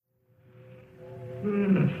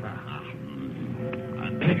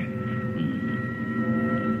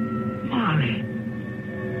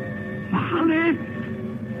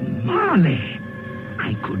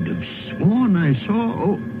saw?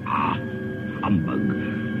 Oh, humbug.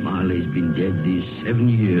 Marley's been dead these 7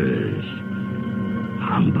 years.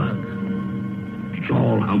 Humbug. It's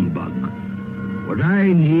all humbug. What I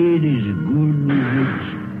need is a good night's...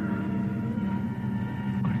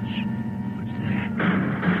 What's that?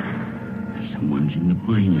 Someone's in the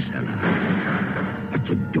wine cellar. But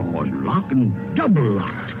the door's locked and double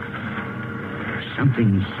locked.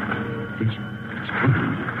 Something's... It's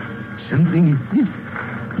coming. Something...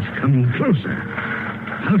 It's coming closer.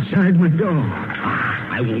 Outside my door.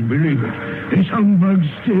 I won't believe it. It's humbug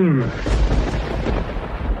still.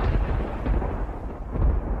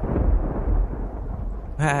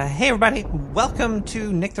 Hey everybody, welcome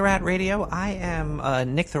to Nick the Rat Radio. I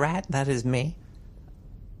am Nick the Rat, that is me.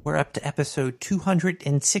 We're up to episode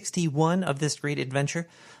 261 of this great adventure.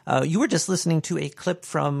 You were just listening to a clip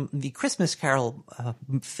from the Christmas Carol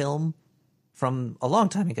film from a long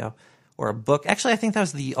time ago, or a book. Actually, I think that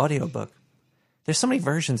was the audiobook. There's so many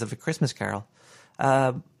versions of A Christmas Carol.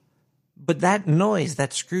 But that noise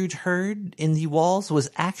that Scrooge heard in the walls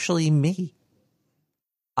was actually me.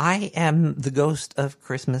 I am the ghost of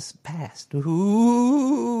Christmas past.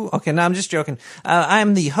 Ooh. Okay, no, I'm just joking.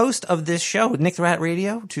 I'm the host of this show, Nick the Rat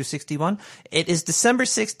Radio 261. It is December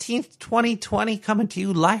 16th, 2020, coming to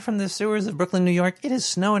you live from the sewers of Brooklyn, New York. It is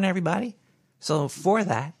snowing, everybody. So for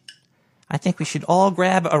that, I think we should all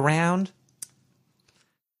grab a round.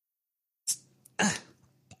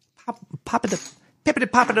 Pop it open. Pippity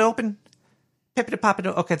pop it open.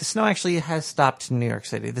 Okay, the snow actually has stopped in New York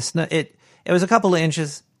City. The snow, it was a couple of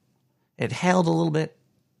inches. It hailed a little bit.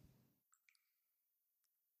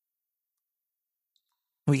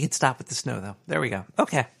 We could stop with the snow, though. There we go.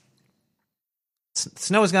 Okay.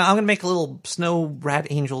 Snow is gone. I'm going to make a little snow rat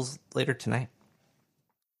angels later tonight.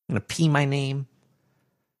 I'm going to pee my name,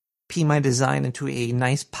 pee my design into a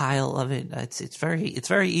nice pile of it. It's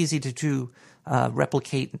very easy to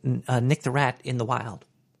replicate Nick the Rat in the wild.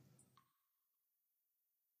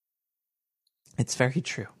 It's very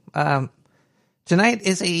true. Tonight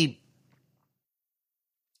is a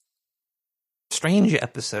strange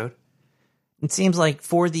episode. It seems like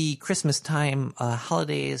for the Christmas time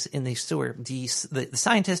holidays in the sewer, the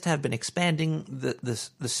scientists have been expanding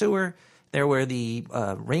the sewer. There were the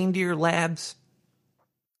reindeer labs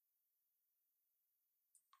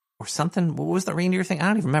or something. What was the reindeer thing? I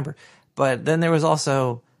don't even remember. But then there was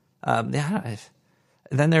also there's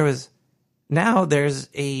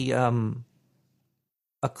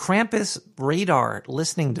a Krampus radar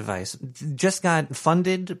listening device. Just got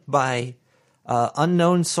funded by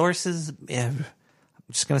unknown sources. I'm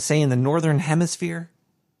just going to say in the Northern Hemisphere.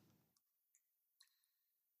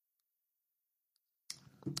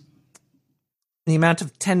 The amount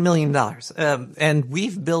of $10 million. And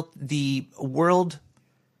we've built the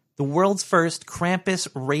world's first Krampus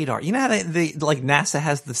radar. You know how like NASA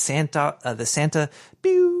has the Santa,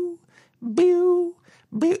 pew, pew,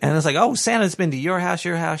 pew, and it's like, oh, Santa's been to your house.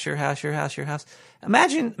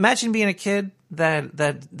 Imagine being a kid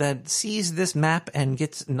that sees this map and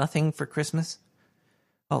gets nothing for Christmas.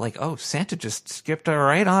 Oh, like, oh, Santa just skipped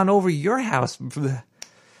right on over your house.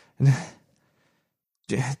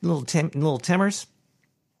 Little Timmers.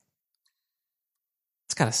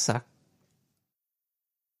 It's gotta suck.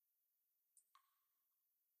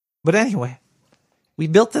 But anyway, we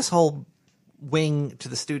built this whole wing to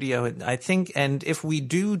the studio, I think, and if we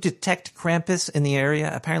do detect Krampus in the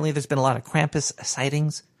area, apparently there's been a lot of Krampus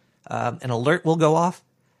sightings, an alert will go off,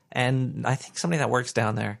 and I think somebody that works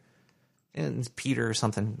down there, it's Peter or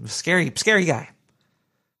something, scary guy.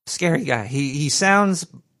 He sounds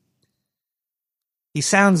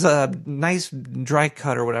a nice dry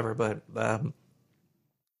cut or whatever, but I'm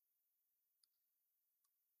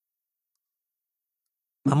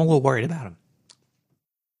a little worried about him.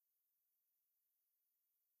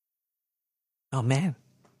 Oh man,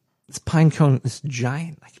 this pine cone is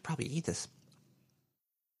giant. I could probably eat this.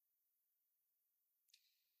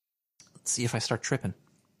 Let's see if I start tripping.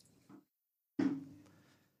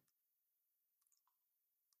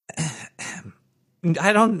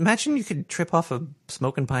 I don't imagine you could trip off a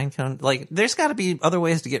smoking pine cone. Like, there's got to be other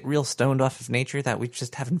ways to get real stoned off of nature that we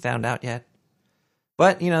just haven't found out yet.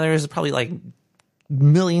 But, there's probably like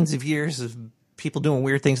millions of years of people doing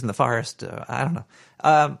weird things in the forest. I don't know.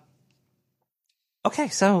 Okay,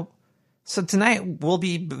 so tonight we'll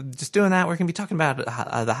be just doing that. We're going to be talking about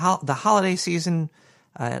the holiday season.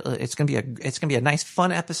 It's going to be a nice,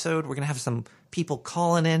 fun episode. We're going to have some people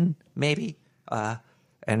calling in, maybe.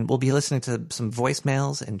 And we'll be listening to some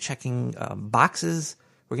voicemails and checking boxes.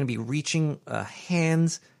 We're going to be reaching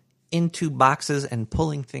hands into boxes and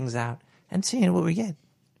pulling things out and seeing what we get.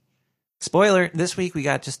 Spoiler: this week we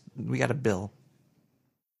got a bill.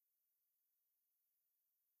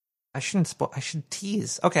 I shouldn't I should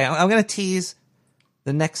tease. Okay, I'm going to tease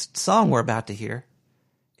the next song we're about to hear.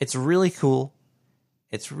 It's really cool.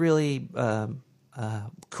 It's really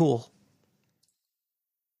cool.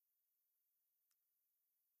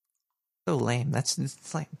 So lame.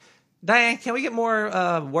 It's lame. Diane, can we get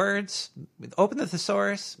more words? Open the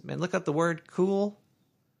thesaurus and look up the word cool.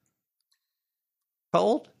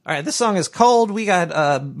 Cold? All right, this song is Cold. We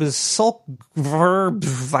got Sulk Verb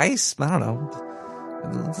Vice. I don't know.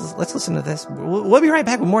 Let's listen to this. We'll be right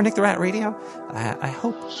back with more Nick the Rat Radio. I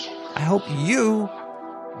hope you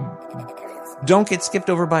don't get skipped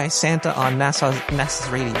over by Santa on NASA's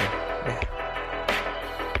radio. Yeah.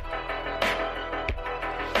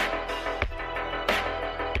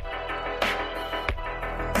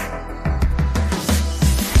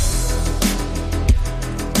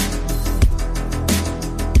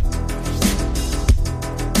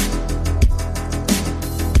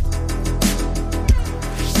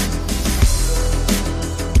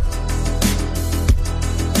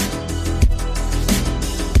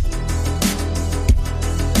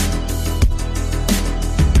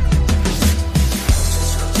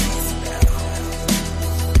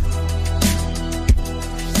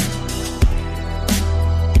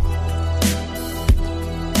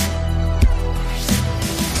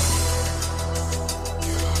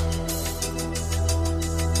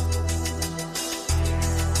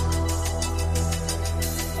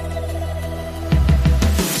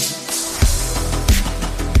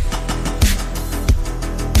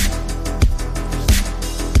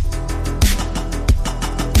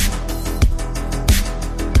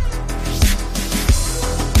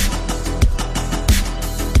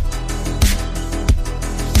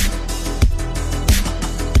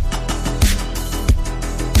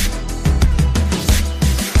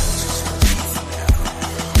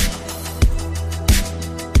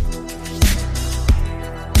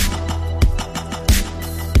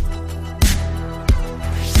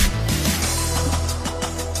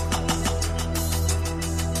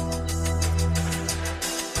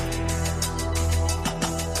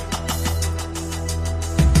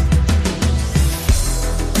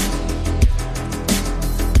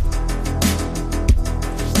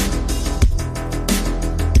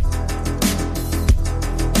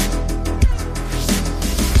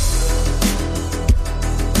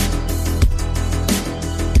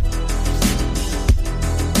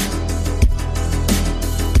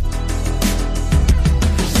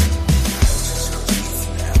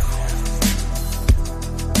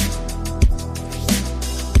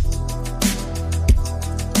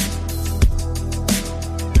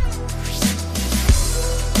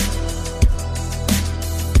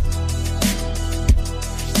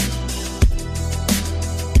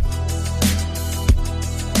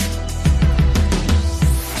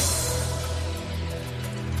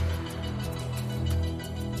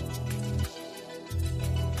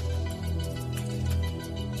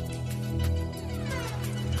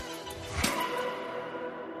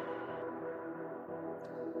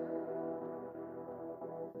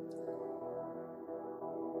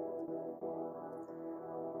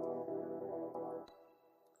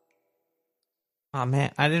 Oh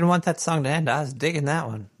man, I didn't want that song to end. I was digging that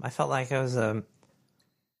one. I felt like I was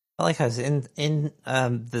in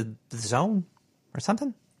the zone or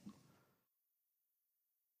something.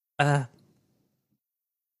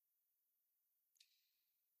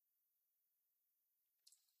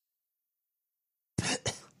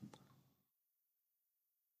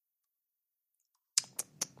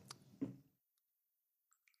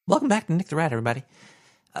 Welcome back to Nick the Rat, everybody.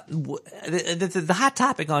 The hot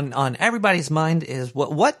topic on everybody's mind is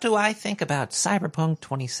what do I think about Cyberpunk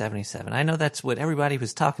 2077? I know that's what everybody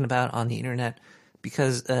was talking about on the internet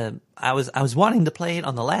because I was wanting to play it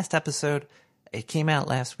on the last episode. It came out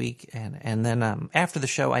last week, and then after the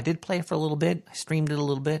show, I did play it for a little bit. I streamed it a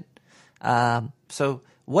little bit. So,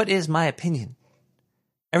 what is my opinion?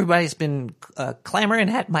 Everybody's been clamoring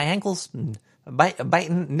at my ankles, and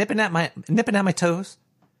biting, nipping at my toes.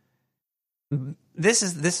 This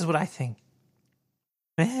is what I think.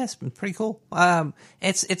 Yeah, it's been pretty cool.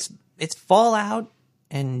 It's Fallout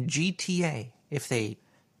and GTA.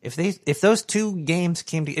 If those two games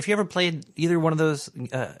came to, if you ever played either one of those,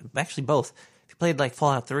 actually both. If you played like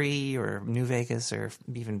Fallout 3 or New Vegas or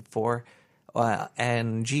even 4,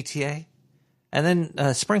 and GTA, and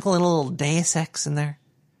then sprinkle in a little Deus Ex in there,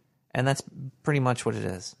 and that's pretty much what it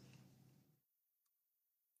is.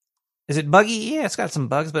 Is it buggy? Yeah, it's got some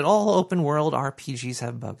bugs, but all open world RPGs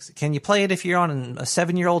have bugs. Can you play it if you're on a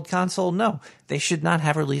 7-year-old console? No, they should not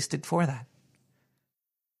have released it for that.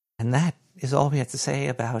 And that is all we have to say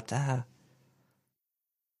about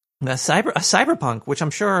A cyberpunk, which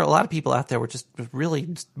I'm sure a lot of people out there were just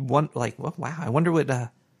really like, well, wow, I wonder what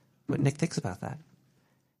Nick thinks about that.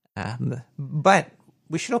 But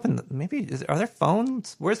we should open. Are there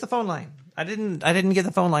phones? Where's the phone line? I didn't get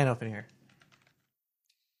the phone line open here.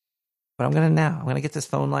 But I'm gonna get this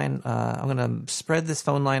phone line. I'm gonna spread this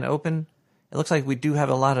phone line open. It looks like we do have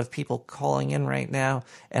a lot of people calling in right now,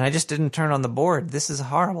 and I just didn't turn on the board. This is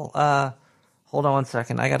horrible. Hold on one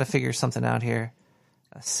second. I got to figure something out here.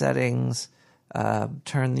 Settings.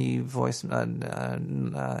 Turn the voice. What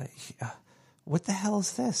the hell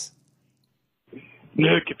is this?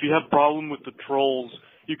 Nick, if you have a problem with the trolls,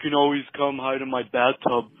 you can always come hide in my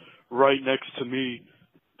bathtub right next to me.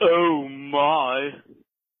 Oh my.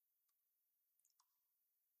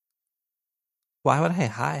 Why would I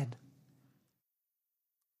hide?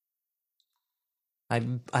 I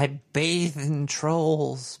bathe in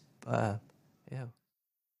trolls. Hold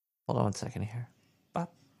on one second here.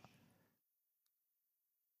 Bop.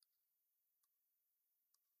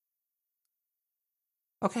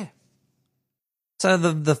 Okay. So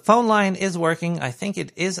the phone line is working. I think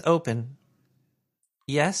it is open.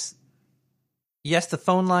 Yes. Yes, the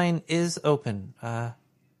phone line is open. Wait,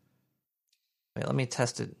 let me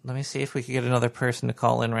test it. Let me see if we can get another person to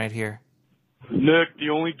call in right here. Nick,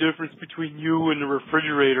 the only difference between you and the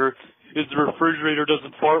refrigerator is the refrigerator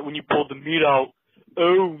doesn't fart when you pull the meat out.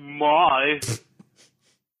 Oh my.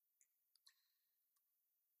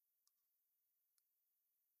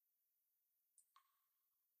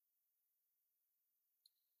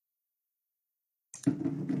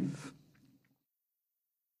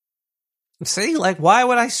 See, like, why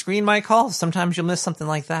would I screen my calls? Sometimes you'll miss something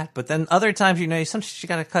like that, but then other times, sometimes you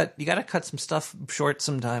gotta cut some stuff short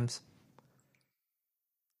sometimes.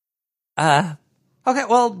 Okay,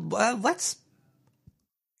 well, let's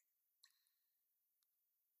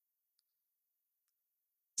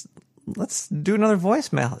do another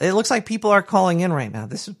voicemail. It looks like people are calling in right now.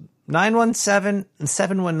 This is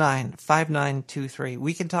 917-719-5923.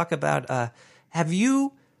 We can talk about, have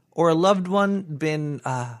you or a loved one been,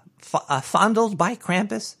 fondled by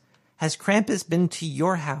Krampus? Has Krampus been to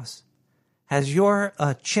your house? Has your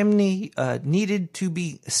chimney needed to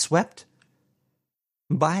be swept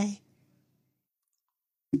by?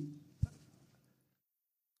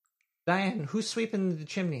 Diane, who's sweeping the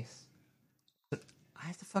chimneys? I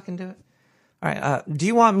have to fucking do it. All right. Do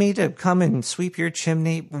you want me to come and sweep your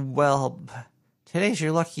chimney? Well, today's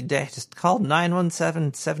your lucky day. Just call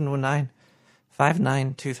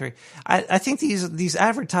 917-719-5923. I think these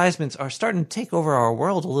advertisements are starting to take over our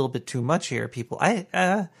world a little bit too much here, people. I'm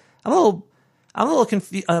a little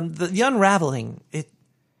confused. The unraveling,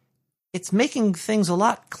 it's making things a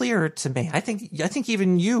lot clearer to me. I think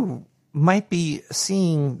even you might be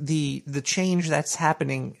seeing the change that's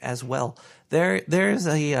happening as well. There's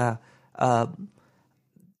the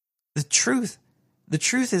truth. The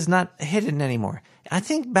truth is not hidden anymore. I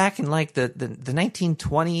think back in like the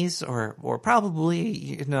 1920s or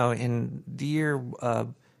probably in the year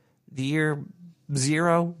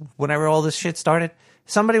zero, whenever all this shit started,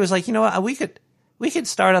 somebody was like, you know what, we could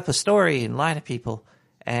start up a story and lie to people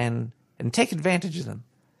and take advantage of them.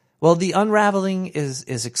 Well, the unraveling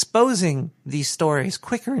is exposing these stories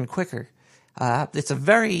quicker and quicker. It's a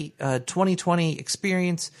very 2020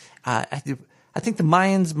 experience. I think the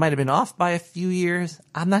Mayans might have been off by a few years.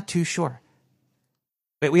 I'm not too sure.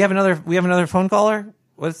 Wait, we have another phone caller?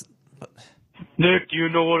 Nick, do you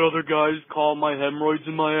know what other guys call my hemorrhoids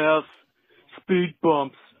in my ass? Speed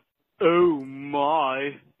bumps. Oh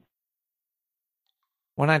my.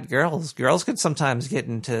 Why not girls? Girls could sometimes get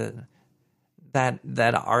into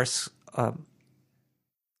that arse.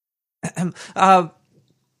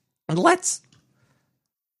 Let's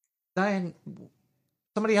Diane,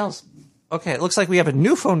 somebody else. Okay, it looks like we have a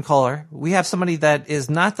new phone caller. We have somebody that is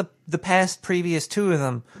not the previous two of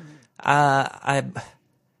them. I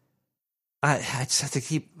just have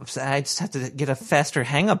to get a faster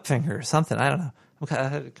hang up finger or something. I don't know.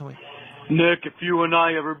 Okay, can we? Nick, if you and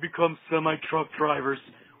I ever become semi-truck drivers,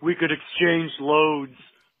 we could exchange loads.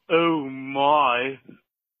 Oh my.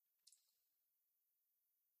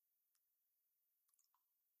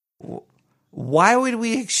 Why would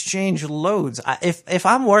we exchange loads? If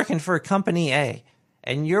I'm working for Company A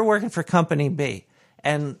and you're working for Company B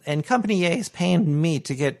and Company A is paying me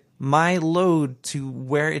to get my load to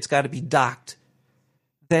where it's got to be docked,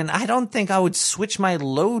 then I don't think I would switch my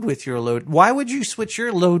load with your load. Why would you switch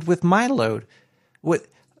your load with my load?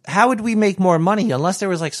 How would we make more money unless there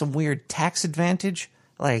was like some weird tax advantage?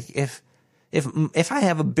 Like if if I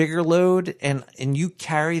have a bigger load and you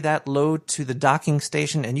carry that load to the docking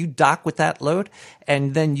station and you dock with that load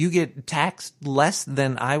and then you get taxed less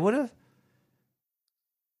than I would have,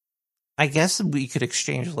 I guess we could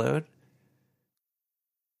exchange load.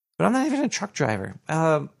 But I'm not even a truck driver.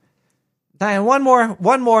 Diane, one more,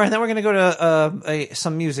 and then we're going to go to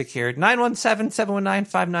some music here.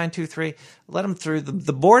 917-719-5923. Let them through.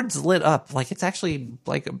 The board's lit up. Like, it's actually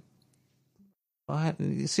like a... What?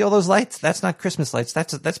 You see all those lights? That's not Christmas lights.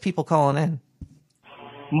 That's people calling in.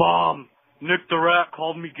 Mom, Nick the Rat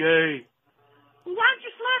called me gay. Well, why'd you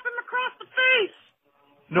slap him across the face?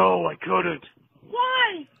 No, I couldn't.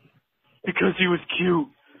 Why? Because he was cute.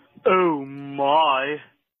 Oh, my.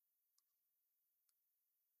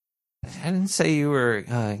 I didn't say you were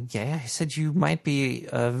gay. I said you might be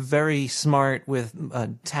very smart with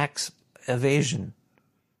tax evasion.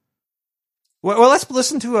 Well, let's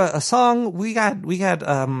listen to a song. We got. What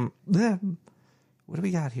do we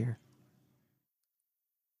got here?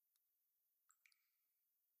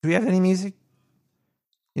 Do we have any music?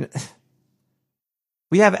 You know,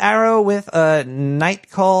 we have Arrow with a Night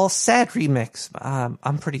Call sad remix.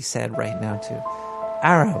 I'm pretty sad right now too.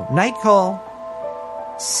 Arrow, Night Call.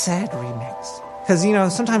 Sad remix, because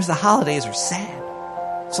sometimes the holidays are sad,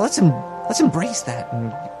 so let's embrace that.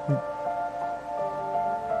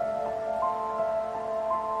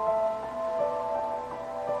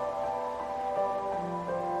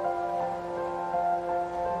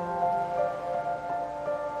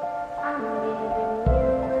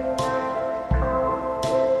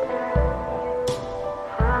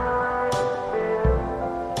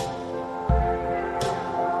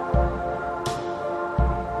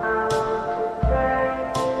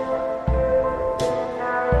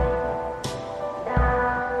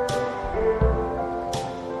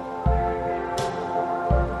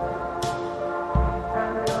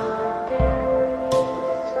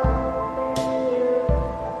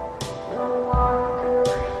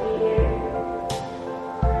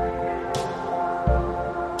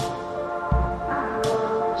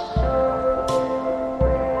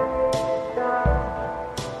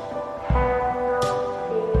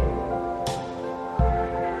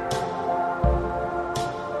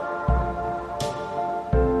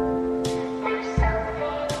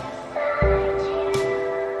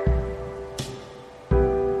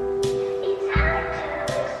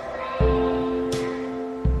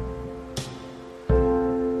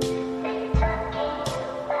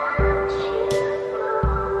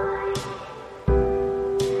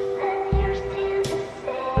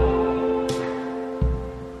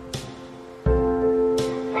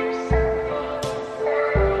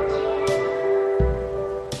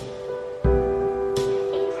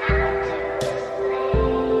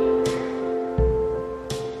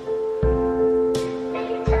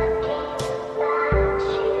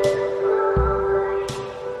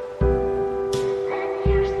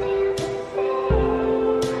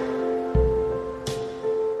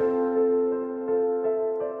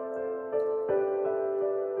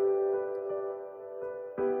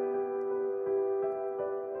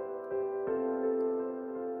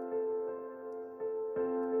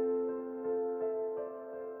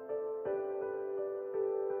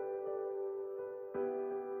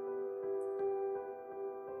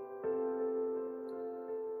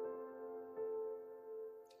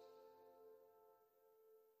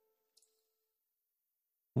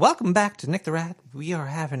 Welcome back to Nick the Rat. We are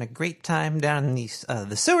having a great time down in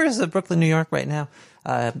the sewers of Brooklyn, New York right now.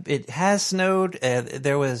 It has snowed.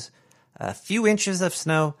 There was a few inches of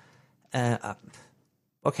snow.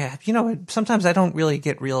 Okay, sometimes I don't really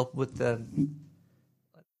get real with the...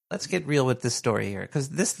 Let's get real with this story here, because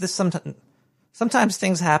this sometimes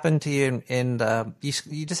things happen to you, and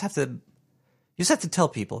you just have to tell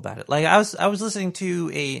people about it. Like I was listening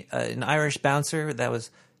to an Irish bouncer that was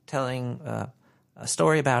telling a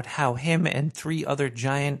story about how him and three other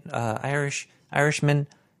giant Irishmen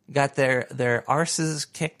got their arses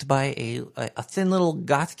kicked by a thin little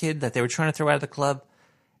goth kid that they were trying to throw out of the club,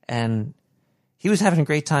 and he was having a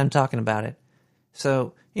great time talking about it.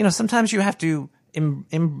 So sometimes you have to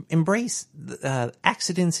embrace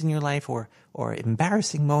accidents in your life or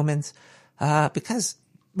embarrassing moments because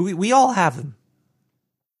we all have them.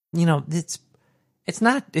 It's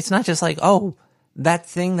not just like, oh, that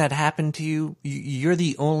thing that happened to you, you're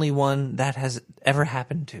the only one that has ever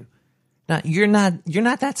happened to. Now, you're not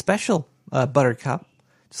that special, Buttercup.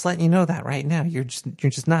 Just letting you know that right now. You're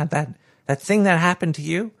just not that thing that happened to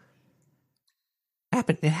you.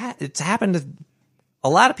 It's happened to a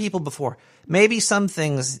lot of people before. Maybe some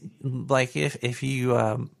things, like if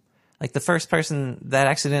you Like the first person that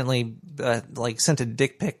accidentally sent a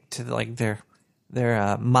dick pic to like their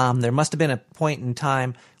mom. There must have been a point in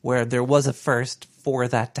time where there was a first for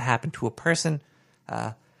that to happen to a person.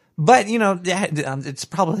 But it's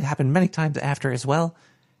probably happened many times after as well.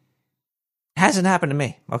 Hasn't happened to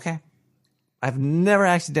me. Okay, I've never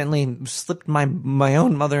accidentally slipped my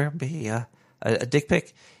own mother a dick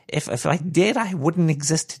pic. If I did, I wouldn't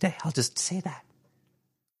exist today. I'll just say that.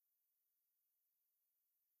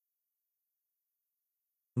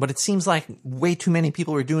 But it seems like way too many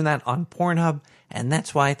people are doing that on Pornhub, and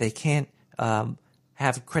that's why they can't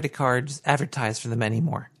have credit cards advertised for them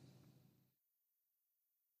anymore.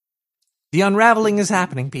 The unraveling is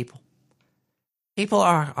happening, people. People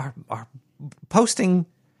are posting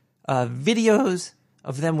videos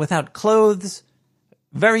of them without clothes,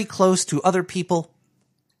 very close to other people,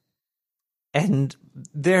 and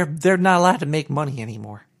they're not allowed to make money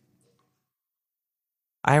anymore.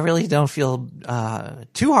 I really don't feel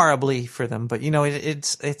too horribly for them, but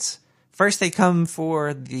it's first they come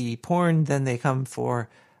for the porn, then they come for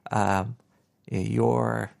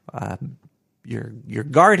your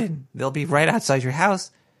garden. They'll be right outside your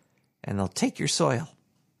house, and they'll take your soil.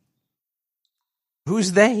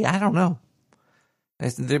 Who's they? I don't know.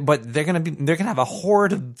 But they're gonna have a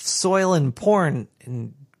horde of soil and porn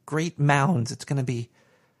in great mounds. It's gonna be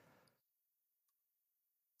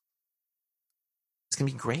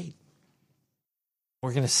great.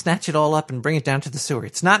 We're gonna snatch it all up and bring it down to the sewer.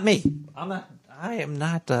 It's not me. I'm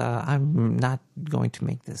not going to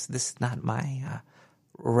make this. This is not my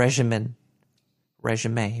resume,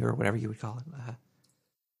 or whatever you would call it.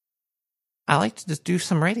 I like to just do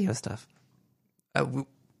some radio stuff.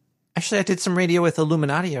 Actually, I did some radio with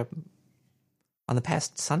Illuminati on the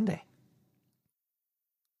past Sunday.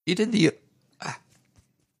 You did the...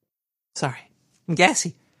 sorry. I'm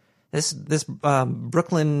gassy. This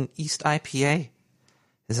Brooklyn East IPA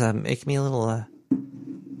is making me a little...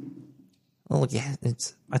 yeah,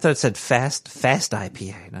 I thought it said fast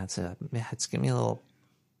IPA. No, it's giving me a little...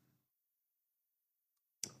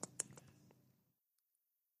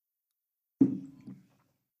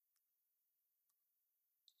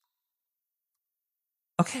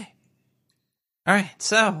 Okay. All right,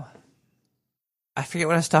 so I forget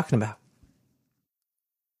what I was talking about.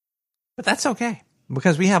 But that's okay,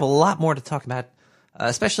 because we have a lot more to talk about,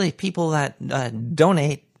 especially people that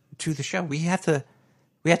donate to the show. We have to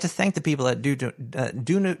thank the people that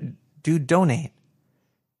do donate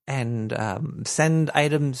and send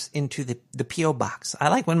items into the P.O. box. I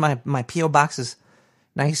like when my P.O. box is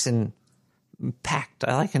nice and packed.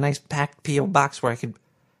 I like a nice packed P.O. box where I could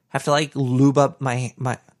have to like lube up my.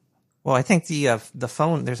 Well, I think the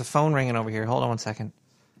phone. There's a phone ringing over here. Hold on one second.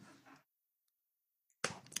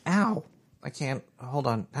 Ow! I can't. Hold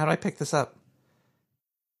on. How do I pick this up?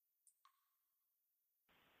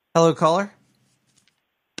 Hello, caller.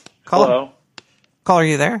 Hello. Caller, are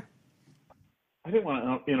you there? I didn't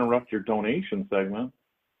want to interrupt your donation segment.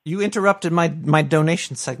 You interrupted my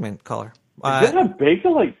donation segment, caller. Is that a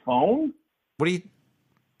Bakelite phone? What do you?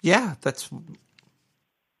 Yeah, that's.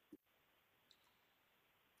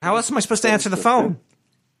 How else am I supposed to answer the phone?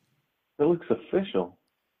 It looks official.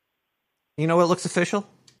 You know what looks official?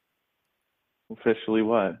 Officially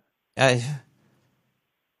what?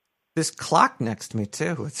 This clock next to me,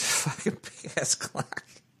 too. It's a fucking big-ass clock.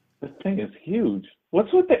 This thing is huge.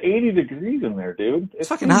 What's with the 80 degrees in there, dude? It's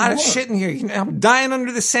fucking hot as shit in here. I'm dying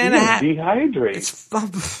under the Santa hat. Dehydrate.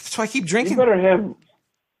 So I keep drinking.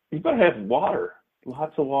 You better have water.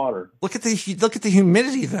 Lots of water. Look at the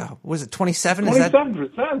humidity, though. Was it 27?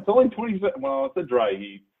 27%. It's only 27. Well, it's a dry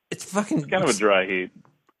heat. It's kind of a dry heat.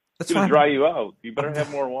 It's going to dry you out. You better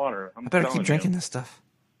have more water. I better keep drinking this stuff.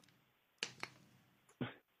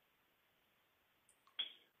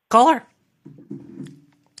 Caller.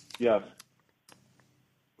 Yes.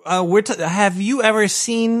 Have you ever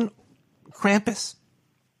seen Krampus?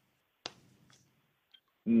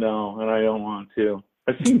 No, and I don't want to.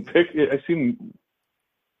 I've seen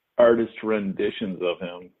artist renditions of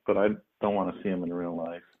him, but I don't want to see him in real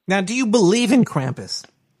life. Now, do you believe in Krampus?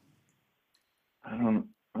 I don't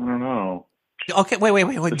know. Okay,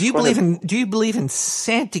 wait. Do you believe in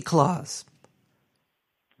Santa Claus?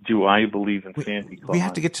 Do I believe in Santa Claus? We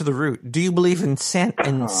have to get to the root. Do you believe in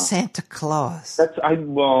Santa Claus? Do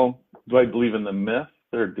I believe in the myth,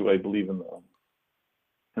 or do I believe in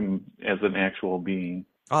him as an actual being?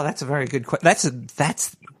 Oh, that's a very good question.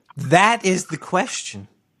 That is the question.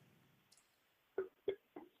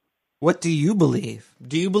 What do you believe?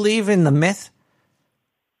 Do you believe in the myth?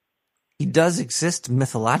 He does exist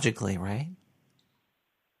mythologically, right?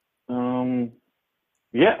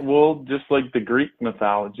 Yeah, well, just like the Greek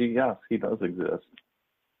mythology, yes, he does exist.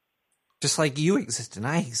 Just like you exist and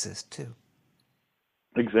I exist too.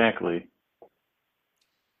 Exactly.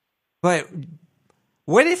 But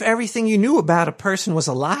what if everything you knew about a person was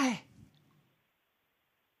a lie?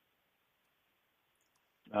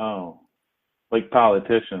 Oh, like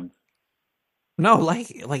politicians. No,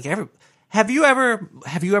 like every. Have you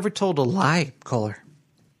ever told a lie, Kohler?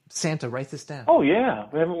 Santa, write this down. Oh yeah,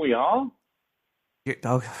 haven't we all?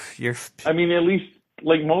 You're. I mean, at least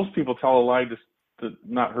like most people tell a lie just to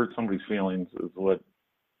not hurt somebody's feelings is what.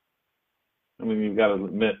 I mean, you've got to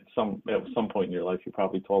admit at some point in your life you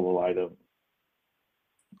probably told a lie to.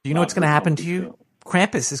 Do you know what's going to happen to you?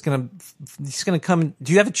 Krampus is going to. He's going to come.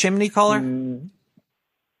 Do you have a chimney, Kohler?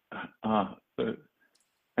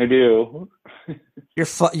 I do. You're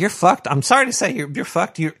fucked. I'm sorry to say you're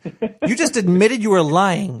fucked. You just admitted you were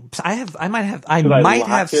lying. I might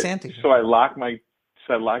have Santa. Should I lock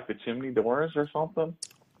the chimney doors or something?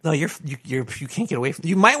 No, you can't get away from.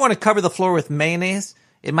 You might want to cover the floor with mayonnaise.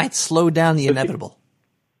 It might slow down the inevitable.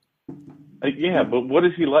 Yeah, but what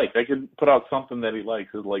is he like? I could put out something that he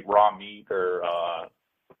likes, like raw meat or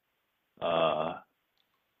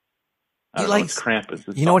he likes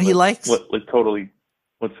Krampus. You know what he likes? Like totally.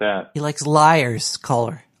 What's that? He likes liars,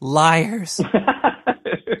 Kohler. Liars.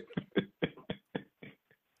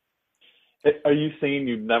 Are you saying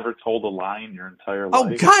you've never told a lie in your entire life?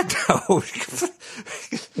 Oh, God, no.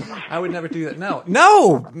 I would never do that.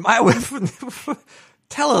 No. I would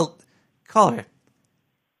Kohler.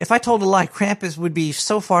 If I told a lie, Krampus would be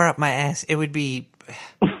so far up my ass. It would be.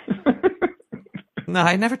 No,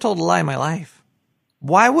 I never told a lie in my life.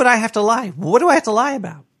 Why would I have to lie? What do I have to lie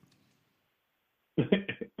about?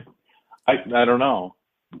 I don't know.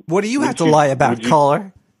 What do you have to lie about,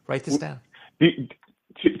 Kohler? Write this down.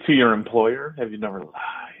 To your employer? Have you never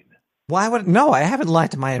lied? Why would? No, I haven't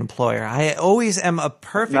lied to my employer. I always am a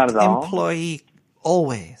perfect employee.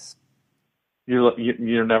 Always.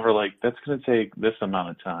 You're never like, that's going to take this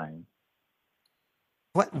amount of time.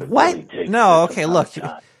 What? No, okay, look.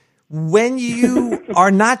 When you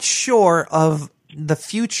are not sure of the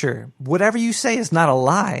future, whatever you say is not a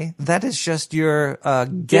lie. That is just your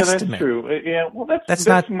guesstimate. Yeah, that's true. Yeah, well, that's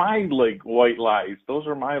not my like white lies. Those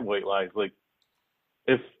are my white lies. Like,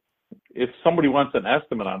 if somebody wants an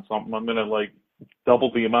estimate on something, I'm gonna like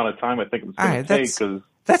double the amount of time I think it's going to take. Because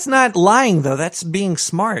that's not lying, though. That's being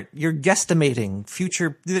smart. You're guesstimating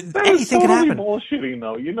future. Anything can happen. Bullshitting,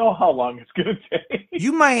 though. You know how long it's going to take.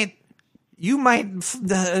 You might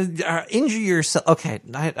injure yourself. Okay,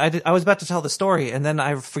 I was about to tell the story, and then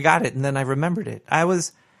I forgot it, and then I remembered it. I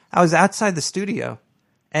was outside the studio,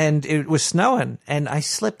 and it was snowing, and I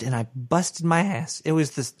slipped, and I busted my ass. It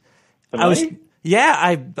was this. I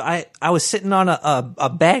was sitting on a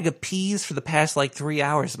bag of peas for the past like 3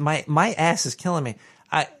 hours. My ass is killing me.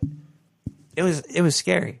 It was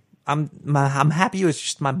scary. I'm happy it was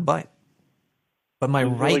just my butt, but my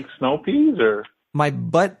right like snow peas or. My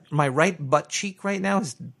right butt cheek right now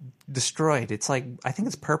is destroyed. It's like, I think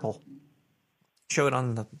it's purple. Show it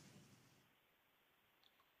on the.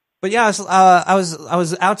 But yeah, I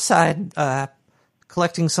was outside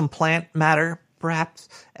collecting some plant matter, perhaps,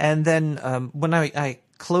 and then when I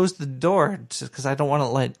closed the door because I don't want to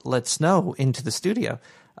let snow into the studio,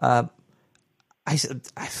 I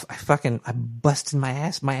busted my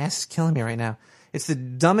ass. My ass is killing me right now. It's the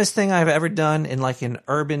dumbest thing I've ever done in like an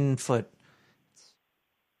urban foot.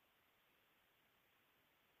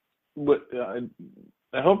 But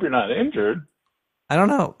I hope you're not injured. I don't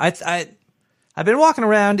know. I've been walking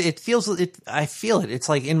around. It feels it. I feel it. It's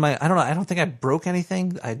like in my. I don't know. I don't think I broke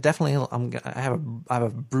anything. I definitely. I have a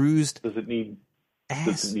bruised. Does it need? Ass.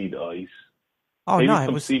 Does it need ice? Oh Maybe no! some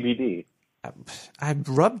It was CBD. I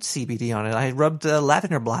rubbed CBD on it. I rubbed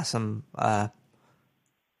lavender blossom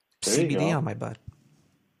CBD on my butt.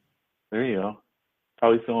 There you go.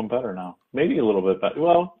 Probably feeling better now. Maybe a little bit better.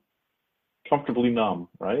 Well, comfortably numb,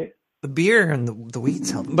 right? The beer and the weeds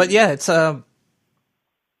help. But yeah, it's the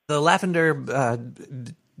lavender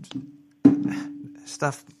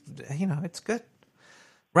stuff. You know, it's good.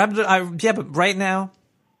 But right now,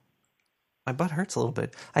 my butt hurts a little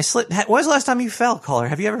bit. I slipped. When was the last time you fell, Kohler?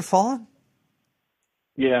 Have you ever fallen?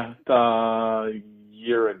 Yeah, a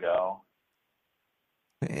year ago.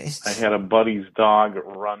 I had a buddy's dog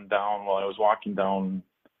run down while I was walking down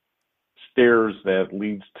stairs that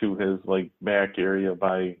leads to his like back area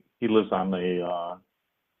he lives on a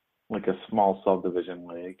like a small subdivision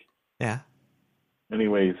lake. Yeah.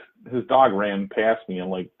 Anyways, his dog ran past me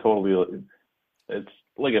and like totally, it's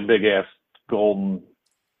like a big ass golden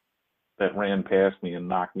that ran past me and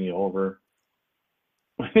knocked me over.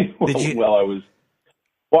 While I was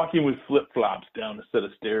Walking with flip-flops down a set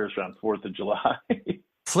of stairs around 4th of July.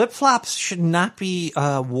 Flip-flops should not be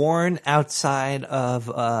worn outside of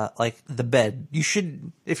like the bed. You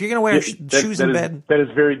should, if you're going to wear shoes in bed. That is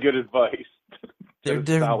very good advice. They're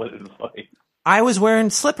solid advice. I was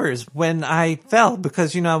wearing slippers when I fell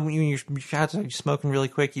because, you know, when you're outside, you're smoking really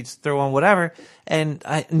quick, you just throw on whatever. And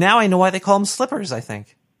now I know why they call them slippers, I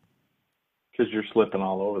think. Because you're slipping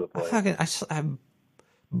all over the place. I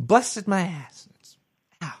busted my ass.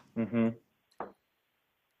 Ow. Mm-hmm.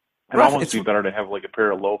 It'd almost be better to have like a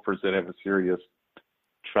pair of loafers that have a serious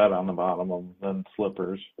tread on the bottom of them than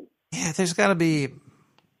slippers. Yeah, there's got to be,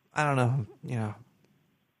 I don't know, you know.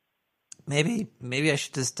 Maybe I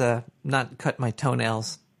should just not cut my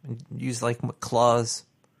toenails and use like claws.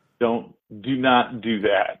 Do not do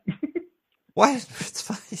that. Why? It's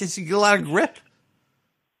fine. You get a lot of grip.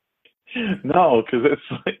 No, because it's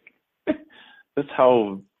like that's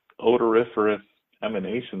how odoriferous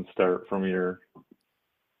emanations start from your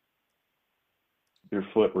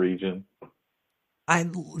foot region. I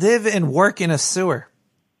live and work in a sewer.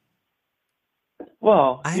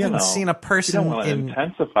 Well, I haven't seen a person you don't want to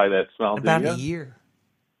intensify that smell, about a year.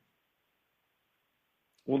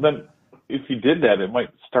 Well, then, if you did that, it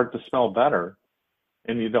might start to smell better,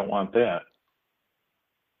 and you don't want that.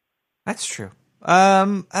 That's true.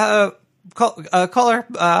 Caller,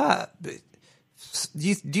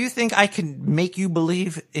 do you think I can make you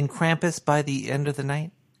believe in Krampus by the end of the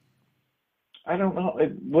night? I don't know.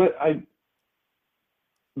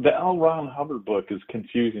 The L. Ron Hubbard book is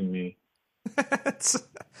confusing me. That's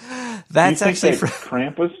actually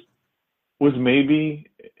Krampus was maybe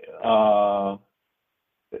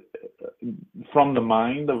from the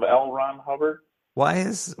mind of L. Ron Hubbard. Why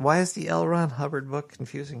is the L. Ron Hubbard book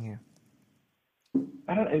confusing you?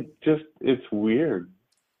 I don't. It's weird.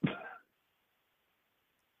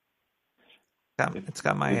 It's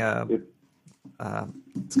got my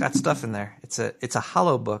it's got stuff in there. It's a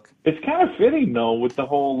hollow book. It's kind of fitting though with the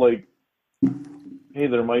whole like, hey,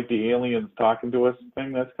 there might be aliens talking to us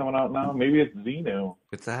thing that's coming out now. Maybe it's Xenu.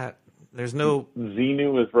 It's that. There's no...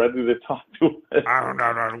 Xenu is ready to talk to us.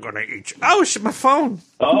 I'm going to eat you. Oh, shit, my phone.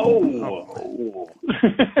 Oh.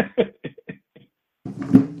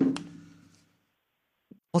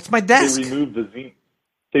 Well, it's my desk. They removed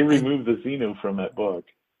the Xenu from that book.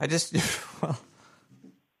 Well,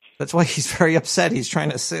 that's why he's very upset. He's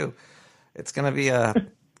trying to sue. It's going to be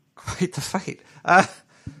quite the fight.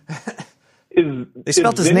 They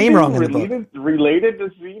spelled his name wrong in the book. Related to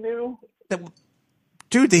Xenu?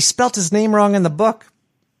 Dude, they spelled his name wrong in the book.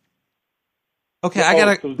 Okay, So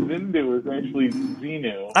Zindu is actually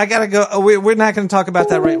Xenu. I gotta go. We're not going to talk about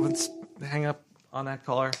that right. Let's hang up on that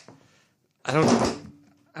caller. I don't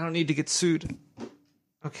need to get sued.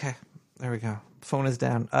 Okay, there we go. Phone is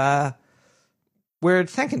down. We're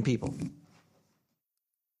thanking people.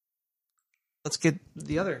 Let's get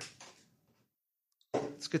the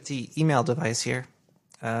email device here.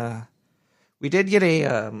 We did get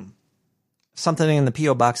a something in the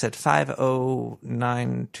P.O. box at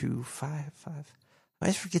 509255. I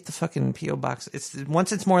always forget the fucking P.O. box.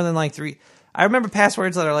 Once it's more than like 3. I remember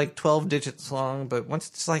passwords that are like 12 digits long, but once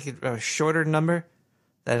it's like a shorter number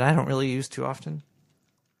that I don't really use too often.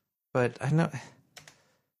 But I know.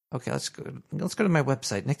 Okay, let's go to my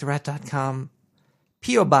website, nicktherat.com.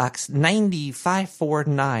 P.O. Box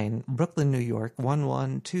 9549, Brooklyn, New York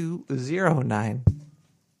 11209.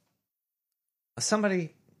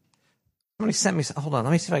 Somebody sent me. Hold on,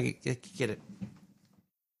 let me see if I can get it.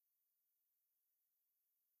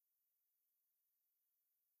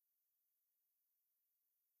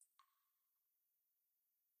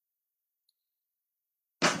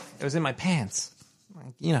 It was in my pants.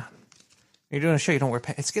 You know, you're doing a show. You don't wear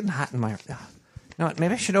pants. It's getting hot in my. You know what?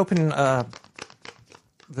 Maybe I should open the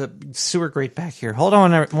sewer grate back here. Hold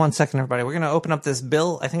on 1 second, everybody. We're going to open up this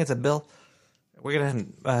bill. I think it's a bill. We're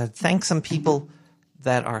going to thank some people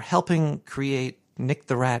that are helping create Nick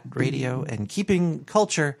the Rat Radio and keeping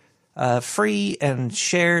culture free and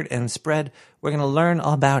shared and spread. We're going to learn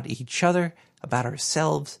all about each other, about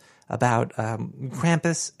ourselves, about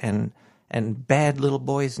Krampus and bad little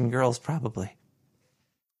boys and girls, probably.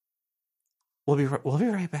 We'll be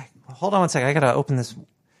right back. Hold on 1 second. I got to open this.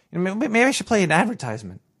 Maybe I should play an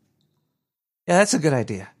advertisement. Yeah, that's a good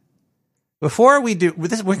idea. Before we do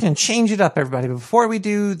this, we're going to change it up, everybody. Before we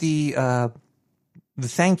do the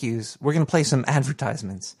thank yous, we're going to play some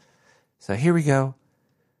advertisements. So here we go.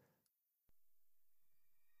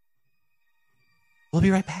 We'll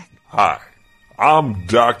be right back. Hi, I'm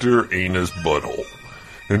Dr. Anus Butthole.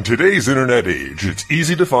 In today's internet age, it's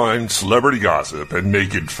easy to find celebrity gossip and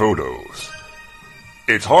naked photos.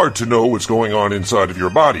 It's hard to know what's going on inside of your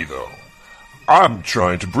body, though. I'm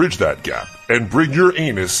trying to bridge that gap and bring your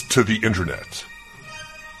anus to the internet.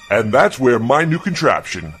 And that's where my new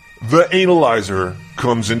contraption, the Analyzer,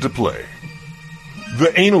 comes into play.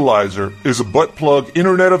 The Analyzer is a butt plug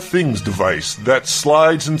Internet of Things device that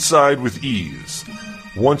slides inside with ease.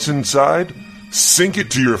 Once inside, sync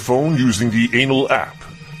it to your phone using the Anal app.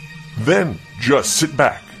 Then just sit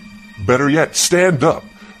back, better yet stand up,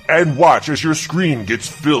 and watch as your screen gets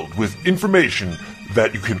filled with information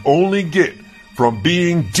that you can only get from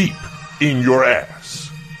being deep in your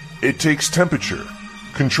ass. It takes temperature,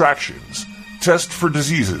 contractions, tests for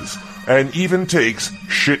diseases, and even takes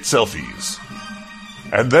shit selfies.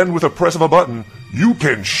 And then with a press of a button, you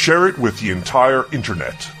can share it with the entire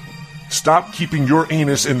internet. Stop keeping your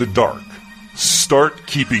anus in the dark. Start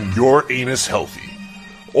keeping your anus healthy.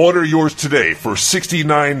 Order yours today for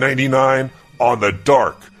 $69.99 on the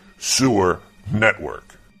Dark Sewer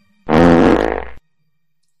Network. Yeah,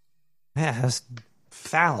 that's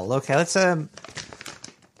foul. Okay, let's I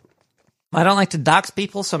don't like to dox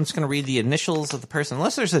people, so I'm just going to read the initials of the person.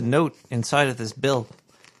 Unless there's a note inside of this bill.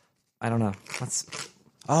 I don't know.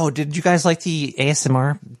 Oh, did you guys like the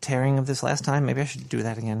ASMR tearing of this last time? Maybe I should do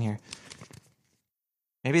that again here.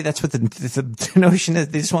 Maybe that's what the notion is.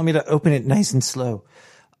 They just want me to open it nice and slow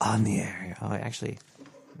on the air. Oh, actually,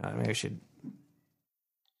 maybe I should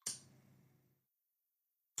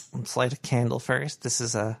light a candle first. This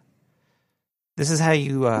is how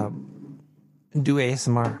you do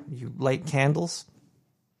ASMR. You light candles,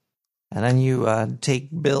 and then you take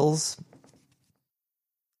bills.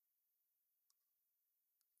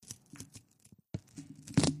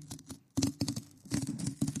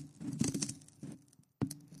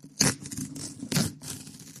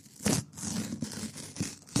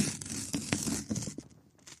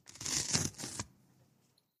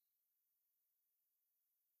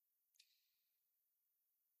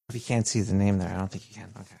 If you can't see the name there, I don't think you can.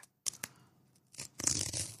 Okay.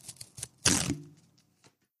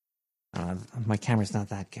 My camera's not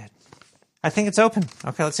that good. I think it's open.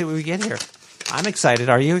 Okay, let's see what we get here. I'm excited.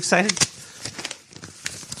 Are you excited?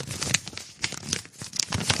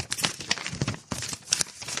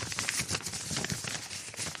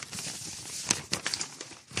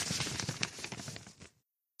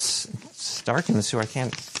 It's dark in the sewer. I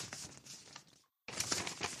can't.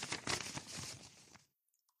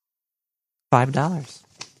 $5.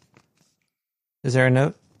 Is there a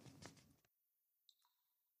note?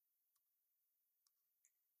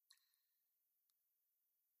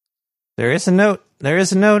 There is a note. There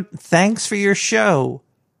is a note. Thanks for your show,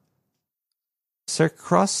 Sir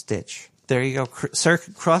Crossstitch. There you go. Sir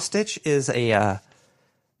Crossstitch is an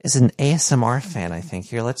ASMR fan, I think.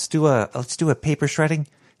 Here, let's do a paper shredding.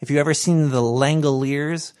 If you ever seen the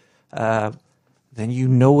Langoliers, then you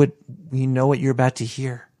know what you're about to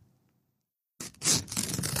hear.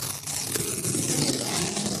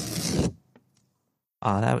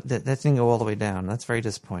 That didn't go all the way down. That's very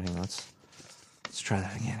disappointing. Let's try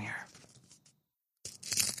that again here.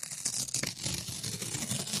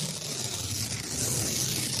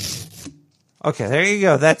 Okay, there you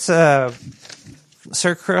go. That's Sir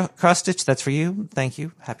Crossstitch. That's for you. Thank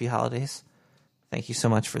you. Happy holidays. Thank you so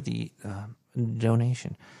much for the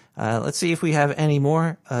donation. Let's see if we have any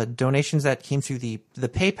more donations that came through the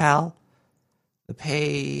PayPal.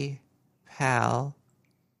 The PayPal.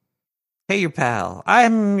 Hey, your pal.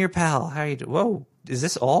 I'm your pal. How are you doing? Whoa, is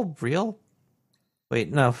this all real? Wait,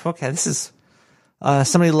 no. Okay, this is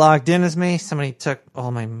somebody logged in as me. Somebody took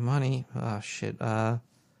all my money. Oh shit. Oh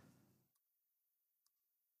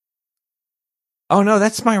no,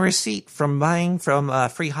 that's my receipt from buying from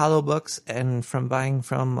Free Hollow Books and from buying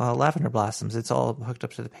from Lavender Blossoms. It's all hooked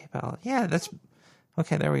up to the PayPal. Yeah, that's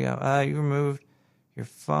okay. There we go. You removed your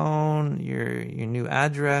phone, your new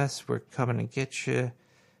address. We're coming to get you.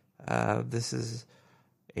 This is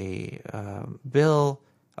a bill,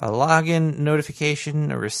 a login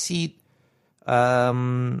notification, a receipt,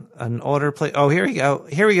 an order plate. Oh, here we go.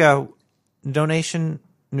 Here we go. Donation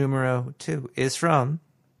numero 2 is from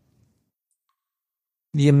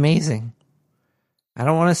the amazing. I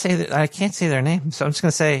don't want to say that. I can't say their name, so I'm just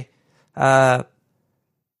going to say,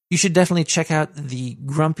 you should definitely check out the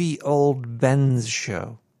Grumpy Old Ben's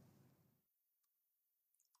show.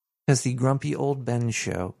 Because the Grumpy Old Ben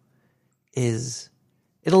show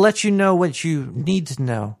it'll let you know what you need to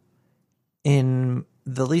know in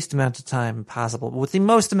the least amount of time possible, with the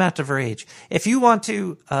most amount of rage. If you want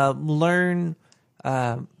to learn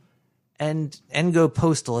and go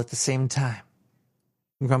postal at the same time,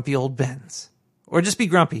 Grumpy Old Ben's, or just be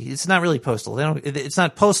grumpy. It's not really postal. It's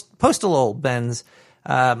not postal old Ben's.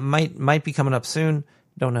 Might be coming up soon.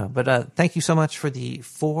 Don't know. But thank you so much for the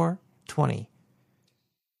 420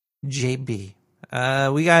 JB.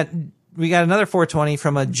 We got another 420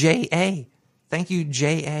 from a JA. Thank you,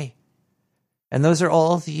 JA. And those are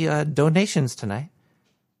all the donations tonight.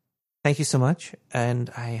 Thank you so much. And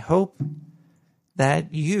I hope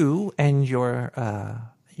that you and your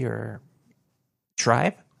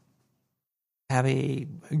tribe have a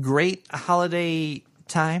great holiday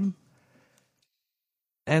time.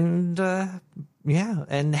 And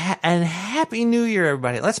and Happy New Year,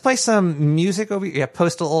 everybody. Let's play some music over here. Yeah,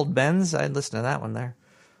 Postal Old Benz. I'd listen to that one there.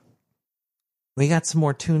 We got some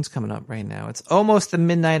more tunes coming up right now. It's almost the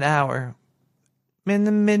midnight hour. In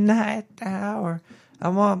the midnight hour, I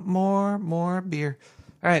want more beer.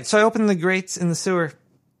 All right, so I opened the grates in the sewer,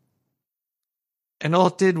 and all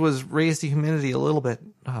it did was raise the humidity a little bit.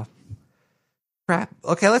 Oh, crap.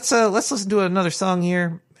 Okay, let's listen to another song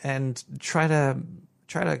here and try to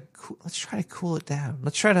cool it down.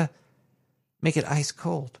 Let's try to make it ice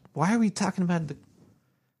cold. Why are we talking about the?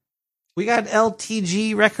 We got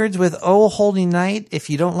LTG Records with Oh Holy Night. If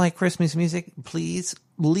you don't like Christmas music, please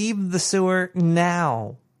leave the sewer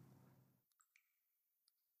now.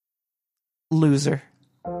 Loser.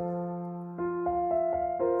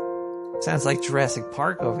 Sounds like Jurassic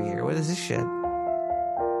Park over here. What is this shit?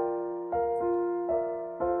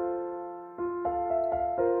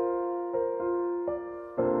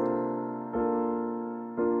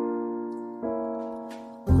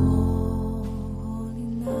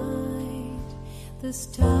 The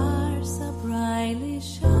stars are brightly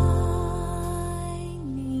shining.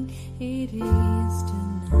 It is the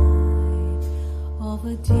night of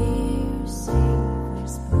a dear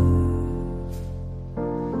Savior's birth.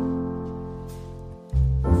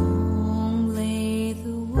 Long lay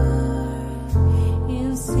the world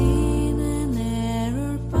in sin and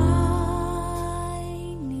error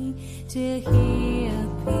pining, till He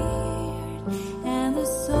appeared and the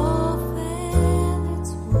soul felt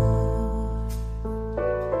its worth.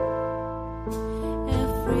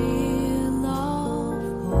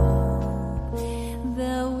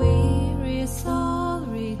 The weary soul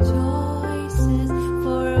rejoices,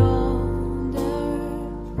 for all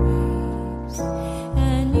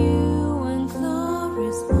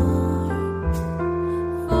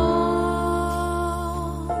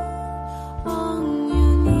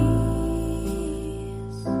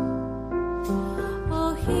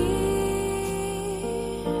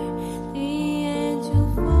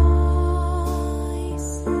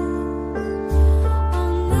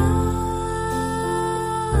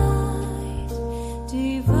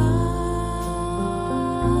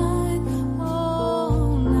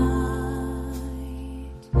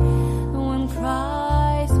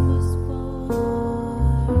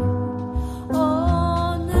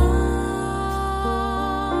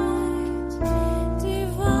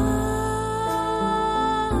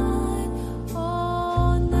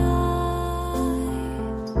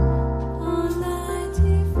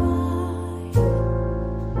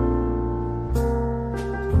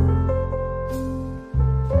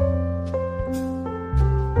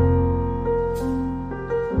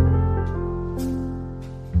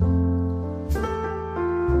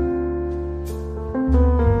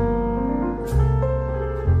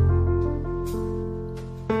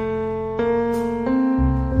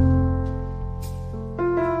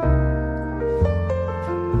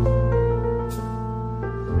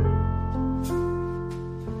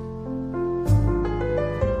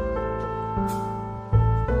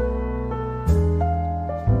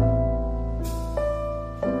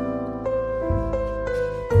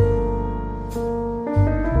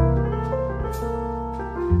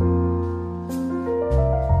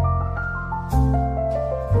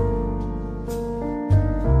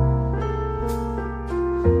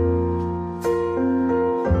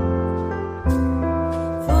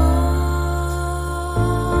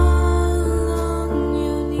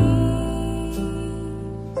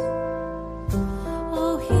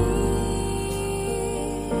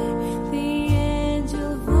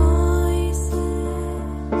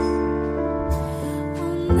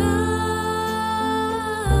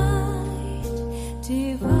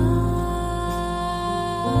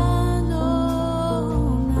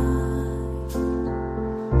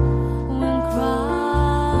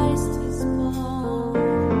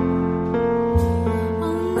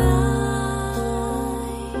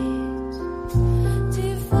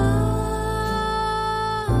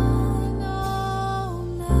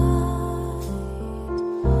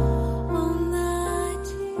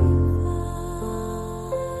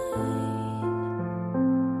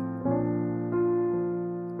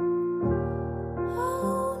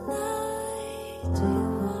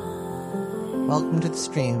welcome to the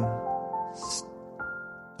stream,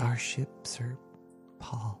 Starship Sir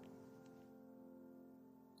Paul.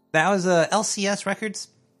 That was LCS Records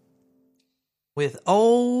with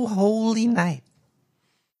 "Oh Holy Night."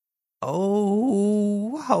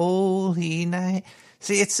 Oh Holy Night.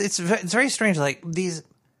 See, it's very strange. Like this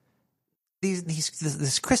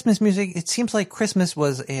Christmas music. It seems like Christmas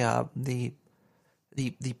was the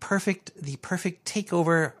perfect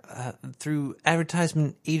takeover through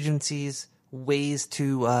advertisement agencies, ways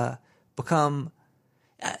to become.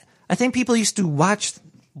 I think people used to watch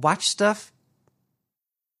stuff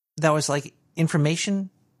that was like information,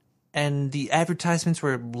 and the advertisements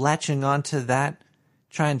were latching onto that,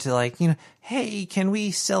 trying to like, hey, can we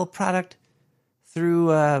sell product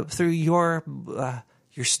through your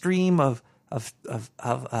stream of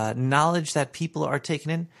knowledge that people are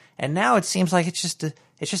taking in? And now it seems like it's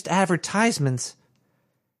just advertisements,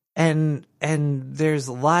 and there's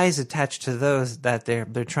lies attached to those that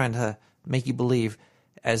they're trying to make you believe.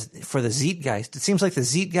 As for the Zeitgeist, it seems like the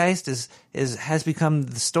Zeitgeist has become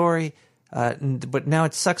the story, but now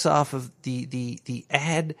it sucks off of the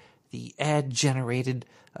ad generated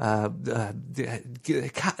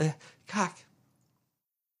cock.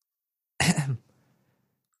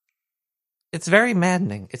 It's very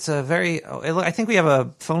maddening. It's a very. I think we have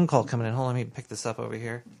a phone call coming in. Hold on, let me pick this up over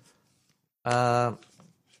here.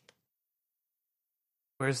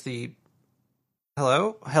 Where's the?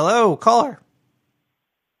 Hello, caller.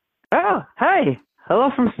 Oh, hi.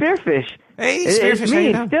 Hello from Spearfish. Hey, Spearfish, it's how you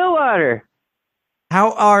me, doing? Stillwater.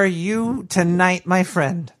 How are you tonight, my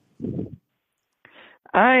friend?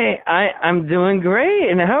 I'm doing great.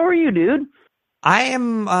 And how are you, dude? I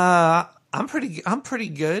am. I'm pretty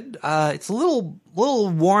good. It's a little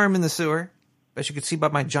warm in the sewer, as you can see by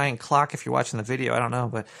my giant clock. If you're watching the video, I don't know,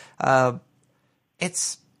 but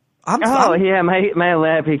it's. Yeah, my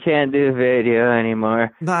lab, he can't do video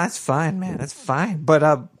anymore. No, that's fine, man. That's fine.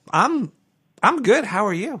 But I'm good. How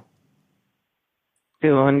are you?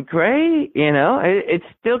 Doing great. It's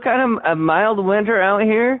still kind of a mild winter out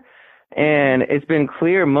here, and it's been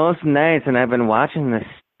clear most nights, and I've been watching the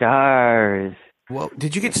stars. Well,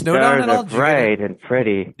 did you get snowed on at all? Stars are bright and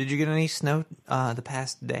pretty. Did you get any snow the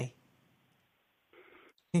past day?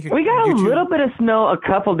 We got a little bit of snow a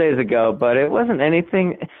couple days ago, but it wasn't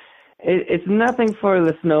anything. It's nothing for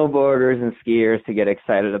the snowboarders and skiers to get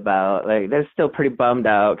excited about. Like, they're still pretty bummed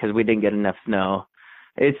out because we didn't get enough snow.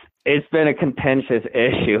 It's been a contentious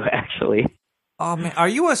issue, actually. Oh man, are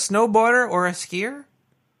you a snowboarder or a skier?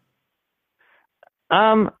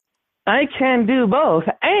 I can do both,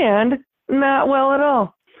 and not well at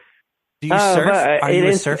all. Do you surf? Are you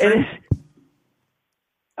a surfer?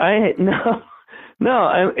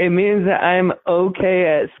 No, it means that I'm okay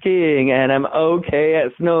at skiing and I'm okay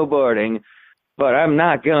at snowboarding, but I'm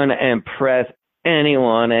not going to impress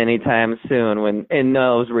anyone anytime soon in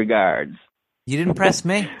those regards. You didn't impress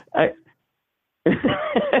me.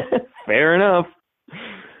 Fair enough.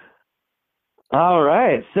 All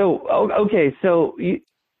right. So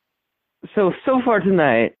far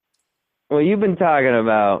tonight, what you've been talking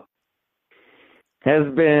about has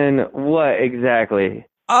been what exactly?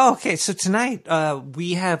 Oh, okay. So tonight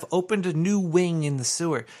we have opened a new wing in the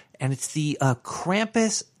sewer, and it's the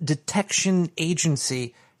Krampus Detection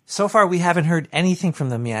Agency. So far, we haven't heard anything from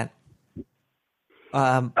them yet.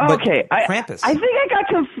 Okay, Krampus. I think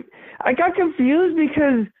I got confused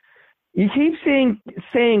because you keep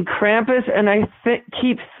saying Krampus, and I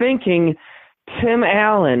keep thinking Tim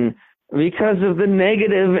Allen because of the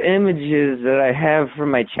negative images that I have from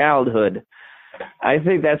my childhood. I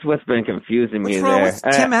think that's what's been confusing me there. What's wrong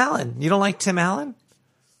with Tim Allen? You don't like Tim Allen?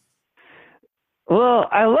 Well,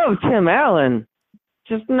 I love Tim Allen,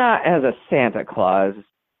 just not as a Santa Claus.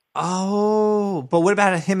 Oh, but what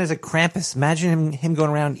about him as a Krampus? Imagine him going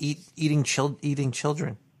around eating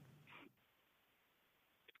children.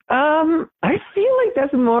 I feel like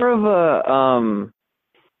that's more of a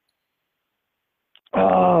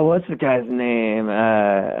what's the guy's name?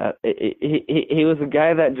 He was a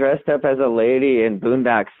guy that dressed up as a lady in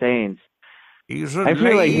Boondock Saints. He's a I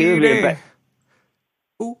feel like he would be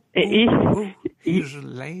he's a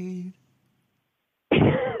lady.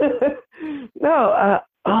 No,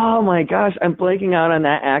 oh my gosh, I'm blanking out on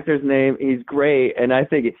that actor's name. He's great, and I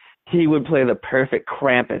think he would play the perfect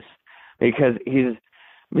Krampus because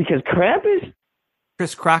Krampus,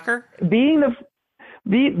 Chris Crocker, being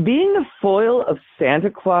the foil of Santa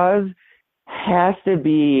Claus has to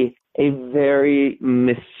be a very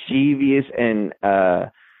mischievous and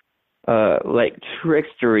like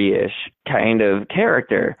trickstery-ish kind of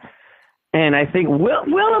character. And I think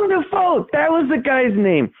Willem Dafoe, that was the guy's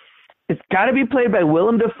name. It's got to be played by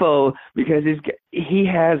Willem Dafoe because he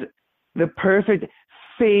has the perfect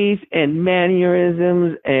face and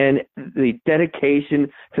mannerisms and the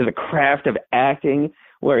dedication to the craft of acting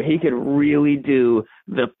where he could really do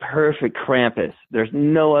the perfect Krampus. There's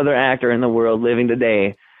no other actor in the world living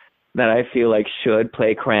today that I feel like should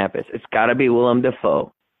play Krampus. It's got to be Willem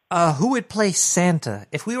Dafoe. Who would play Santa?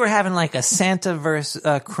 If we were having like a Santa versus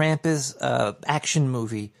Krampus action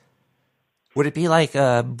movie, would it be like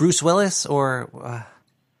Bruce Willis or...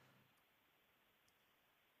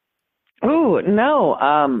 Oh, no.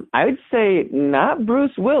 I would say not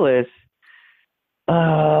Bruce Willis.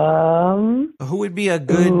 Who would be a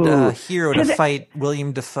good hero to fight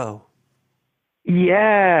William Dafoe?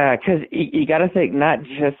 Yeah, because you got to think not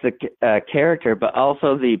just the character, but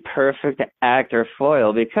also the perfect actor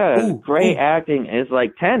foil. Because great acting is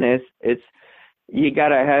like tennis; you got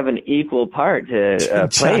to have an equal part to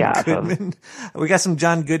play off of. We got some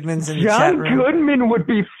John Goodmans in the chat room. John Goodman would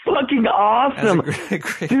be fucking awesome,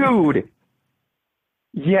 great dude.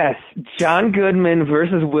 Yes, John Goodman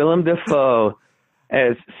versus Willem Dafoe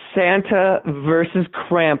as Santa versus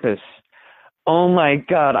Krampus. Oh my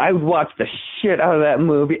God, I would watch the shit out of that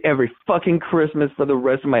movie every fucking Christmas for the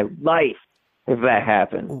rest of my life if that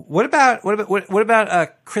happened. What about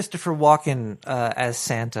Christopher Walken as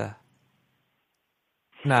Santa?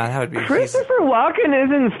 No, that would be Christopher Walken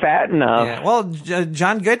isn't fat enough. Yeah. Well,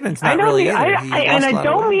 John Goodman's not really either.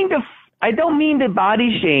 I don't mean to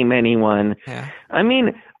body shame anyone. Yeah. I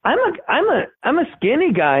mean, I'm a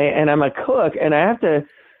skinny guy and I'm a cook and I have to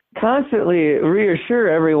constantly reassure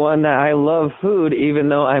everyone that I love food even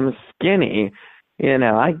though I'm skinny. You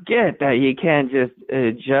know, I get that you can't just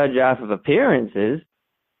judge off of appearances,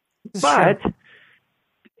 but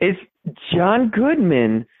it's John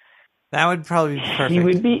Goodman. That would probably be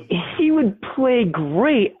perfect. He would play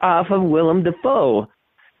great off of Willem Dafoe.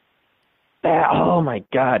 Oh my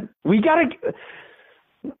God. We gotta,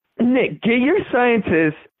 Nick, get your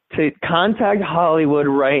scientists to contact Hollywood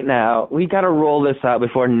right now. We got to roll this out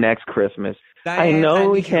before next Christmas. Diane, I know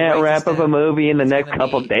we can't wrap up a movie in the next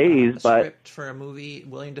couple days, but script for a movie,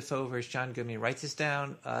 William Dafoe versus John Goodman. Write this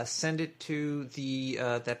down. Send it to the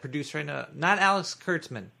that producer right now. Not Alex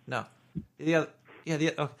Kurtzman. No, the other.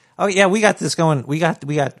 Yeah. Oh yeah, we got this going. We got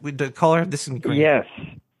the caller. This is great.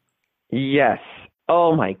 Yes.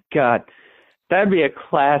 Oh my God, that'd be a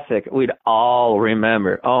classic. We'd all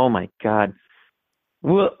remember. Oh my God.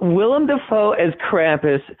 Willem Dafoe as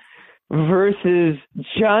Krampus versus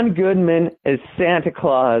John Goodman as Santa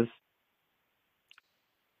Claus.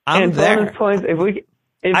 I'm there. Bonus points if we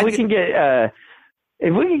can get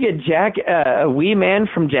Jack, a wee man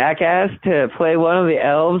from Jackass, to play one of the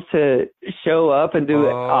elves to show up and do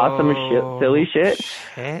awesome silly shit.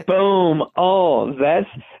 Boom! Oh, that's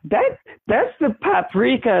the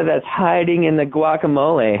paprika that's hiding in the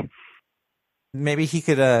guacamole. Maybe he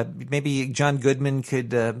could. Maybe John Goodman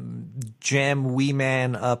could jam Wee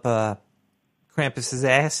Man up Krampus's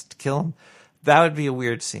ass to kill him. That would be a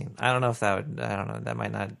weird scene. I don't know if that would. I don't know. That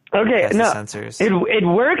might not. Okay, no. Censors. It'd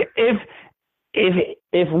work if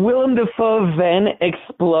Willem Dafoe then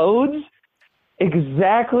explodes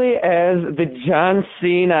exactly as the John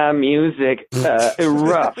Cena music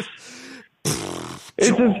erupts. It's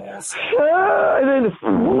just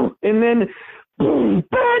and then. It's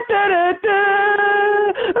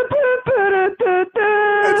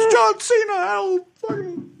John Cena. I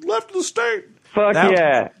fucking left the state. Fuck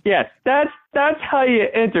yeah. Yes, that's how you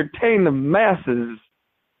entertain the masses.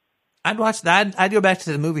 I'd watch that. I'd go back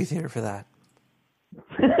to the movie theater for that.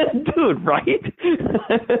 Dude, right?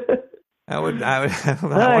 I would want to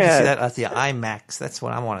see that at the IMAX. That's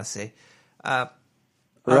what I want to see. Right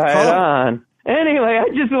on. Anyway, I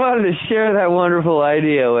just wanted to share that wonderful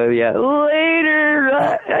idea with you. Later,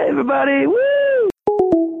 everybody.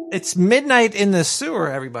 Woo! It's midnight in the sewer,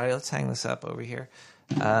 everybody. Let's hang this up over here.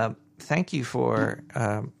 Thank you for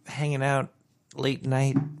hanging out late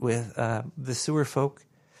night with the sewer folk.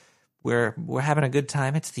 We're having a good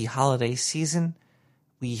time. It's the holiday season.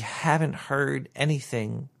 We haven't heard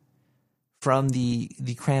anything from the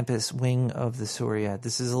Krampus wing of the sewer yet.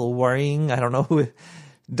 This is a little worrying. I don't know who...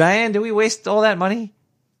 Diane, did we waste all that money?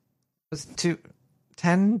 Was it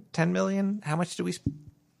 10 million? How much did we spend?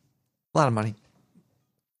 A lot of money.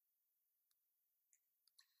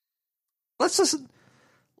 Let's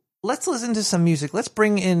listen to some music. Let's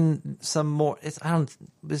bring in some more. Is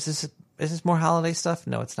this more holiday stuff?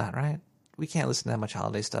 No, it's not, right? We can't listen to that much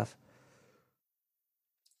holiday stuff.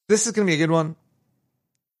 This is going to be a good one.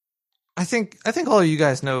 I think all of you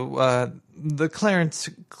guys know the Clarence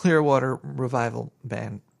Clearwater Revival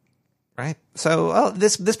Band. Right. So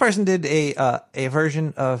this person did a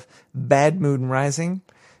version of Bad Moon Rising.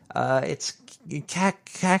 It's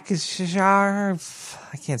Kakishar.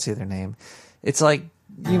 I can't say their name. It's like,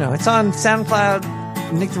 it's on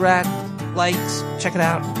SoundCloud. Nick the Rat, likes, check it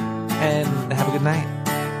out, and have a good night.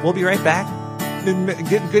 We'll be right back.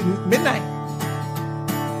 Good midnight.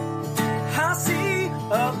 I see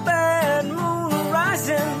a bad moon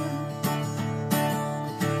rising.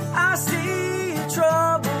 I see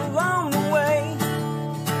trouble on the way.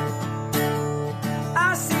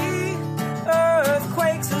 I see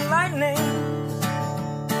earthquakes and lightning.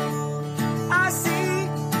 I see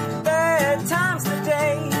bad times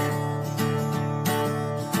today.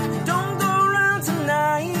 Don't go around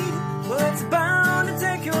tonight, well, it's bound to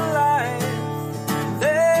take your life.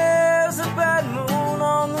 There's a bad moon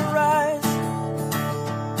on the rise.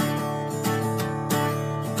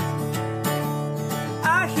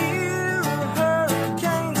 I hear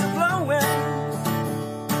hurricanes are blowing.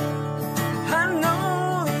 I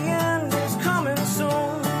know the end is coming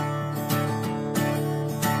soon.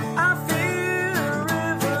 I feel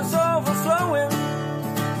rivers overflowing.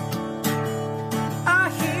 I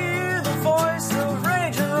hear the voice of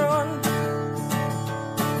rage and run.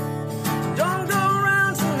 Don't go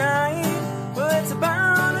around tonight, but it's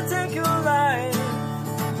bound to take your life.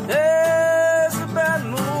 There's a bad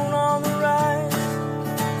moon on the rise.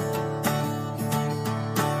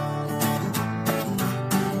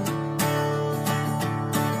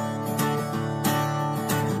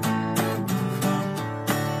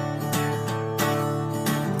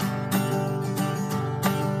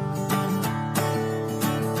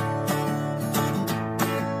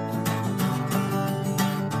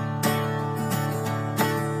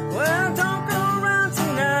 Well, don't go around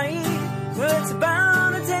tonight, but it's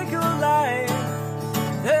bound to take your life.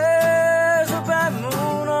 There's a bad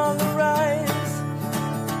moon on the rise.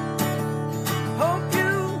 Hope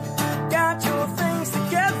you got your things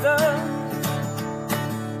together.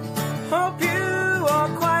 Hope you are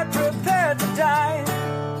quite prepared to die.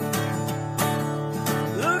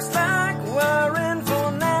 Looks like we're in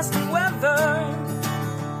for nasty weather.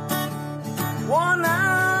 One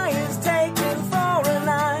eye is taken for an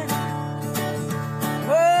eye.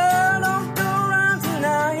 Well, don't go around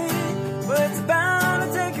tonight, but it's bound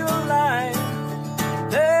to take your life.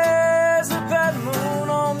 There's a bad moon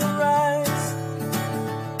on the rise.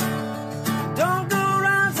 Don't go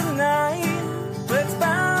around tonight, but it's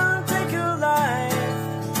bound to take your life.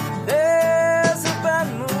 There's a bad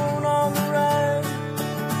moon on the rise.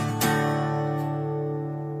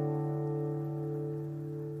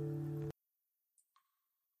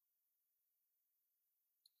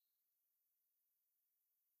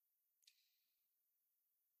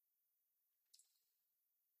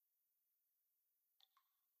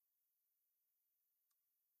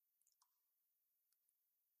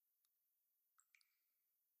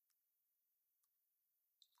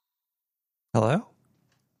 Hello?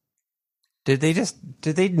 Did they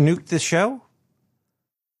nuke the show?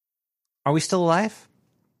 Are we still alive?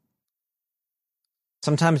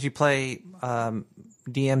 Sometimes you play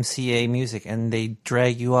DMCA music and they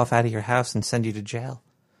drag you off out of your house and send you to jail.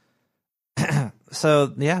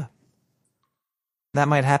 So, yeah. That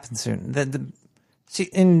might happen soon. See,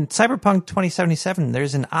 in Cyberpunk 2077,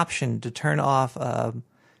 there's an option to turn off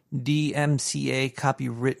DMCA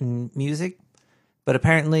copywritten music. But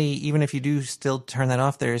apparently, even if you do still turn that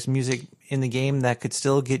off, there's music in the game that could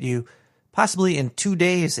still get you, possibly in 2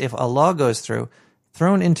 days, if a law goes through,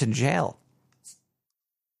 thrown into jail.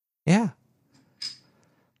 Yeah.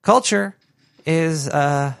 Culture is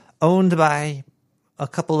owned by a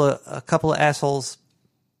couple of assholes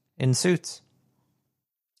in suits.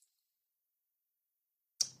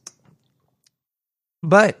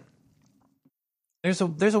 But there's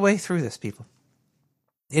a way through this, people.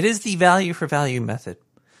 It is the value for value method.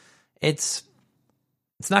 It's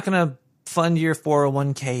not going to fund your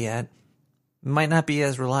 401k yet. It might not be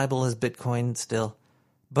as reliable as Bitcoin still,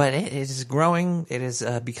 but it is growing. It is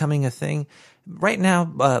becoming a thing. Right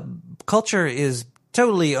now, culture is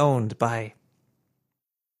totally owned by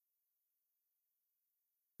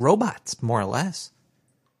robots, more or less.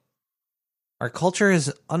 Our culture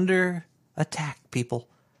is under attack, people.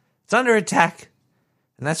 It's under attack.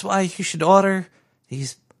 And that's why you should order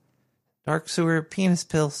these dark sewer penis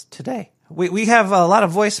pills today. We have a lot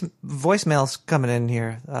of voicemails coming in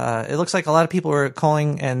here. It looks like a lot of people were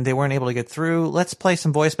calling and they weren't able to get through. Let's play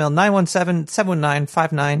some voicemail.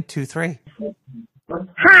 917-719-5923.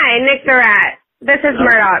 Hi, Nick the Rat. This is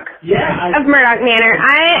Murdoch of Murdoch Manor.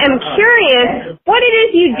 I am curious what it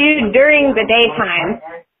is you do during the daytime.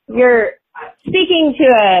 You're speaking to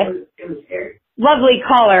a lovely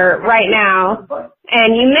caller right now,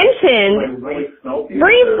 and you mentioned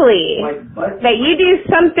briefly that you do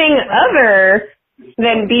something other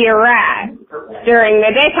than be a rat during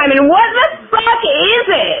the daytime. And what the fuck is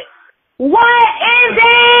it? What is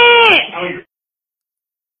it?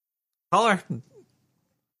 Caller,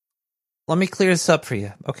 let me clear this up for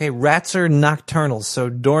you. Okay, rats are nocturnal, so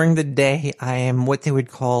during the day, I am what they would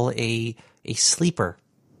call a sleeper.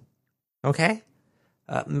 Okay?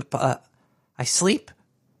 I sleep.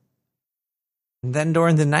 And then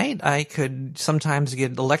during the night, I could sometimes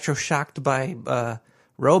get electroshocked by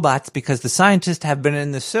robots because the scientists have been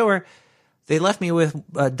in the sewer. They left me with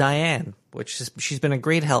Diane, she's been a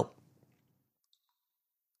great help.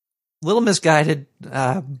 A little misguided,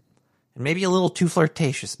 and maybe a little too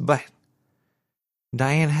flirtatious, but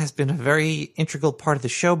Diane has been a very integral part of the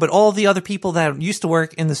show. But all the other people that used to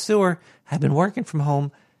work in the sewer have been working from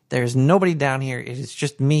home. There's nobody down here. It is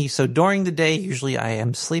just me. So during the day, usually I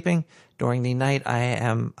am sleeping. During the night, I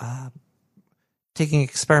am taking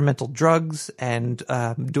experimental drugs and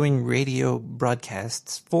doing radio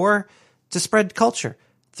broadcasts to spread culture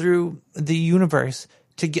through the universe.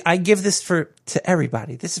 I give this to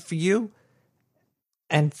everybody. This is for you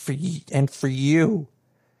and for you.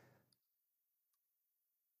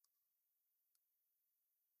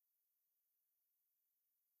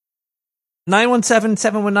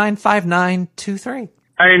 (917-719-5923).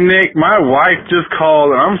 Hey, Nick, my wife just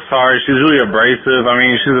called, and I'm sorry. She's really abrasive. I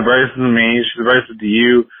mean, she's abrasive to me. She's abrasive to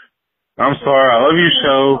you. I'm sorry. I love your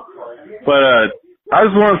show. But I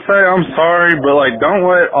just want to say I'm sorry, but, don't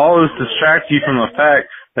let all this distract you from the fact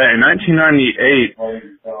that in 1998,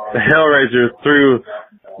 the Hellraiser threw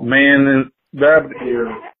man in that...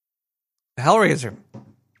 Hellraiser.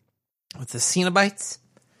 With the Cenobites.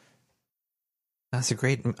 That's a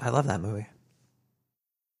great... I love that movie.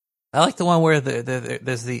 I like the one where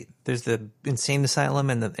there's the insane asylum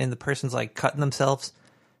and the person's cutting themselves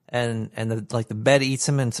and the bed eats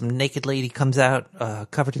them and some naked lady comes out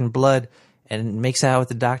covered in blood and makes out with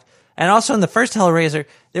the doctor. And also in the first Hellraiser,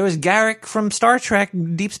 there was Garrick from Star Trek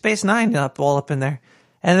Deep Space Nine all up in there.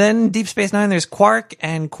 And then Deep Space Nine, there's Quark,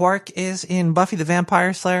 and Quark is in Buffy the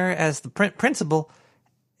Vampire Slayer as the principal.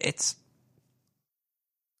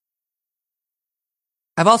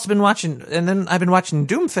 I've also been watching, and then I've been watching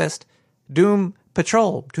Doom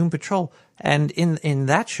Patrol, and in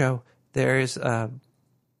that show there's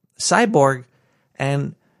Cyborg,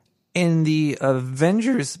 and in the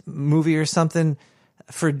Avengers movie or something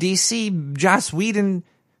for DC, Joss Whedon,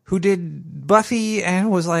 who did Buffy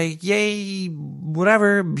and was yay,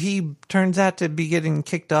 whatever, he turns out to be getting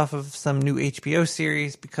kicked off of some new HBO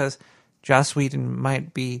series because Joss Whedon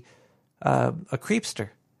might be a creepster.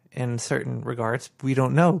 In certain regards, we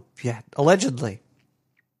don't know yet. Allegedly.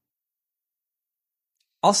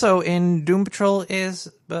 Also in Doom Patrol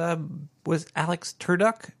was Alex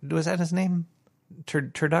Turduck? Was that his name?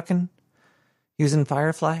 Turducken? He was in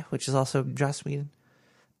Firefly, which is also Joss Whedon.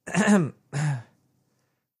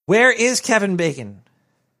 Where is Kevin Bacon?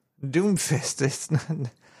 Doomfist. It's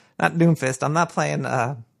not Doomfist. I'm not playing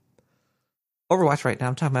Overwatch right now.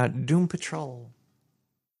 I'm talking about Doom Patrol.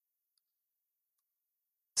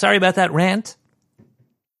 Sorry about that rant.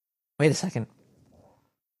 Wait a second.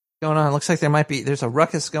 What's going on? Looks like there's a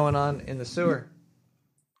ruckus going on in the sewer.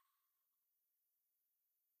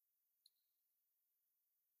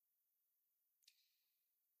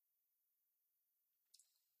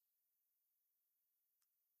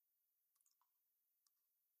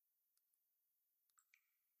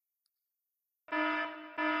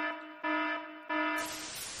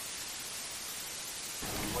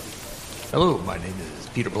 Hello, my name is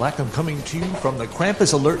Peter Black. I'm coming to you from the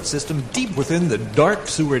Krampus alert system deep within the Dark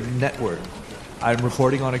Sewer Network. I'm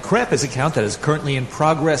reporting on a Krampus account that is currently in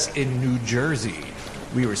progress in New Jersey.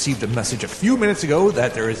 We received a message a few minutes ago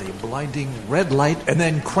that there is a blinding red light and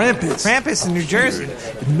then Krampus in New Jersey in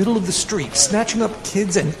the middle of the street, snatching up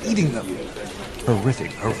kids and eating them.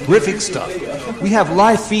 Horrific stuff. We have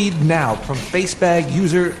live feed now from Facebag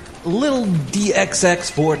user Little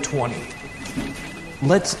DXX420.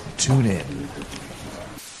 Let's tune in.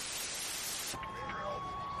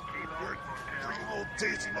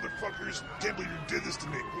 Tasty motherfuckers. Can't believe you did this to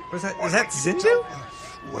me. Is that Zindu?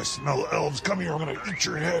 Oh, I smell elves. Come here. I'm going to eat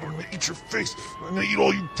your head. I'm going to eat your face. I'm going to eat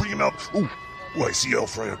all you bring them out. Oh, I see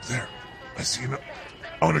elf right up there. I see him.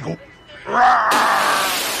 I'm going to go.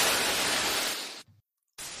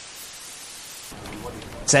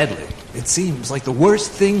 Sadly, it seems like the worst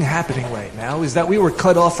thing happening right now is that we were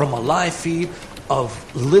cut off from a live feed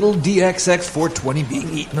of Little DXX420 being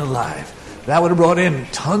eaten alive. That would have brought in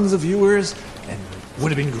tons of viewers and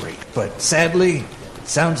would have been great. But sadly,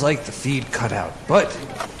 Sounds like the feed cut out, but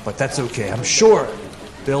that's okay. I'm sure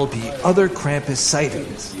there'll be other Krampus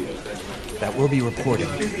sightings that we'll be reporting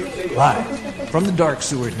live from the Dark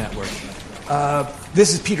Sewer Network.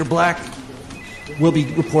 This is Peter Black. We'll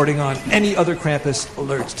be reporting on any other Krampus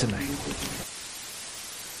alerts tonight.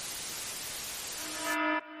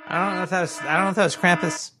 I don't know if that was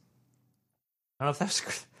Krampus. I don't know if that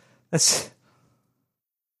was. That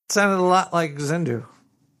sounded a lot like Zendu.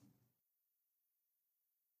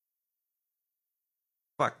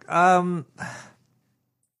 Fuck.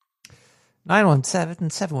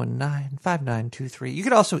 917-719-5923. You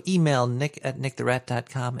could also email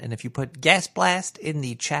nick@nicktherat.com, and if you put Gas Blast in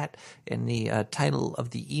the chat, in the title of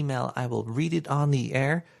the email, I will read it on the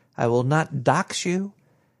air. I will not dox you.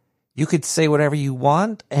 You could say whatever you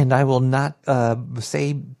want, and I will not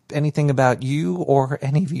say anything about you or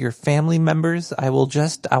any of your family members. I will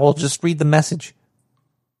just read the message.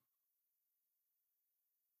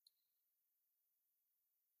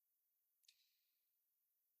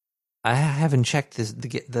 I haven't checked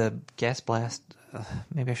the Gas Blast.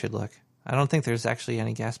 Maybe I should look. I don't think there's actually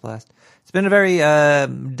any Gas Blast. It's been a very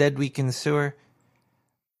dead week in the sewer.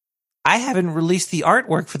 I haven't released the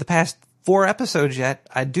artwork for the past 4 episodes yet.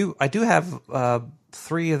 I do have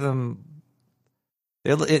 3 of them.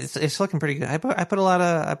 It's looking pretty good. I put a lot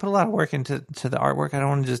of work into the artwork. I don't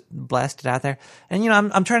want to just blast it out there. And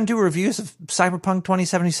I'm trying to do reviews of Cyberpunk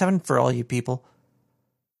 2077 for all you people.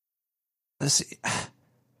 Let's see.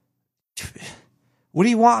 What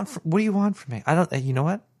do you want? What do you want from me? I don't. You know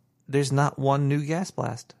what? There's not one new Gas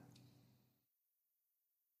Blast.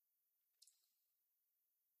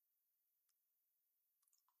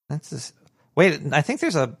 That's this. Wait, I think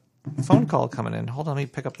there's a phone call coming in. Hold on, let me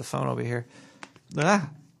pick up the phone over here.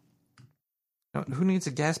 Who needs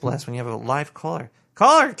a Gas Blast when you have a live caller?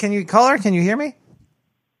 Caller, can you hear me?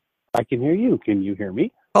 I can hear you. Can you hear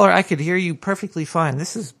me? Caller, I could hear you perfectly fine.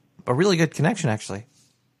 This is a really good connection, actually.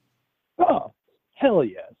 Oh, hell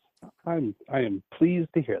yes. I am pleased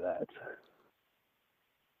to hear that.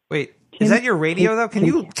 Wait, is that your radio though? Can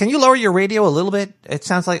you lower your radio a little bit? It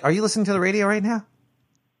sounds like, are you listening to the radio right now?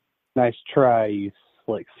 Nice try, you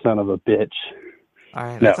slick son of a bitch. All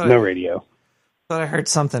right. No radio. I thought I heard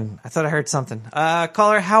something.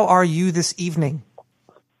 Caller, how are you this evening?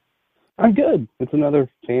 I'm good. It's another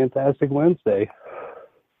fantastic Wednesday.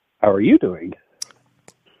 How are you doing?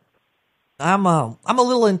 I'm a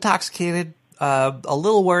little intoxicated, a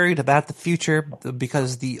little worried about the future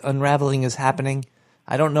because the unraveling is happening.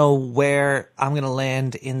 I don't know where I'm going to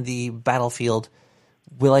land in the battlefield.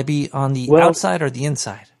 Will I be on the outside or the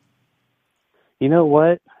inside? You know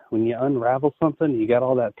what? When you unravel something, you got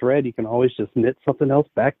all that thread, you can always just knit something else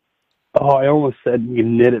back. Oh, I almost said you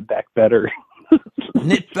knit it back better.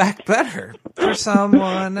 Knit back better for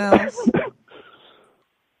someone else.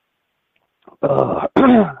 I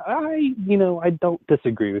don't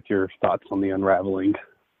disagree with your thoughts on the unraveling.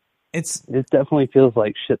 It definitely feels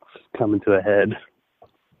like shit's coming to a head.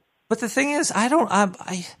 But the thing is,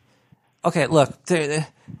 okay, look,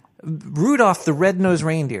 Rudolph the Red-Nosed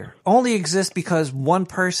Reindeer only exists because one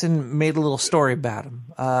person made a little story about him.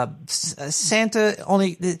 Santa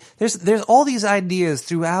only, there's all these ideas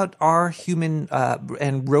throughout our human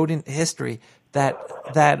and rodent history that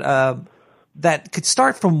could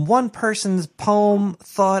start from one person's poem,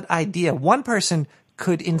 thought, idea. One person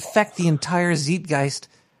could infect the entire Zeitgeist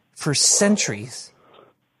for centuries.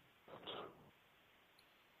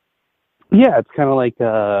 Yeah, it's kind of like,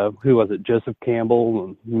 who was it, Joseph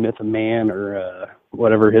Campbell, Myth of Man, or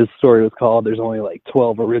whatever his story was called. There's only like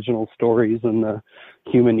 12 original stories in the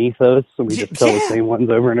human ethos, so we just tell the same ones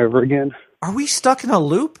over and over again. Are we stuck in a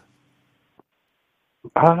loop?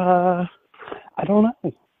 I don't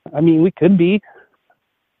know. I mean, we could be.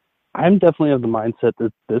 I'm definitely of the mindset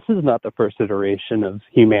that this is not the first iteration of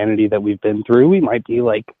humanity that we've been through. We might be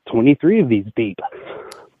like 23 of these deep.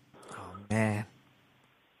 Oh, man.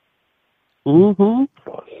 Mm-hmm.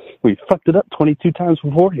 We fucked it up 22 times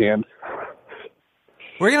beforehand.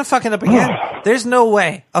 We're going to fuck it up again? There's no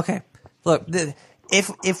way. Okay. Look,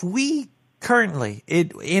 if we currently,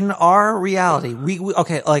 in our reality,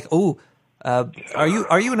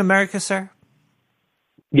 are you in America, sir?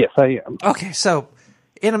 Yes, I am. Okay, so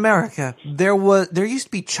in America, there used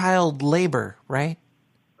to be child labor, right?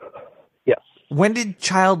 Yes. When did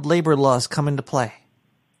child labor laws come into play?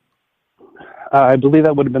 I believe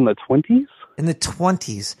that would have been the 20s. In the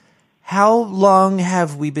 20s. How long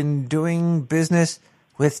have we been doing business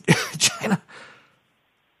with China?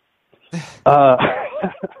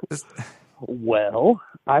 Well,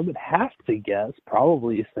 I would have to guess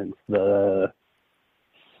probably since the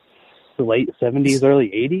the late 70s, early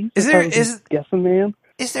 80s. Guessing, man.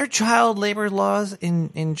 Is there child labor laws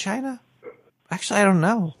in China? Actually, I don't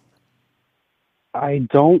know. I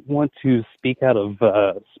don't want to speak out of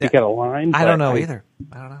line. I don't know either.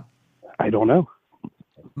 I don't know.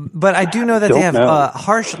 But I do know that they have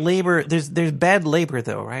harsh labor. There's bad labor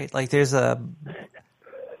though, right? Like there's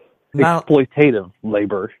exploitative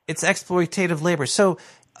labor. It's exploitative labor. So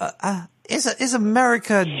is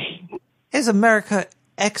America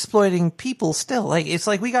exploiting people still? Like it's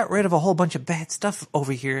like we got rid of a whole bunch of bad stuff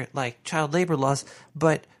over here, like child labor laws,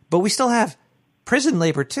 but we still have prison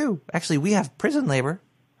labor too. Actually, we have prison labor,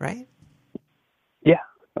 right? Yeah.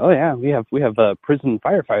 Oh yeah, we have prison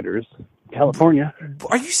firefighters, California.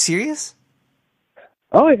 Are you serious?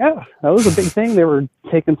 Oh yeah, that was a big thing. They were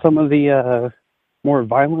taking some of the more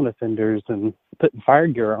violent offenders and putting fire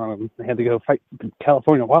gear on them. They had to go fight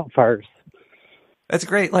California wildfires. That's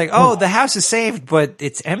great. Like, the house is saved, but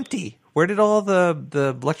it's empty. Where did all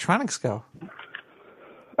the electronics go?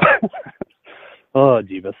 Oh,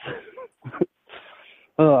 Jeebus.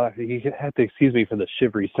 You have to excuse me for the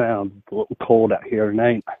shivery sound. It's a little cold out here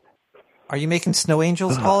tonight. Are you making snow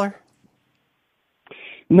angels, caller?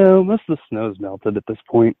 No, most of the snow's melted at this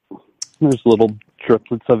point. There's little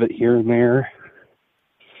driplets of it here and there.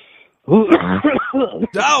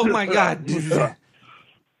 Oh my God!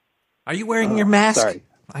 Are you wearing your mask? Sorry.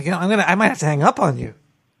 I might have to hang up on you.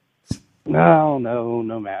 No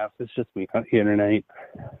mask. It's just me out here tonight.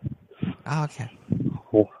 Oh, okay.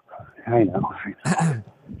 Oh, I know.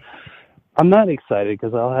 I'm not excited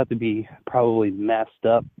because I'll have to be probably masked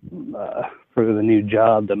up for the new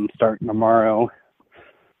job that I'm starting tomorrow.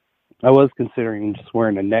 I was considering just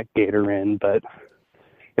wearing a neck gaiter in, but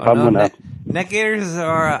if I'm gonna neck gaiters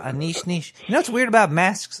are a niche. You know what's weird about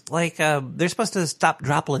masks? Like they're supposed to stop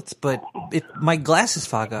droplets, but my glasses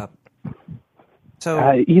fog up.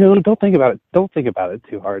 So don't think about it. Don't think about it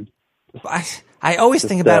too hard. I always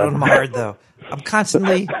think about it when I'm hard, though. I'm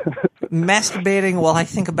constantly masturbating while I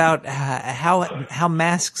think about how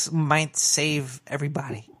masks might save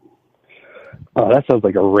everybody. Oh, that sounds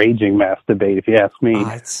like a raging masturbate, if you ask me.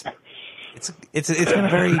 It's been a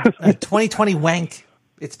very 2020 wank.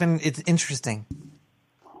 It's interesting.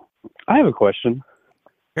 I have a question.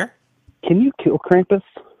 Sure. Can you kill Krampus?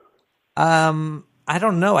 I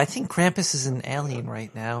don't know. I think Krampus is an alien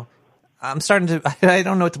right now. I'm starting to. I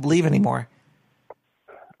don't know what to believe anymore.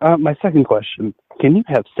 My second question: can you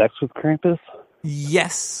have sex with Krampus?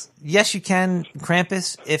 Yes, you can.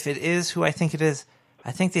 Krampus, if it is who I think it is,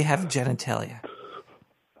 I think they have genitalia.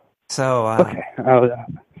 So okay, that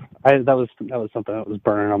was something that was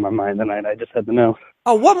burning on my mind tonight. I just had to know.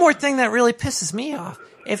 Oh, one more thing that really pisses me off: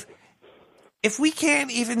 if we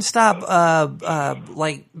can't even stop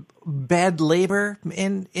like bad labor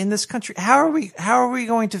in this country, how are we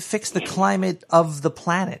going to fix the climate of the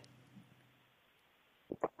planet?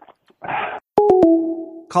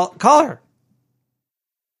 Caller.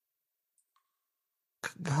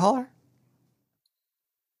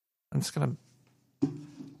 I'm just gonna.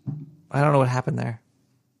 I don't know what happened there.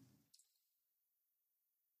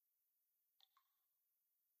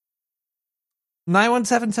 Nine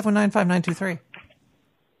 917-719-5923.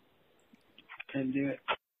 Can do it.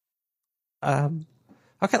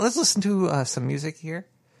 Okay, let's listen to some music here.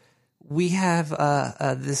 We have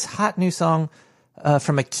this hot new song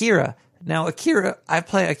from Akira. Now, Akira, I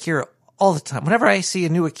play Akira all the time. Whenever I see a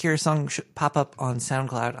new Akira song pop up on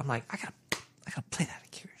SoundCloud, I'm like, I gotta play that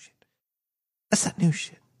Akira shit. That's that new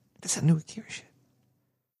shit. That's that new Akira shit.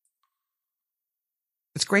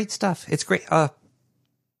 It's great stuff. It's great. I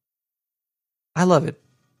love it.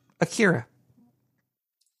 Akira.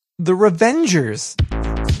 The Revengers.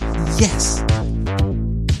 Yes.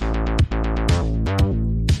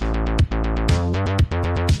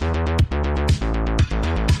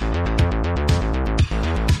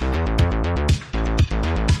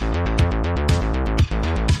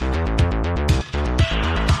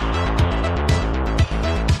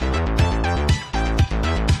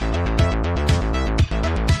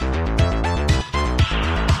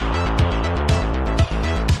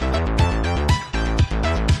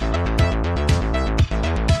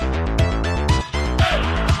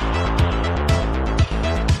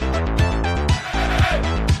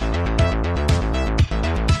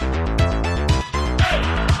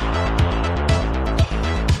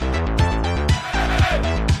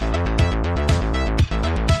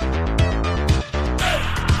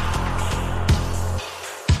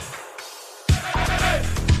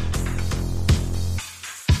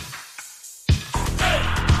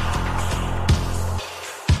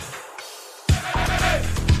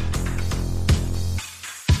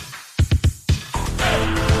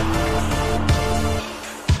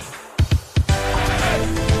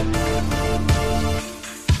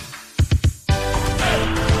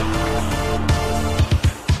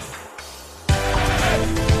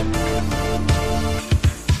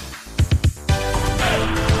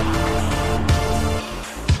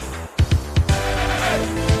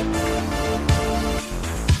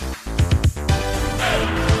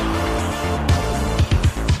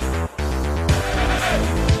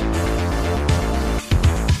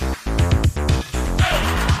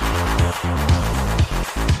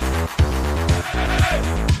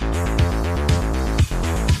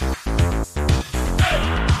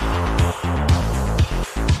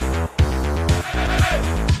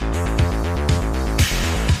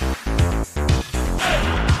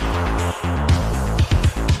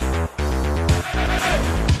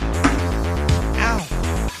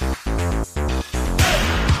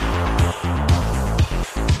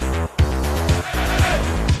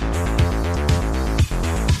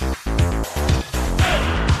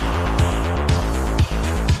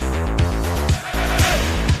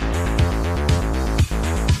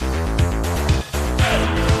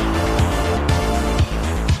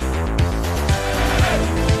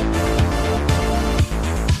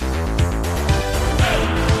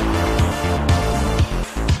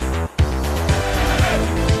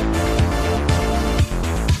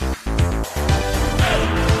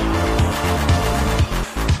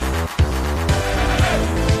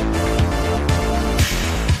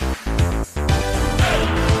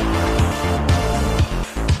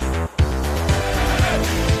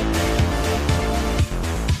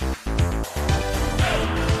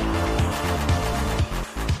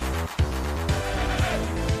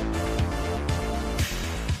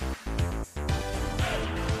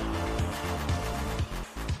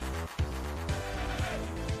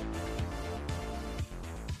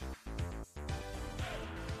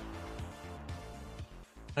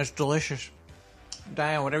 It's delicious.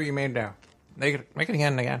 Diane, whatever you made there. Make it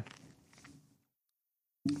again and again.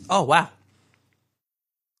 Oh, wow.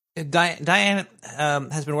 Diane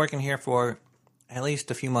has been working here for at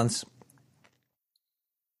least a few months.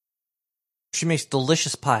 She makes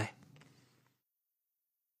delicious pie.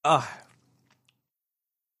 Oh,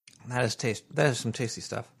 that is some tasty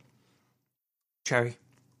stuff. Cherry.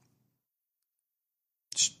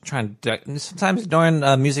 Just trying to. Sometimes during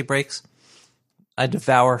music breaks, I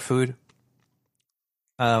devour food.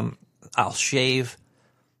 I'll shave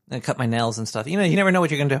and cut my nails and stuff. You know, you never know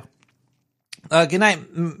what you're gonna do. Good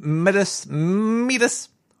night, Metis.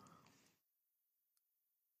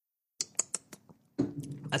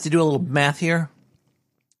 I have to do a little math here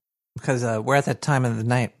because we're at that time of the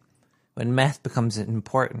night when math becomes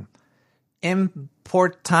important.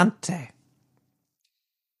 Importante.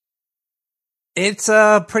 It's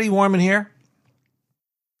pretty warm in here.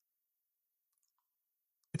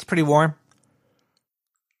 It's pretty warm.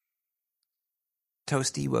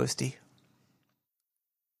 Toasty woasty.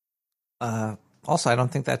 Also, I don't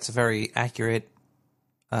think that's a very accurate.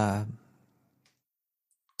 I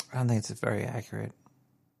don't think it's a very accurate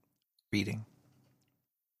reading.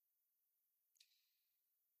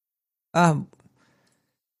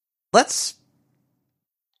 Let's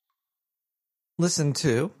listen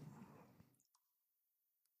to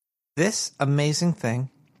this amazing thing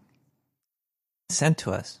sent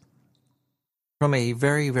to us from a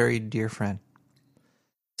very, very dear friend.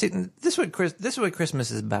 See, this is what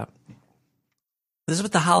Christmas is about. This is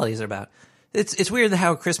what the holidays are about. It's weird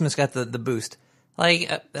how Christmas got the boost. Like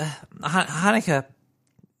Hanukkah,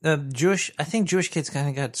 I think Jewish kids kind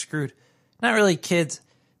of got screwed. Not really kids.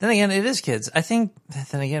 Then again, it is kids. I think.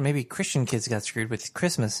 Then again, maybe Christian kids got screwed with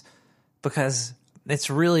Christmas because it's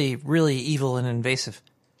really, really evil and invasive.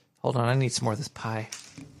 Hold on, I need some more of this pie.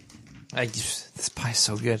 This pie is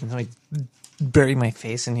so good. Let me bury my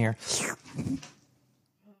face in here.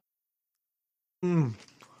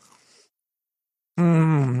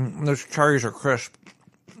 Those cherries are crisp.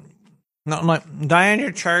 Not like Diane,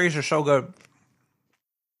 your cherries are so good.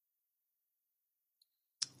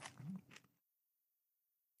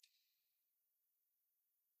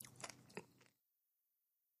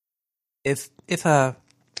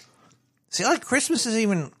 See, like Christmas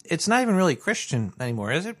it's not even really Christian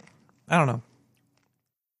anymore, is it? I don't know.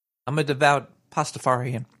 I'm a devout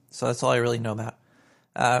Pastafarian, so that's all I really know about.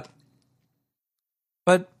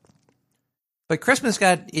 But Christmas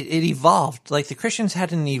it evolved. Like the Christians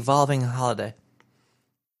had an evolving holiday.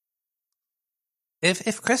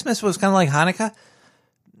 If Christmas was kind of like Hanukkah,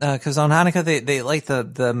 because on Hanukkah they light the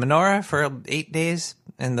menorah for 8 days,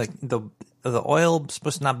 and the oil was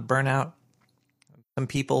supposed to not burn out. Some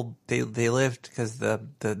people they lived because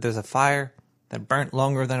there's a fire that burnt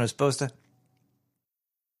longer than it was supposed to.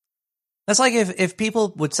 That's like if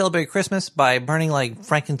people would celebrate Christmas by burning like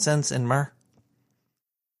frankincense and myrrh.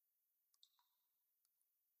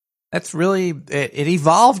 That's really it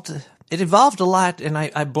evolved. It evolved a lot, and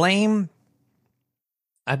I blame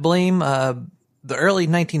the early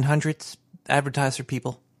 1900s advertiser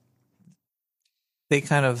people. They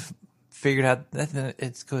kind of figured out that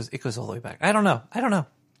it goes all the way back. I don't know.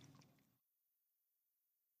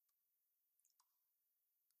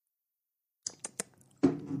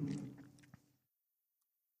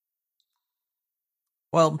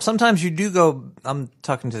 Well, sometimes you do go. I'm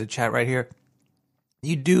talking to the chat right here.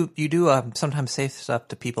 You do sometimes say stuff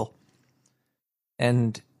to people,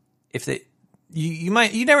 and if you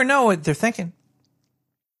never know what they're thinking.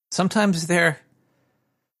 Sometimes it's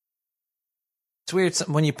weird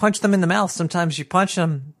when you punch them in the mouth. Sometimes you punch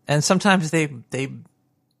them, and sometimes they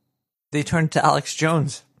turn to Alex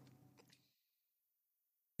Jones,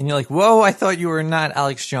 and you're like, "Whoa! I thought you were not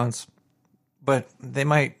Alex Jones," but they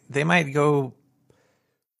might go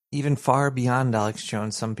even far beyond Alex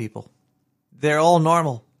Jones. Some people. They're all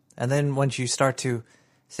normal. And then once you start to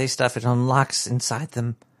say stuff, it unlocks inside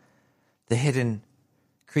them the hidden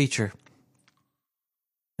creature.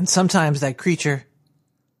 And sometimes that creature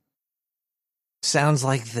sounds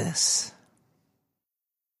like this.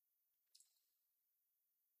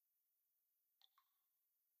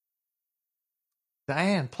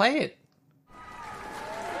 Diane, play it.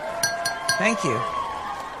 Thank you.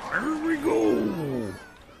 Here we go.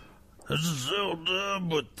 This is Zelda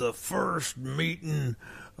with the first meeting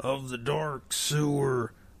of the Dark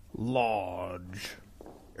Sewer Lodge.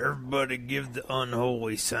 Everybody give the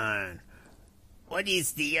unholy sign. What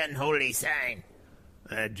is the unholy sign?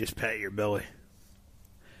 Just pat your belly.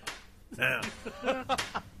 Now.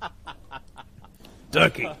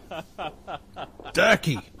 Ducky.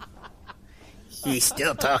 He's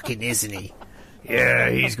still talking, isn't he? Yeah,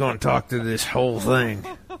 he's going to talk through this whole thing.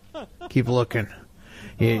 Keep looking.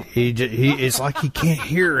 It's like he can't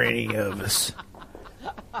hear any of us.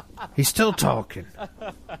 He's still talking.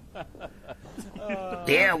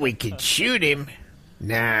 Yeah, we could shoot him.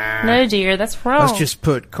 Nah. No, dear, that's wrong. Let's just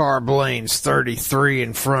put Car Blaine's 33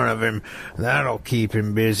 in front of him. That'll keep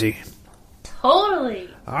him busy. Totally.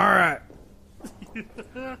 All right.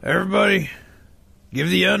 Everybody, give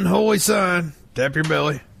the unholy sign. Tap your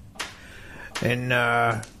belly. And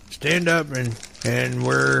stand up, and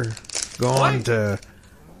we're going to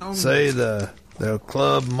say the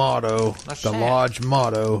club motto, the lodge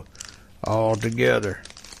motto, all together.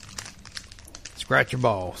 Scratch your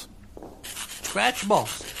balls. Scratch your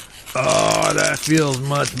balls. Oh, that feels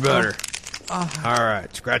much better. All right,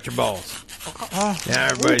 scratch your balls. Now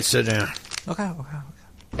everybody sit down. Okay.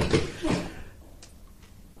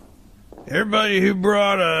 Everybody who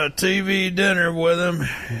brought a TV dinner with them,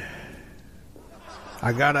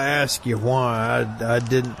 I gotta ask you why. I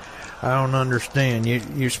don't understand.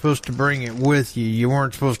 You're supposed to bring it with you. You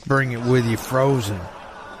weren't supposed to bring it with you frozen.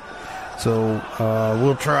 So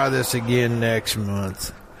we'll try this again next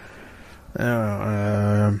month.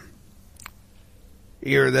 Either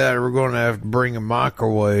that or we're going to have to bring a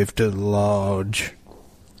microwave to the lodge.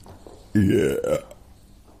 Yeah.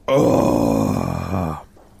 Oh.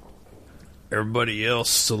 Everybody else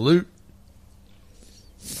salute.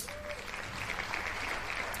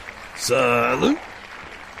 Salute.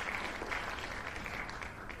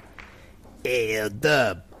 Hey,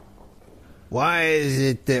 Dub. Why is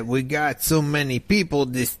it that we got so many people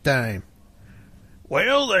this time?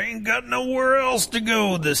 Well, they ain't got nowhere else to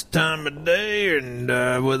go this time of day, and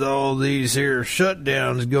with all these here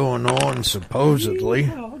shutdowns going on, supposedly,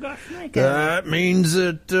 that means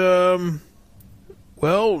that,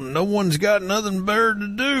 well, no one's got nothing better to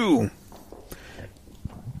do.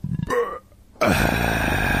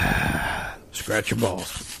 Scratch your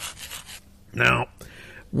balls. Now,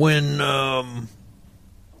 when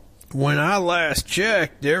I last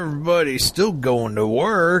checked, everybody's still going to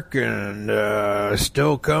work and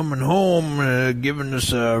still coming home, giving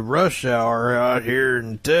us a rush hour out here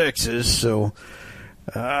in Texas. So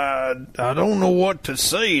I don't know what to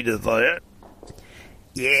say to that.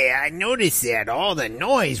 Yeah, I noticed that. All the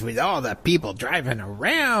noise with all the people driving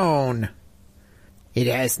around. It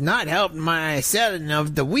has not helped my selling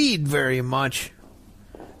of the weed very much.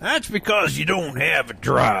 That's because you don't have a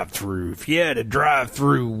drive-through. If you had a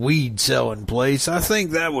drive-through weed-selling place, I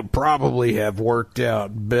think that would probably have worked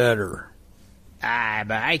out better.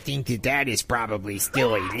 But I think that is probably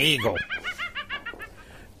still illegal.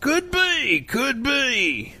 Could be.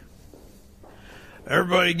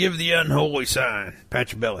 Everybody give the unholy sign.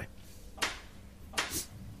 Pat your belly.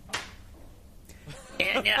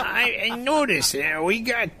 And I noticed we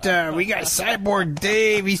got Cyborg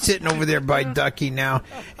Dave. He's sitting over there by Ducky now,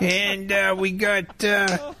 and we got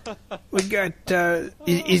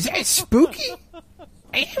is that Spooky?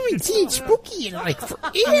 I haven't seen Spooky in like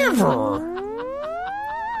forever.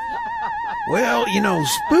 Well, you know,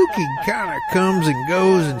 Spooky kind of comes and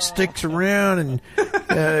goes and sticks around and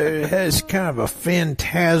has kind of a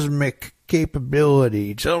phantasmic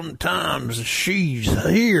capability. Sometimes she's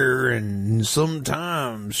here and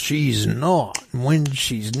sometimes she's not. And when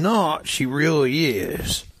she's not, she really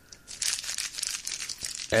is.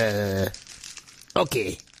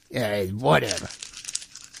 Okay. Whatever.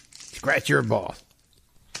 Scratch your balls.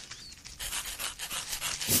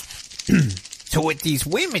 So with these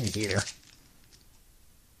women here,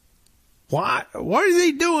 what are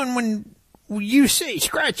they doing when you say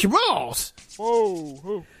scratch your balls?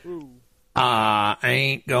 Whoa. I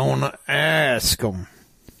ain't gonna ask them.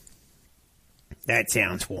 That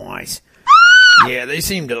sounds wise. Yeah, they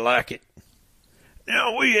seem to like it.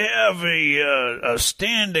 Now, we have a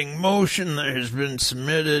standing motion that has been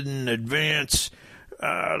submitted in advance.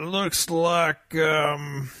 Looks like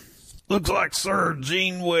Sir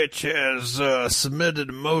Gene Witch has submitted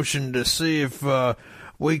a motion to see if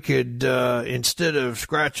we could, instead of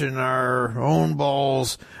scratching our own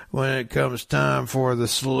balls when it comes time for the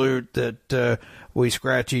salute, that we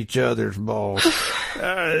scratch each other's balls.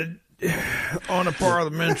 On a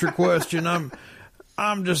parliamentary question,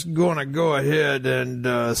 I'm just going to go ahead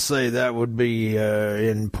and say that would be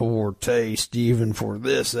in poor taste, even for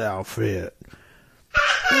this outfit.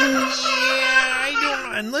 I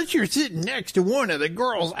don't know. Unless you're sitting next to one of the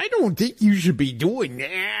girls, I don't think you should be doing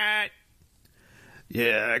that.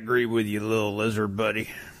 Yeah, I agree with you, little lizard buddy.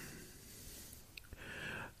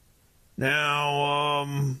 Now,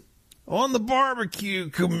 on the barbecue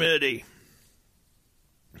committee,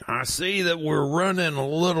 I see that we're running a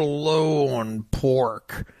little low on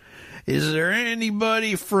pork. Is there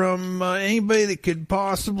anybody that could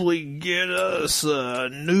possibly get us a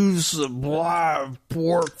new supply of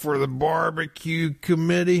pork for the barbecue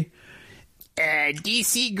committee?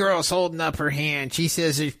 DC girl's holding up her hand. She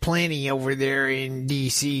says there's plenty over there in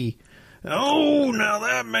DC. Oh, now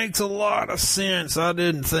that makes a lot of sense. I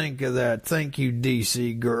didn't think of that. Thank you,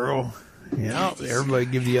 DC girl. Yeah, everybody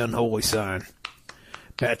give the unholy sign.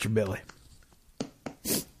 Pat your belly.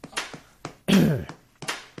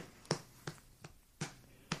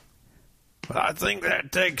 I think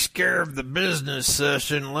that takes care of the business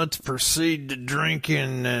session. Let's proceed to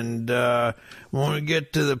drinking, and when we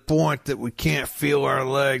get to the point that we can't feel our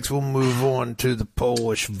legs, we'll move on to the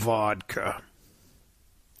Polish vodka.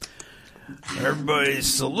 Everybody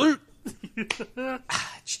salute.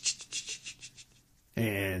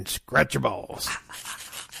 And scratch your balls.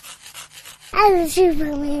 I'm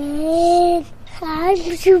Superman. I'm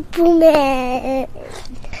Superman.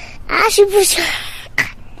 I'm Superman.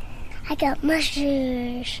 I got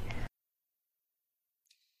mushrooms.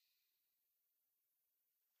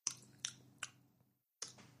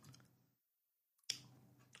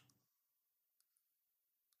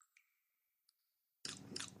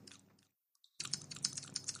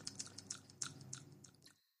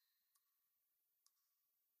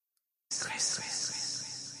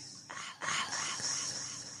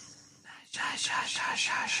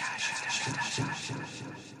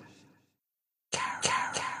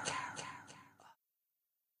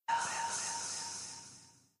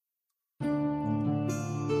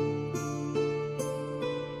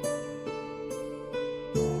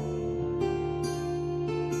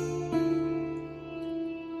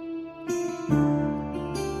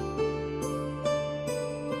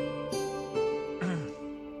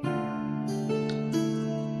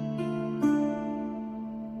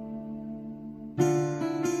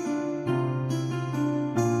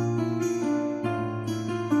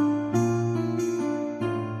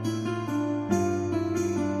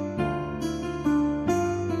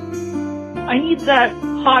 I need that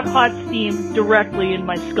hot steam directly in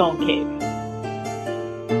my skull cave.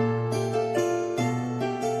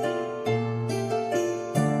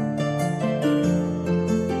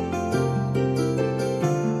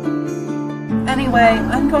 Anyway,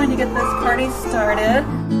 I'm going to get this party started.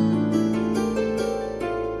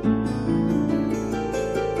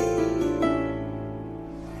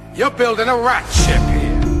 You're building a rat ship here.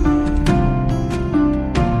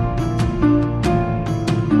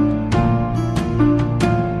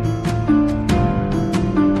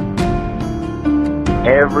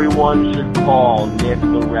 Everyone should call Nick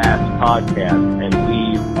the Rat's podcast and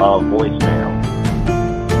leave a voicemail.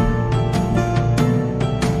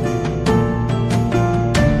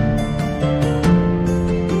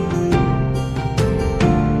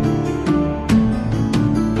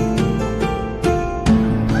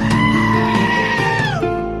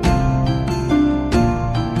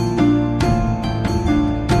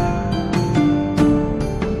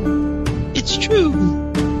 It's true.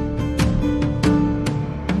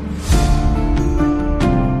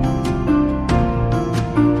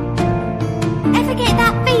 Ever get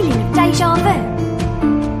that feeling of deja vu?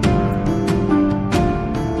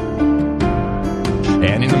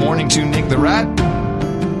 And in the morning to Nick the Rat.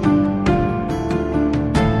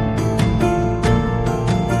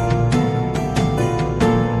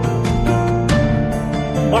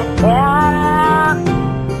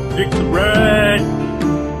 Nick the Rat.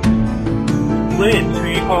 Lynn, who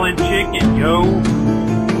you calling chicken, yo?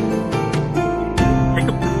 Pick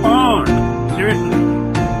up the phone. Seriously.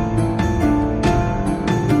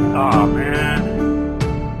 Aw, man.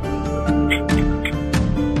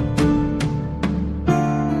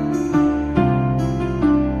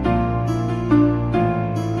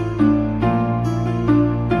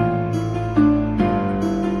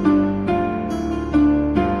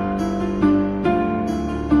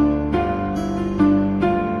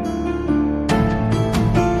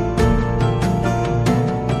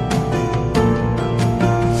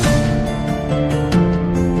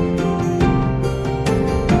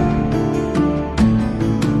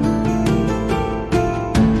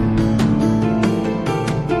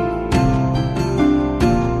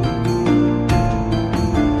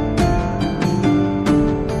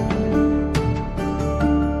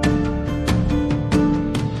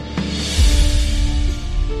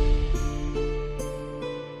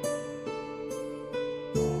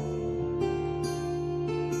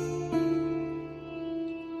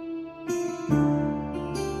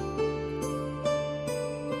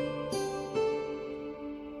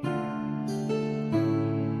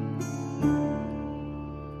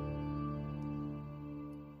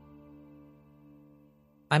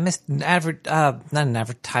 I missed an not an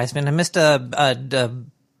advertisement. I missed we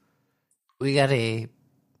got a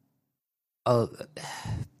hold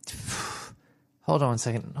on one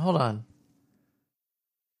second. Hold on.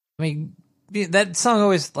 I mean, that song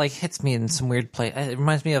always like hits me in some weird place. It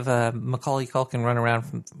reminds me of Macaulay Culkin running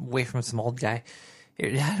around away from some old guy.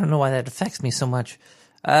 I don't know why that affects me so much.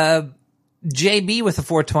 JB with a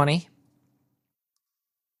 420.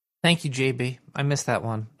 Thank you, JB. I missed that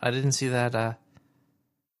one. I didn't see that.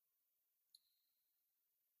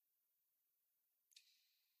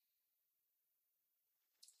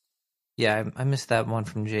 Yeah, I missed that one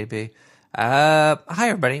from JB. Hi,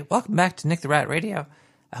 everybody. Welcome back to Nick the Rat Radio.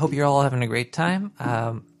 I hope you're all having a great time.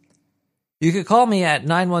 You could call me at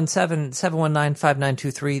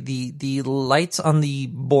 917-719-5923. The lights on the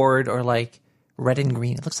board are like red and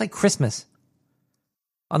green. It looks like Christmas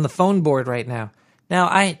on the phone board right now.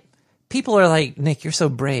 Now, people are like, Nick, you're so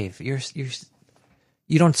brave. You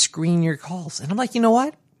don't screen your calls. And I'm like, you know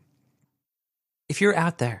what? If you're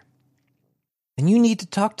out there and you need to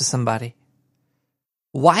talk to somebody,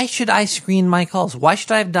 why should I screen my calls? Why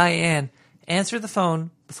should I have Diane answer the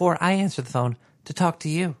phone before I answer the phone to talk to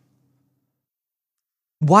you?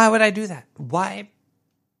 Why would I do that? Why?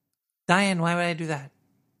 Diane, why would I do that?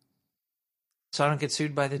 So I don't get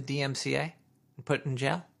sued by the DMCA and put in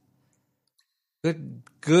jail?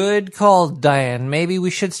 Good call, Diane. Maybe we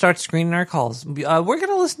should start screening our calls. We're going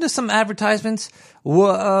to listen to some advertisements.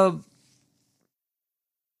 Boy.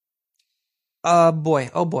 We're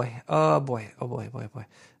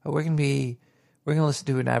going to listen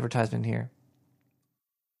to an advertisement here.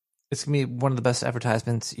 It's going to be one of the best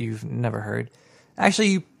advertisements you've never heard. Actually,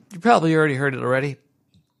 you probably already heard it already.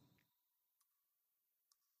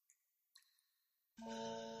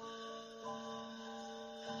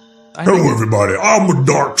 Hello, everybody. I'm a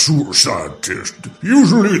dark sewer scientist.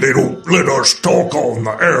 Usually they don't let us talk on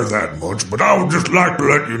the air that much, but I would just like to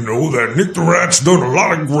let you know that Nick the Rat's done a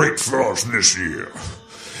lot of great for us this year.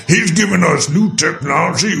 He's given us new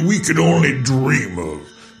technology we could only dream of.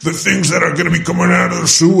 The things that are going to be coming out of the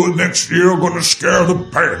sewer next year are going to scare the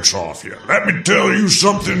pants off you. Let me tell you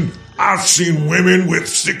something. I've seen women with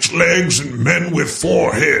 6 legs and men with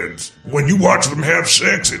 4 heads. When you watch them have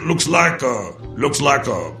sex, it looks like a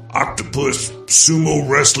octopus sumo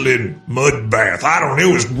wrestling mud bath. I don't know,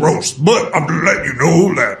 it was gross. But I'm to let you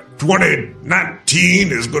know that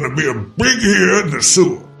 2019 is going to be a big year in the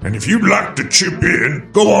sewer. And if you'd like to chip in,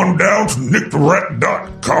 go on down to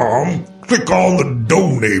nicktherat.com, click on the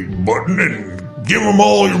donate button, and give them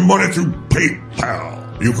all your money through PayPal.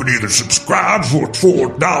 You can either subscribe for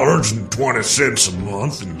 $4.20 a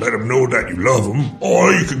month and let them know that you love them,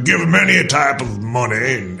 or you can give them any type of money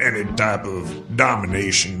and any type of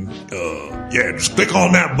domination. Just click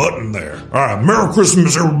on that button there. All right, Merry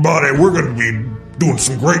Christmas, everybody. We're going to be doing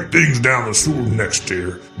some great things down the sewer next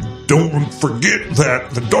year. Don't forget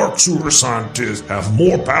that the dark sewer scientists have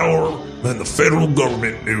more power than the federal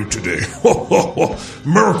government do today.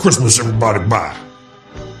 Merry Christmas, everybody. Bye.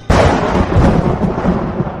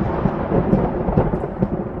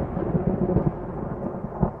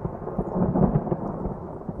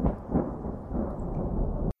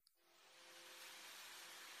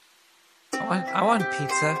 I want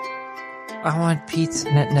pizza. I want pizza.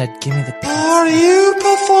 Ned, give me the pizza. Are you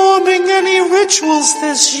performing any rituals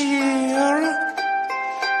this year?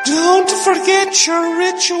 Don't forget your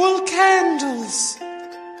ritual candles.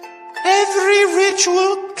 Every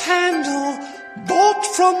ritual candle bought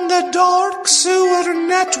from the Dark Sewer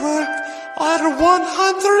Network are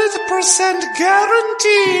 100%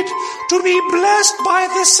 guaranteed to be blessed by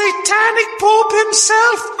the Satanic Pope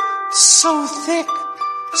himself. So thick,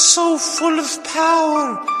 so full of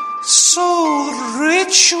power, so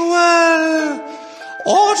ritual.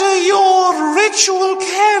 Order your ritual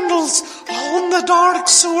candles on the Dark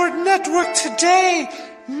Sewer Network today.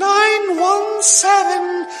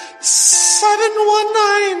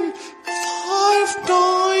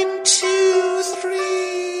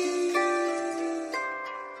 917-719-5923.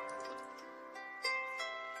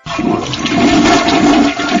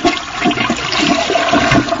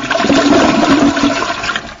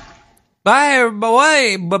 Bye,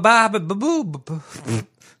 boy.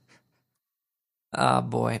 Oh,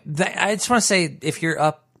 boy. I just want to say, if you're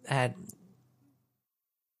up at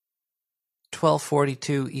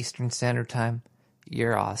 12:42 Eastern Standard Time,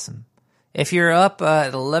 you're awesome. If you're up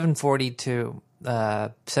at 11:42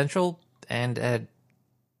 Central and at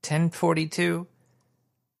 10:42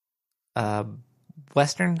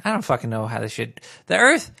 Western, I don't fucking know how this shit. The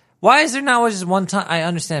Earth, why is there not just one time? I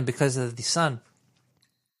understand, because of the sun.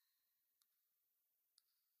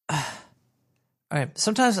 All right,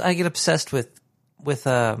 sometimes I get obsessed with with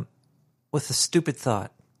a stupid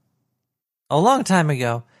thought. A long time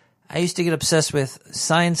ago, I used to get obsessed with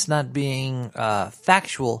science not being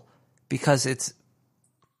factual because it's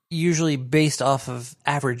usually based off of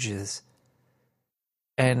averages.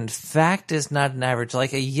 And fact is not an average.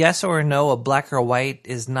 Like a yes or a no, a black or a white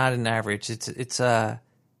is not an average. It's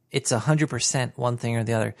 100% one thing or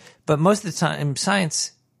the other. But most of the time,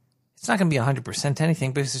 science, it's not going to be 100%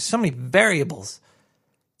 anything because there's so many variables.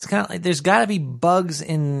 It's kind of like there's got to be bugs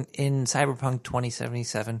in Cyberpunk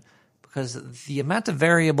 2077 because the amount of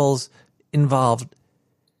variables involved,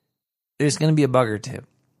 there's going to be a bug or two.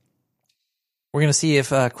 We're going to see if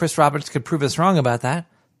Chris Roberts could prove us wrong about that.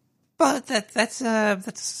 But that's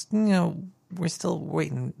we're still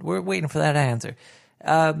waiting. We're waiting for that answer.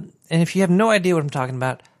 And if you have no idea what I'm talking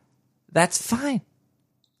about, that's fine.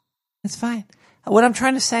 It's fine. What I'm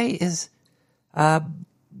trying to say is,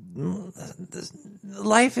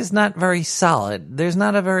 life is not very solid. There's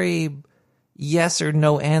not a very yes or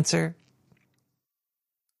no answer.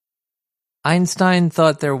 Einstein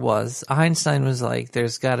thought there was. Einstein was like,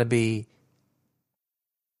 there's got to be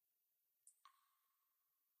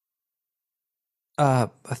a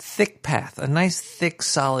thick path, a nice, thick,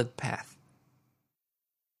 solid path.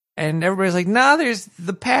 And everybody's like, nah,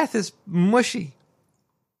 the path is mushy.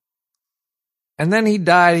 And then he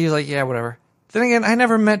died. He was like, yeah, whatever. Then again, I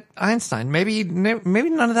never met Einstein. Maybe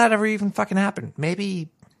none of that ever even fucking happened. Maybe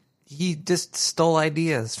he just stole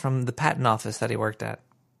ideas from the patent office that he worked at.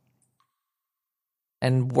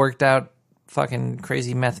 And worked out fucking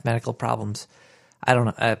crazy mathematical problems. I don't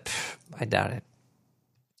know. I doubt it.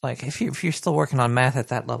 Like, if you're still working on math at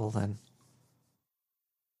that level,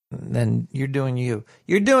 then you're doing you.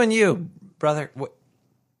 You're doing you, brother. What?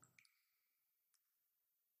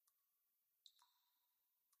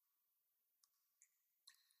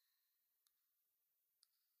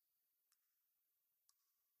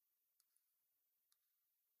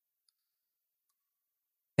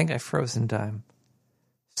 I think I froze in time.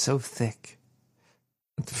 So thick.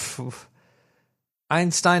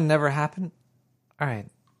 Einstein never happened? All right.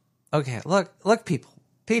 Okay, look, people.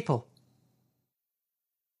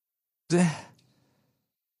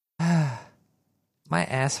 My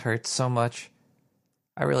ass hurts so much.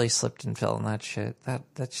 I really slipped and fell in that shit. That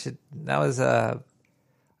was I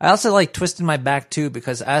also like twisted my back too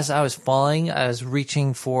because as I was falling, I was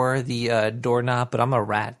reaching for the doorknob, but I'm a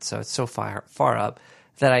rat, so it's so far up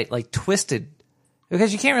that I like twisted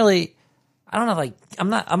because you can't really. I don't know, like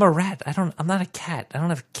I'm a rat. I'm not a cat. I don't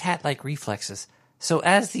have cat-like reflexes. So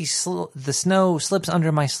as the snow slips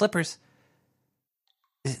under my slippers,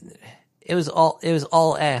 it was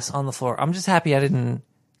all ass on the floor. I'm just happy I didn't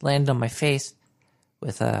land on my face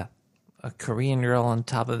with a Korean girl on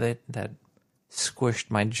top of it that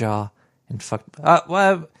squished my jaw and fucked.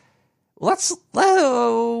 Well, we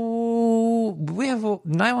have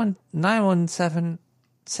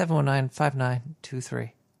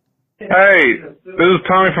 917-719-5923. Hey, this is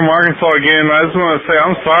Tommy from Arkansas again. I just want to say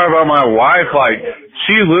I'm sorry about my wife. Like,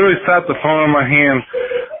 she literally slapped the phone in my hand.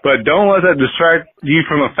 But don't let that distract you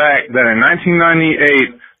from the fact that in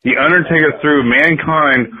 1998, The Undertaker threw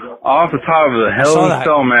Mankind off the top of the Hell in a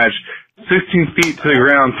Cell match, 16 feet to the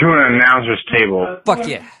ground, through an announcer's table. Fuck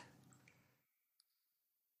yeah.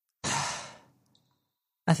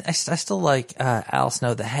 I still like Al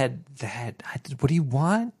Snow, the head. What do you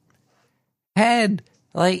want? Head.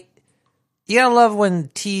 Like, you gotta love when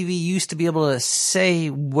TV used to be able to say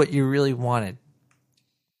what you really wanted.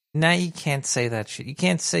 Now you can't say that shit. You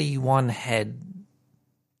can't say you want head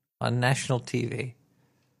on national TV.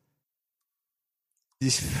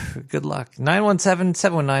 Good luck.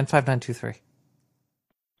 917-719-5923.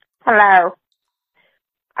 Hello.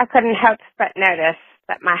 I couldn't help but notice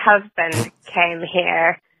that my husband came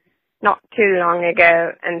here not too long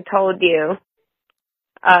ago and told you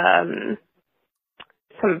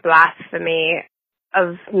some blasphemy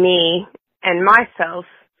of me and myself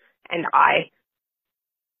and I.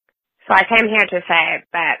 So I came here to say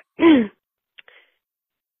that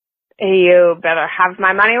you better have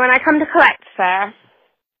my money when I come to collect, sir.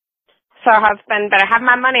 Sir, husband, better have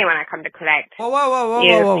my money when I come to collect. Whoa.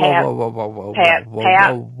 Pay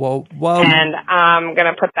up. And I'm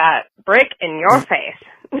gonna put that brick in your face.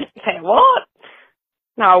 Say what?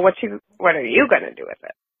 Now, what are you gonna do with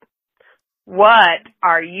it? What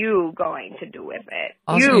are you going to do with it?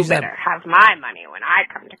 You better have my money when I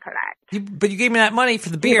come to collect. But you gave me that money for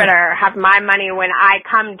the beer. You better have my money when I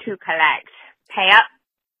come to collect. Pay up.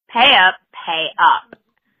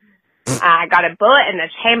 I got a bullet in the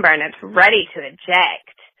chamber and it's ready to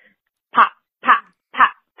eject. Pop.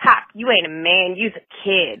 You ain't a man, you's a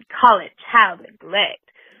kid. Call it child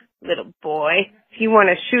neglect. little boy. If you want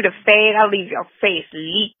to shoot a fade, I'll leave your face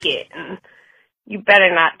leaking. You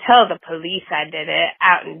better not tell the police I did it.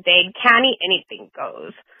 Out in Dade County, anything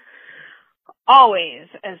goes. Always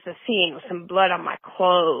as the scene with some blood on my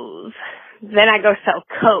clothes. Then I go sell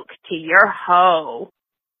coke to your hoe,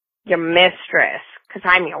 your mistress, 'cause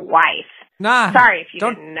I'm your wife. Nah. Sorry if you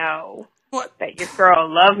didn't know. What? That your girl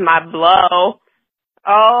loved my blow.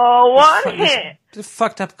 Oh, one hit. Just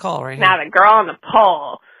fucked up call right Now here. the girl on the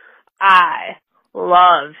pole. I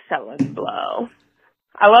love selling blow.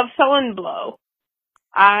 I love selling blow.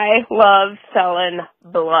 I love selling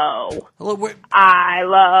blow. I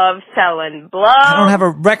love selling blow. I don't have a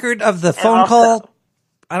record of the phone call.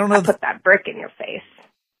 I don't know. I put that brick in your face.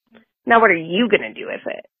 Now what are you going to do with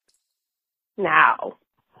it? Now,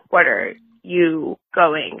 what are you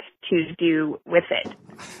going to do with it?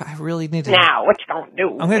 I really need to. Now, what you going to do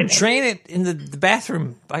I'm going with to drain it in the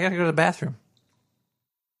bathroom. I got to go to the bathroom.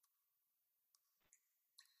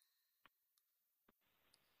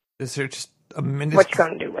 Is there just a minute? What you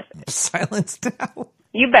going to do with it? Silence now.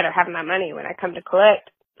 You better have my money when I come to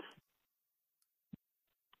collect.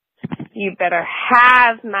 You better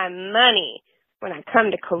have my money when I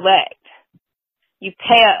come to collect. You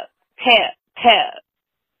pay up,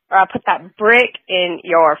 or I'll put that brick in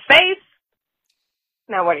your face.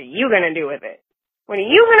 Now what are you going to do with it? What are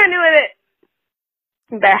you going to do with it?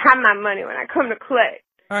 You better have my money when I come to collect.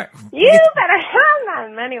 All right. You better have my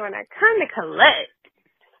money when I come to collect.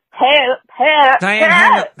 Pay up.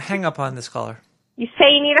 Diane, hang up on this caller. You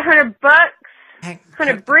say you need $100?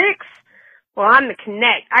 100 bricks? Well, I'm the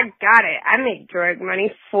Connect. I got it. I make drug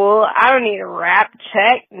money full. I don't need a rap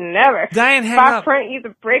check. Never. Diane, hang if I up. print you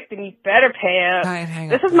the brick, then you better pay up. Diane, hang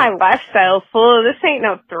this up. is my lifestyle full. This ain't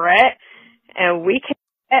no threat. And we can...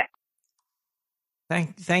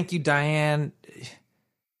 Thank you, Diane.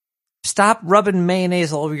 Stop rubbing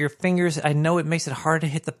mayonnaise all over your fingers. I know it makes it hard to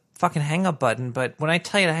hit the fucking hang up button, but when I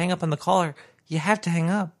tell you to hang up on the caller, you have to hang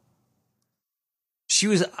up. She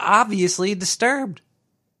was obviously disturbed.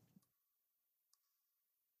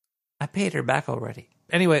 I paid her back already.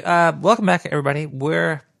 Anyway, welcome back, everybody.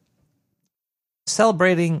 We're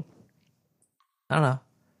celebrating, I don't know,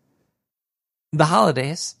 the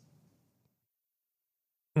holidays.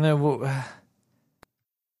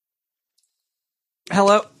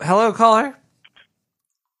 Hello, caller.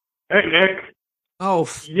 Hey, Nick. Oh.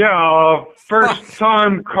 Yeah,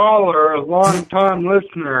 first-time caller, long-time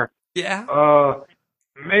listener. Yeah.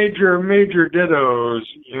 Major dittos,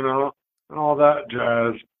 you know, and all that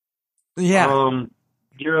jazz. Yeah.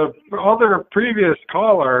 Your other previous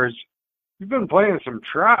callers, you've been playing some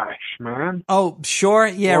trash, man. Oh, sure.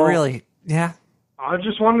 Yeah, Well, really. Yeah. I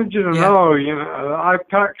just wanted you to know, you know, I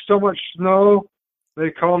pack so much snow,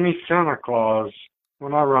 they call me Santa Claus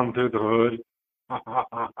when I run through the hood.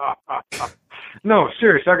 No,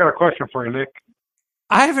 seriously, I got a question for you, Nick.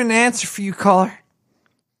 I have an answer for you, caller.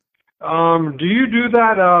 Do you do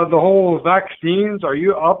that, the whole vaccines? Are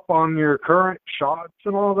you up on your current shots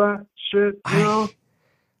and all that shit, you know?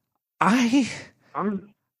 I mean,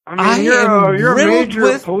 am you're a riddled major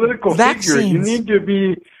with political vaccines. figure. You need to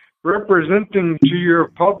be representing to your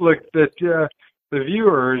public that the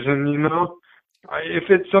viewers, and you know, if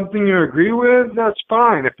it's something you agree with, that's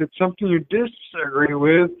fine. If it's something you disagree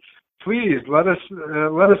with, please let us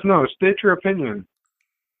know. State your opinion.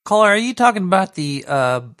 Caller, are you talking about the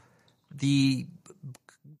I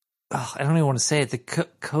don't even want to say it. The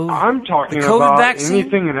COVID. I'm talking the COVID about vaccine?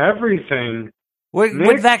 anything and everything. What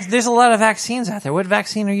Nick, there's a lot of vaccines out there. What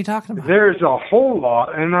vaccine are you talking about? there's a whole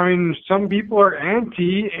lot, and I mean, some people are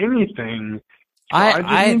anti anything. So I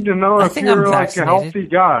just need to know I if think you're I'm like vaccinated. a healthy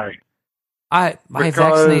guy. I Because-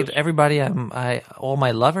 vaccinate everybody. All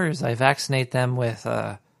my lovers. I vaccinate them with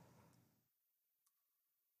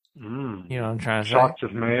you know what I'm trying to say. Shots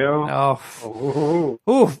of mayo.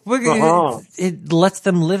 Oh, look at Uh-huh. it lets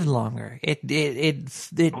them live longer. It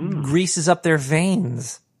greases up their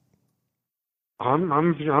veins. I'm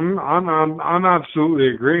absolutely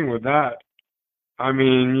agreeing with that. I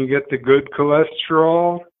mean, you get the good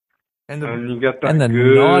cholesterol, and you get that and the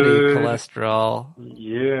good naughty cholesterol.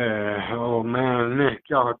 Yeah. Oh man, Nick.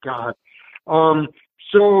 Oh God.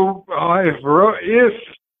 So if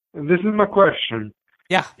this is my question.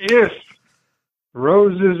 Yeah. If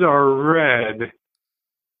roses are red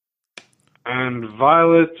and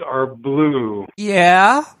violets are blue,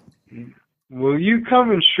 Yeah. will you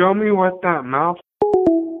come and show me what that mouth?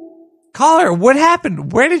 Caller, what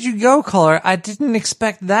happened? Where did you go, caller? I didn't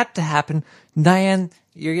expect that to happen. Diane,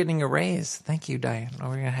 you're getting a raise. Thank you, Diane. Oh,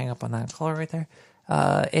 we're going to hang up on that caller right there.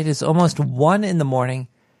 It is almost 1 a.m,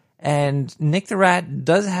 and Nick the Rat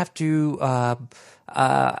does have to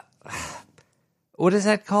what is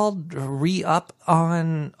that called? Re-up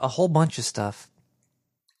on a whole bunch of stuff.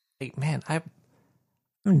 Like, man,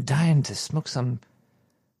 I'm dying to smoke some,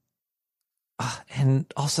 and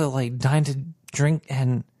also like dying to drink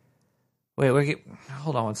and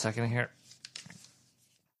hold on one second here.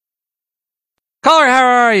 Caller, how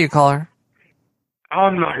are you, caller?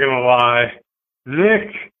 I'm not gonna lie,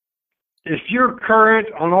 Nick. If you're current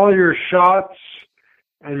on all your shots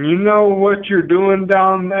and you know what you're doing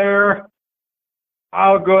down there,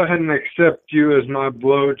 I'll go ahead and accept you as my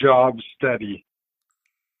blowjob steady.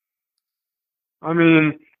 I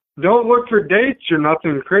mean, don't look for dates or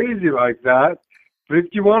nothing crazy like that. But if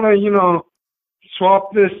you want to,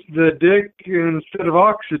 swap the dick instead of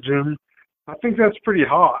oxygen, I think that's pretty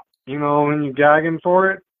hot. When you're gagging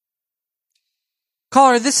for it.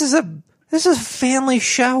 Caller, this is a family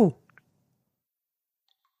show.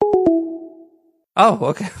 Oh,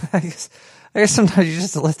 okay. I guess sometimes you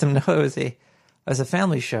just let them know it was a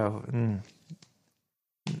family show.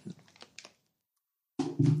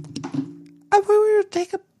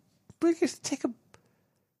 We could take a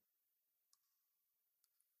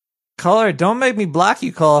caller. Don't make me block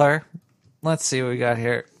you, caller. Let's see what we got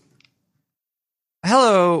here.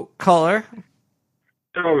 Hello, caller.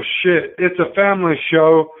 Oh shit! It's a family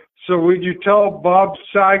show. So would you tell Bob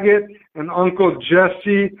Saget and Uncle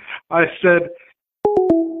Jesse I said?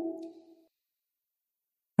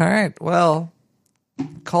 All right. Well,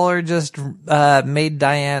 caller just made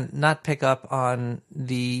Diane not pick up on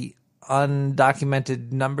the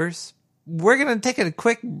undocumented numbers. We're going to take a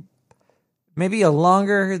quick, maybe a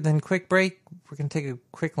longer than quick break. We're going to take a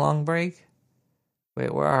quick long break.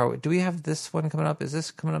 Wait, where are we? Do we have this one coming up? Is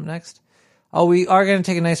this coming up next? Oh, we are going to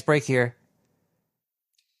take a nice break here.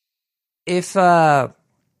 If, don't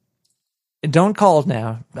call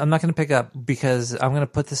now. I'm not going to pick up because I'm going to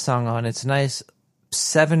put this song on. It's a nice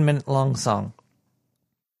 7-minute long song.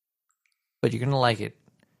 But you're going to like it.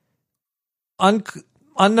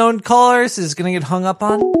 Unknown callers is going to get hung up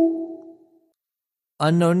on.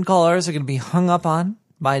 Unknown callers are going to be hung up on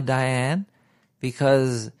by Diane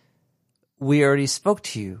because we already spoke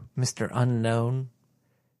to you, Mr. Unknown.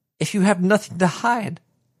 If you have nothing to hide,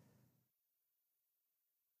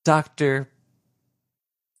 Dr.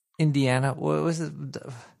 Indiana, what was it?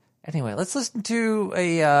 Anyway, let's listen to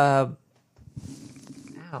a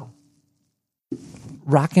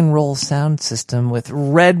rock and roll sound system with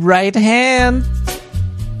Red Right Hand.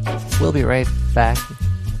 We'll be right back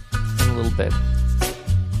in a little bit.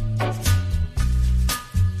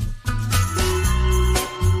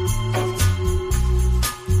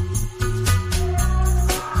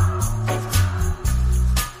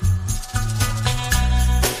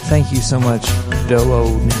 Thank you so much, Doe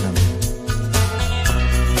Minum.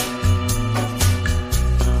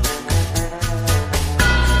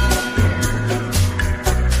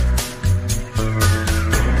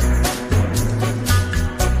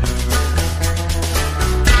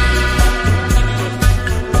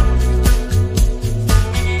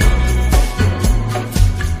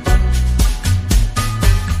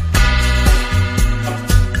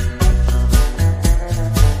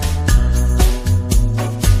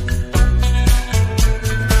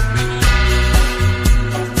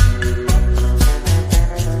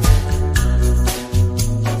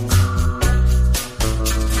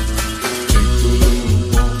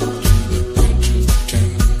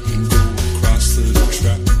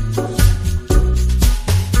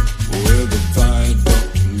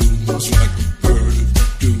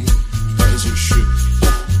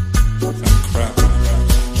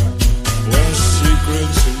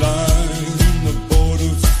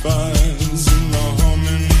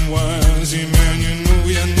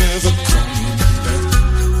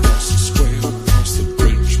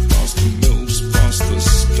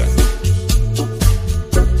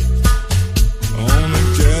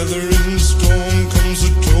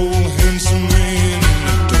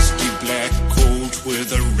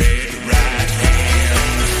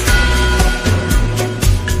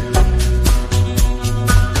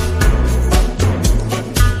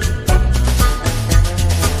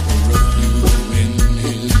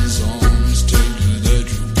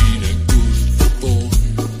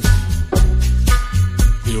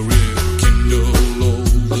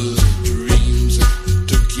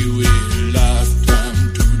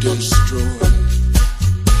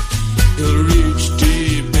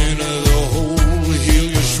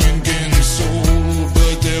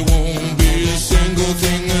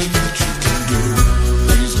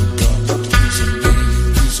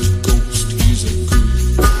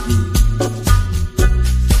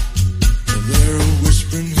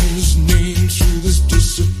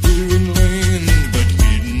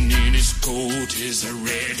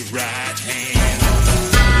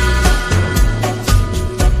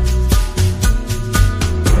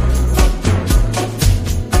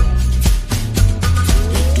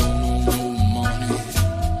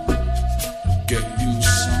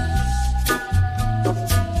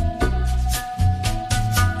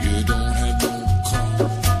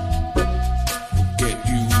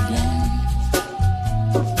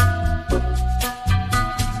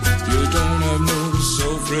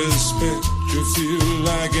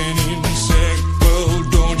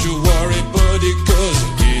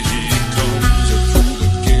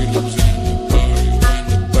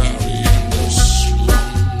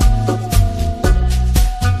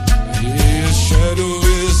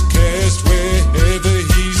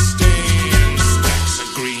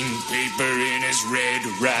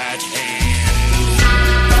 red right hand.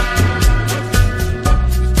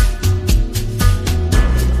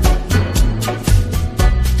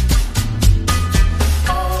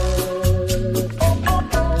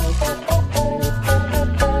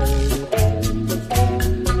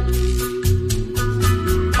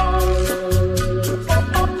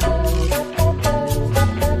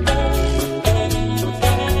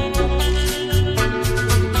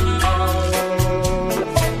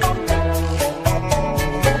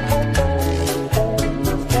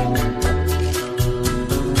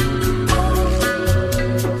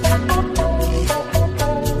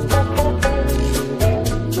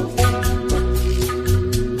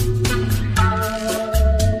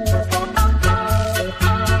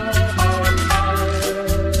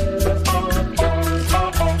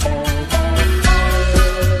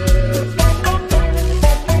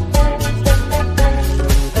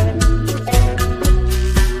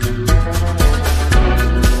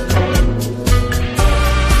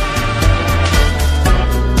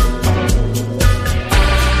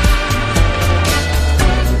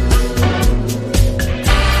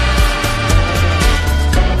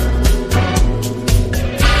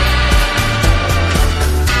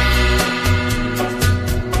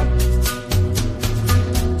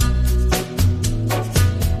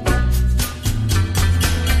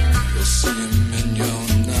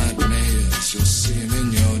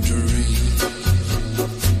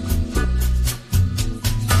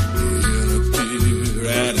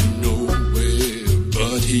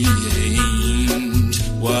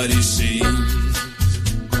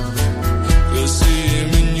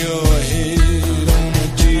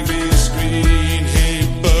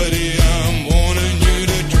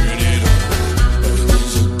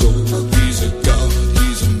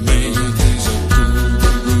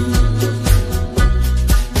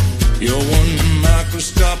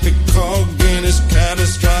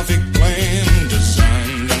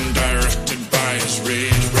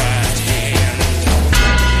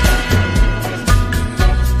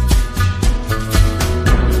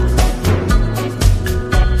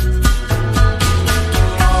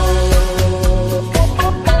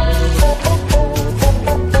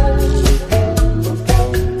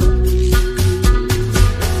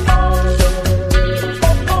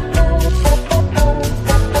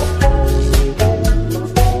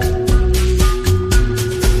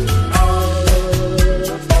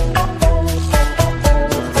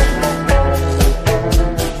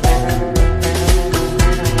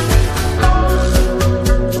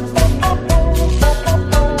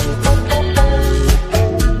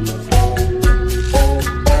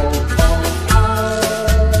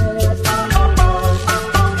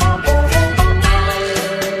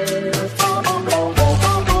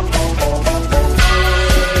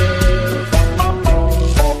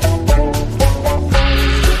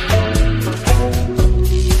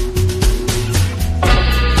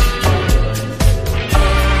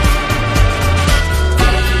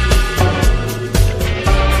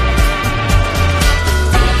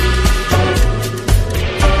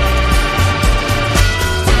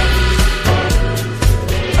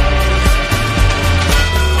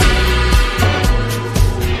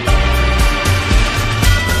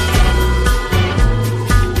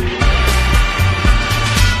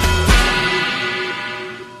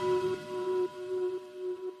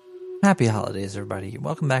 Happy holidays, everybody.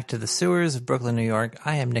 Welcome back to the sewers of Brooklyn, New York.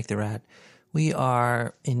 I am Nick the Rat. We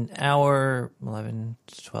are in hour 11,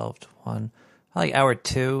 12, 1, like hour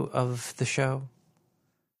 2 of the show.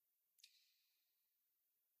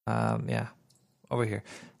 Yeah, over here.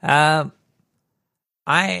 I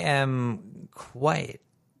am quite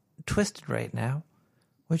twisted right now,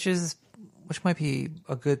 which might be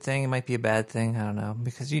a good thing. It might be a bad thing. I don't know,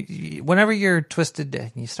 because you whenever you're twisted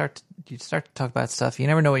and you start to talk about stuff, you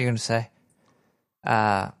never know what you're going to say.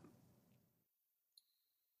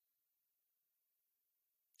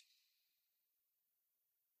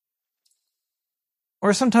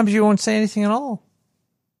 Or sometimes you won't say anything at all.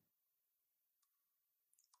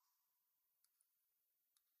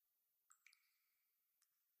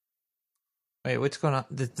 Wait, what's going on?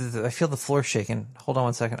 I feel the floor shaking. Hold on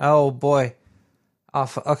one second. Oh boy.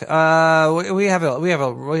 Okay. Oh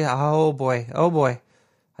boy.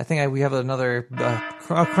 I think we have another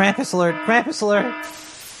Krampus alert. Krampus alert.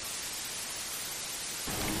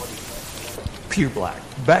 Peter Black,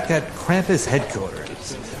 back at Krampus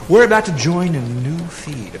headquarters. We're about to join a new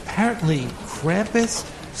feed. Apparently, Krampus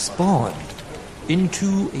spawned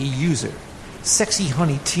into a user, Sexy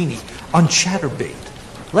Honey Teeny, on Chatterbait.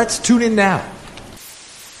 Let's tune in now.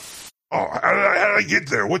 Oh, how did I get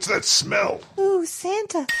there? What's that smell? Ooh,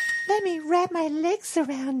 Santa. let me wrap my legs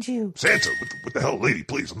around you. Santa, what the hell, lady,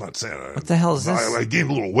 please, I'm not Santa. What the hell is this? I gained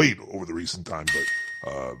a little weight over the recent time,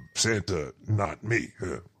 but Santa, not me.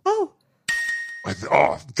 Oh.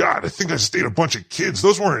 God, I think I just ate a bunch of kids.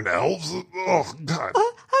 Those weren't elves. Oh, God.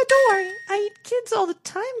 Don't worry. I eat kids all the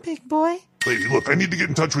time, big boy. Lady, look, I need to get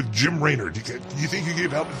in touch with Jim Raynor. Do you think you can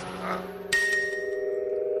help me?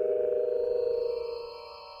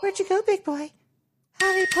 Where'd you go, big boy?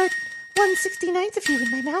 How they put 1/69th of you in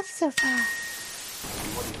my mouth so far?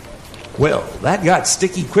 Well, that got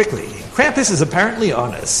sticky quickly. Krampus is apparently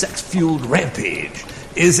on a sex-fueled rampage.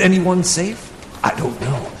 Is anyone safe? I don't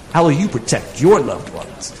know. How will you protect your loved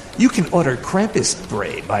ones? You can order Krampus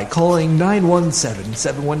spray by calling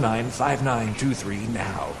 917-719-5923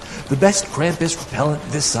 now. The best Krampus repellent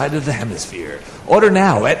this side of the hemisphere. Order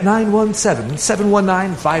now at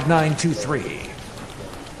 917-719-5923.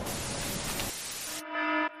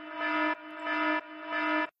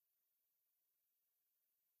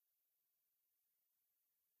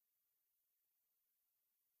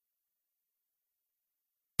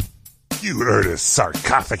 You heard of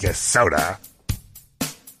sarcophagus soda?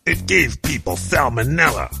 It gave people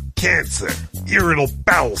salmonella, cancer, irritable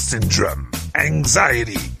bowel syndrome,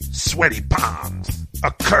 anxiety, sweaty palms,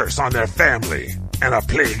 a curse on their family, and a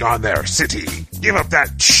plague on their city. Give up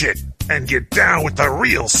that shit and get down with the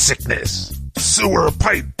real sickness. Sewer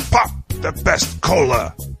pipe pop, the best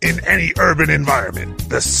cola in any urban environment.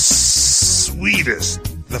 The sweetest,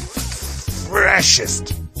 the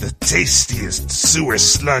freshest, the tastiest sewer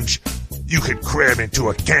sludge you could cram into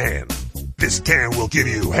a can. This can will give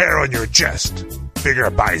you hair on your chest, bigger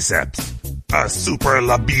biceps, a super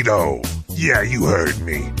libido. Yeah, you heard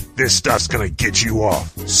me. This stuff's gonna get you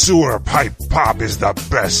off. Sewer pipe pop is the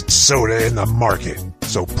best soda in the market.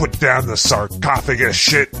 So put down the sarcophagus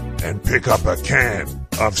shit and pick up a can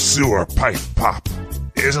of sewer pipe pop.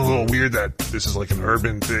 Isn't it a little weird that this is like an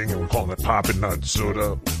urban thing and we're calling it pop and not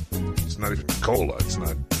soda? It's not even cola. It's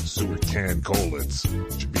not sewer can cola. It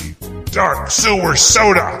should be dark sewer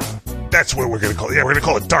soda. That's what we're going to call it. Yeah, we're going to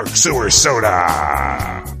call it dark sewer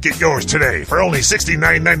soda. Get yours today for only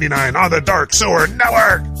 $69.99 on the Dark Sewer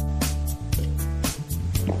Network.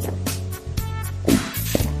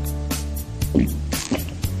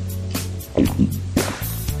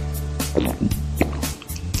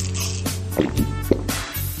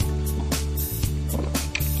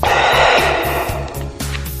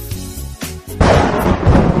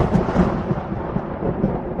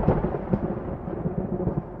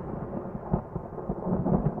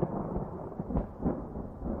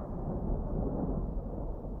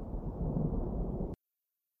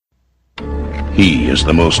 He is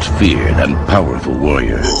the most feared and powerful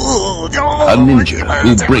warrior. A ninja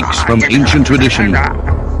who breaks from ancient tradition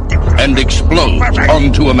and explodes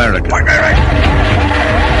onto America.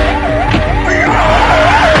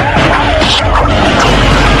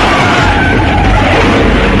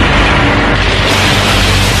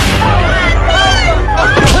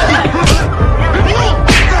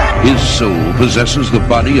 His soul possesses the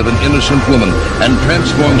body of an innocent woman and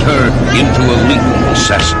transforms her into a lethal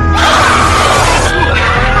assassin.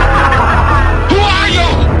 Who are you?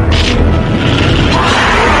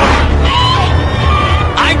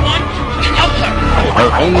 I want to help her. Her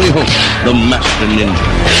only hope, the Master Ninja.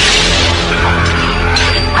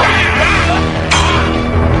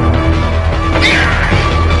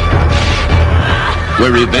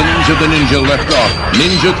 Where Revenge of the Ninja left off,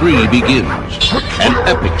 Ninja 3 begins. An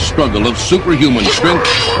epic struggle of superhuman strength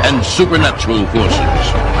and supernatural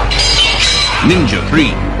forces. Ninja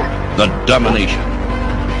 3, The Domination.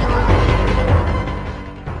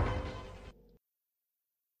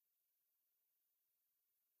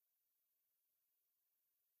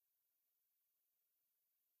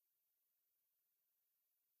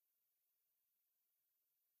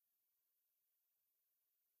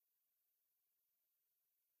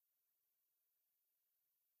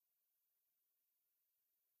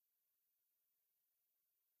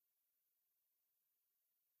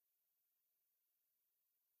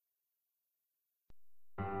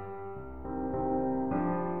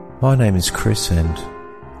 My name is Chris and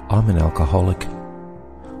I'm an alcoholic.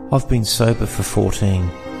 I've been sober for 14.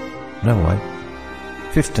 No, wait.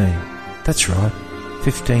 15. That's right.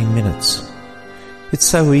 15 minutes. It's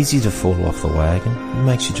so easy to fall off the wagon. It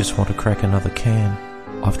makes you just want to crack another can.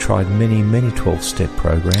 I've tried many 12-step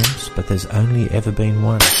programs, but there's only ever been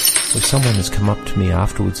one where someone has come up to me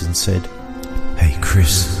afterwards and said, "Hey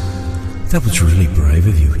Chris, that was really brave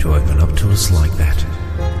of you to open up to us like that.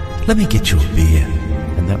 Let me get you a beer."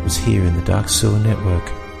 And that was here in the Dark Sewer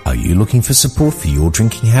Network. Are you looking for support for your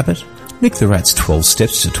drinking habit? Nick the Rat's 12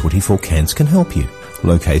 Steps to 24 Cans can help you.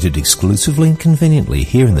 Located exclusively and conveniently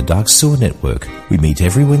here in the Dark Sewer Network, we meet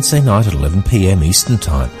every Wednesday night at 11 p.m. Eastern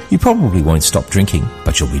Time. You probably won't stop drinking,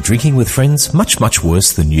 but you'll be drinking with friends much, much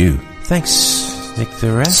worse than you. Thanks, Nick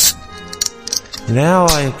the Rat. Now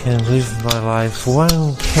I can live my life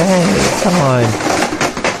 1K at a time.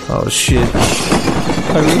 Oh shit.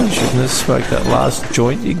 I really shouldn't have smoked that last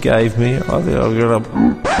joint you gave me. I think I'm gonna...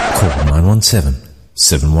 Call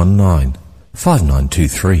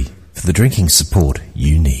 917-719-5923 for the drinking support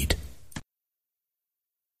you need.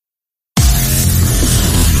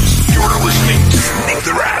 You're listening to Nick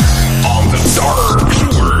the Rat on the Dark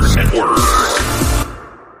Sewer Network.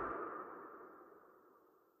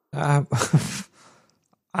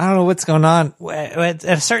 I don't know what's going on. At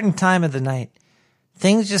a certain time of the night,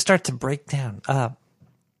 things just start to break down. I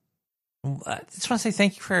just want to say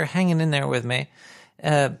thank you for hanging in there with me.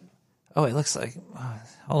 It looks like...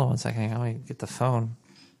 hold on one second. Let me get the phone.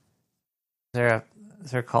 Is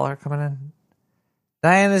there a caller coming in?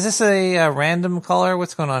 Diane, is this a random caller?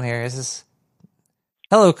 What's going on here? Is this...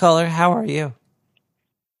 Hello, caller. How are you?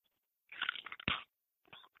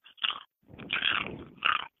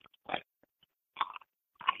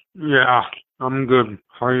 Yeah, I'm good.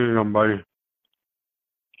 How are you doing, buddy?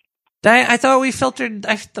 I thought we filtered...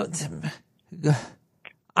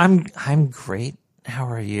 I'm great. How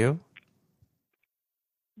are you?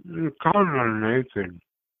 You're kind of naked.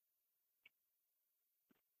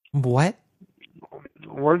 What?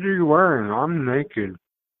 What are you wearing? I'm naked.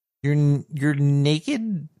 You're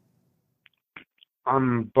naked?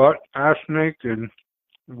 I'm butt-ass naked,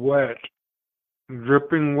 wet,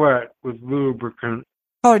 dripping wet with lubricant.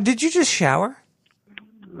 Oh, did you just shower?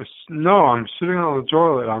 No, I'm sitting on the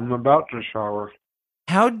toilet. I'm about to shower.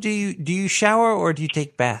 How do you shower or do you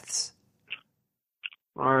take baths?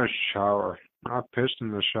 I shower. I piss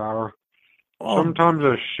in the shower. Oh. Sometimes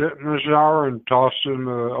I shit in the shower and toss it in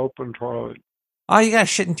the open toilet. Oh, you gotta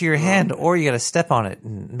shit into your hand, or you gotta step on it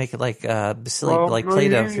and make it like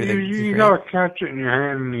Play-Doh through the... You gotta catch it in your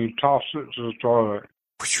hand and you toss it to the toilet.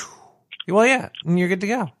 Well, yeah, and you're good to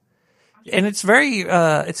go. And it's a very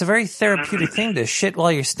therapeutic thing to shit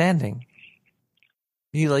while you're standing.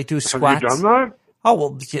 You do squats. Have you done that? Oh,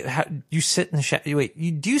 well, you sit in the shower.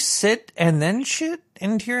 Wait, do you sit and then shit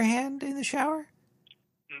into your hand in the shower?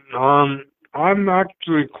 I'm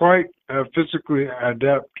actually quite physically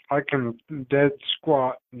adept. I can dead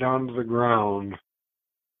squat down to the ground.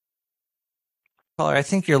 Caller, I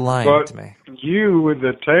think you're lying to me. You with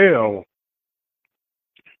the tail.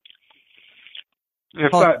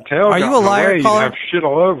 If that tail got are you a liar, away, caller? you'd have shit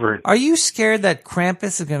all over it. Are you scared that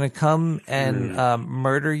Krampus is going to come and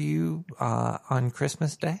murder you on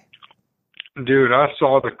Christmas Day? Dude, I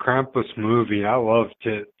saw the Krampus movie. I loved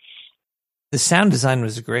it. The sound design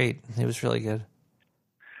was great. It was really good.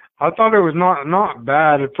 I thought it was not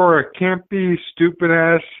bad. For a campy,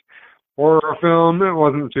 stupid-ass horror film, it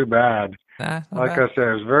wasn't too bad. Nah, like I said,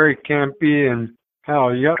 it was very campy, and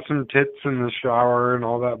hell, you got some tits in the shower and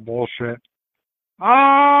all that bullshit.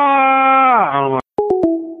 I don't know.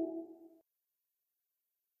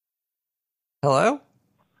 Hello?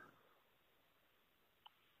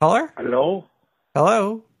 Caller? Hello?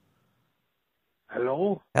 Hello?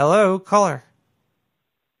 Hello? Hello, caller.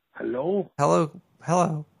 Hello? Hello?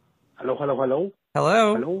 Hello? Hello, hello, hello?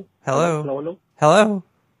 Hello? Hello? Hello? Hello, hello? Hello?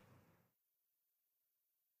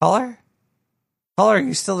 Caller? Caller, are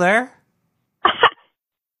you still there?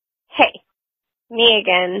 Hey, me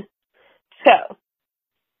again. So,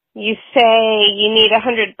 you say you need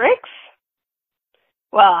 100 bricks?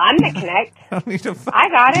 Well, I'm the Connect. I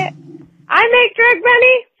got it. I make drug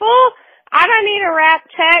money, fool. I don't need a rap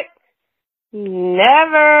check.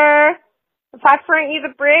 Never. If I front you the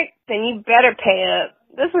brick, then you better pay up.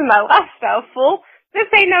 This is my lifestyle, fool.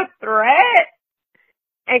 This ain't no threat.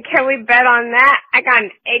 And can we bet on that? I got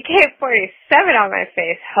an AK-47 on my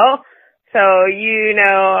face, ho. So,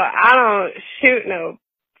 I don't shoot no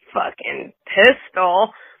fucking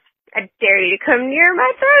pistol. I dare you to come near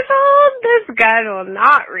my threshold. This gun will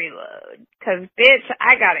not reload. 'Cause, bitch,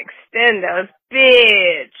 I got extendos.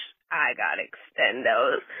 Bitch, I got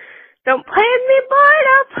extendos. Don't play with me, boy.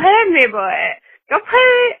 Don't play with me, boy. Go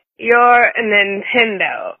play your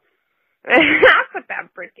Nintendo. I'll put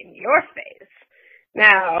that brick in your face.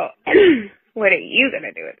 Now, what are you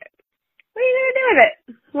gonna do with it? What are you gonna do with it?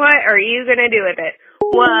 What are you gonna do with it?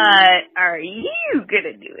 What are you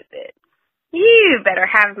gonna do with it? You better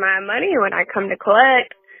have my money when I come to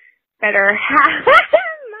collect. Better have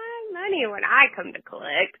my money when I come to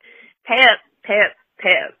collect. Pay up, pay up,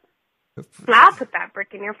 pay up. I'll put that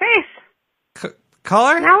brick in your face.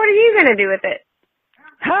 Caller? Now what are you gonna do with it?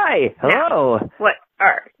 Hi, hello. Now, what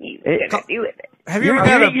are you gonna do with it? Have you ever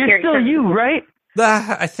had a... You're still you, right?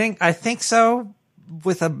 I think so.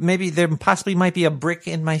 With maybe there possibly might be a brick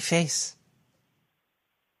in my face.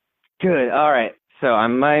 Good. All right. So I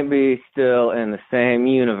might be still in the same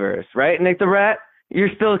universe, right, Nick the Rat?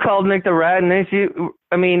 You're still called Nick the Rat, and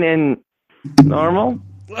in normal?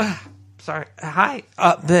 Sorry. Hi.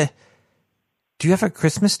 Do you have a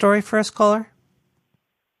Christmas story for us, caller?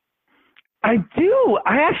 I do.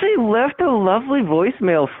 I actually left a lovely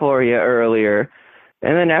voicemail for you earlier,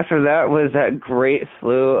 and then after that was that great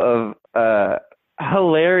slew of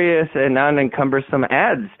hilarious and non-encumbersome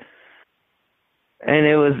ads. And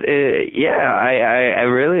it was, I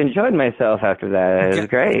really enjoyed myself after that. It was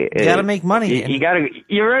great. You gotta make money.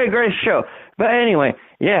 You're running a great show. But anyway,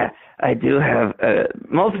 yeah, I do have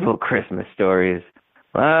multiple Christmas stories.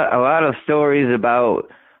 A lot of stories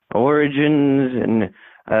about origins and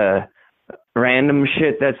random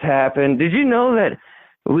shit that's happened. Did you know that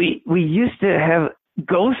we used to have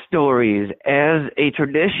ghost stories as a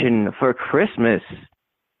tradition for Christmas?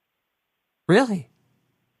 Really?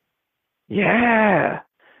 Yeah.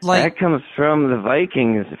 That comes from the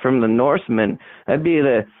Vikings, from the Norsemen. That'd be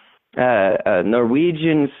the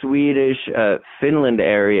Norwegian, Swedish, Finland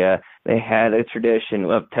area. They had a tradition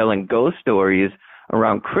of telling ghost stories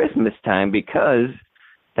around Christmas time because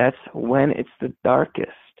that's when it's the darkest.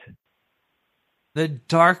 The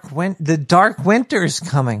dark winter's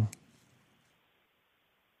coming.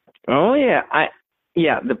 Oh yeah,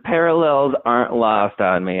 the parallels aren't lost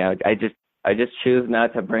on me. I just choose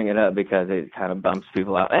not to bring it up because it kind of bumps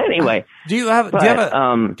people out. Anyway, do you have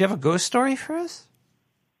a ghost story for us?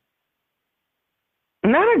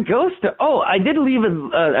 Not a ghost. I did leave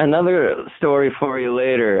another story for you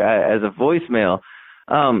later as a voicemail.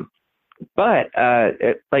 Do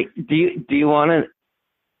you want to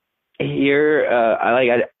hear?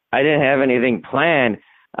 I didn't have anything planned.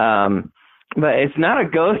 But it's not a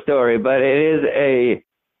ghost story, but it is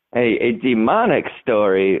a demonic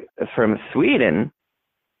story from Sweden.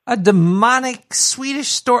 A demonic Swedish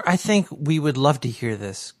story? I think we would love to hear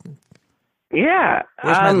this. Yeah.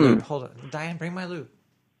 Where's my lube? Hold on. Diane, bring my lube.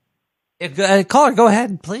 Caller, go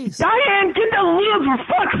ahead, please. Diane, get the lube for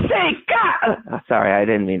fuck's sake! God! Sorry, I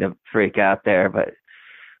didn't mean to freak out there, but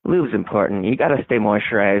lube's important. You gotta stay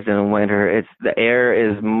moisturized in the winter. The air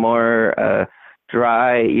is more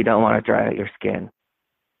dry. You don't want to dry out your skin.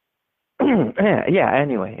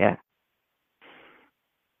 Anyway.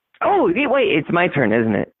 Oh, wait, it's my turn,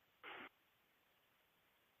 isn't it?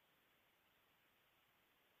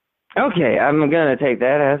 Okay, I'm going to take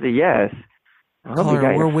that as a yes.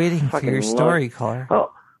 Caller, we're waiting for your story, caller.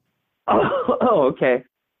 Oh, okay.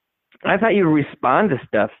 I thought you'd respond to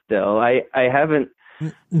stuff still. I haven't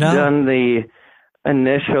done the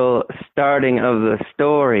initial starting of the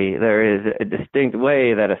story. There is a distinct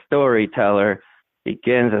way that a storyteller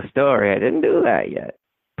begins a story. I didn't do that yet.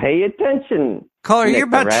 Pay attention, caller. You're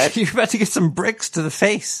about to get some bricks to the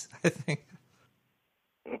face, I think.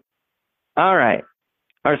 All right.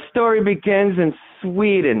 Our story begins in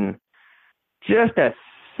Sweden, just a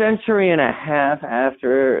century and a half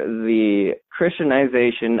after the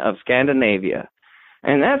Christianization of Scandinavia.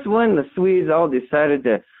 And that's when the Swedes all decided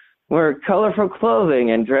to wear colorful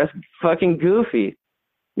clothing and dress fucking goofy.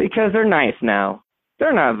 Because they're nice now.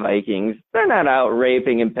 They're not Vikings. They're not out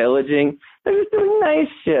raping and pillaging. They're just doing nice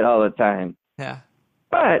shit all the time. Yeah.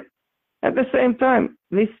 But at the same time,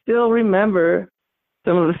 they still remember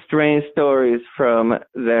some of the strange stories from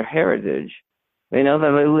their heritage. They know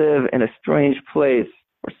that they live in a strange place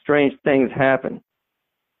where strange things happen.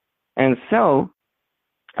 And so,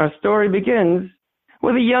 our story begins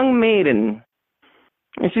with a young maiden.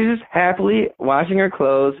 And she's just happily washing her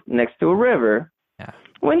clothes next to a river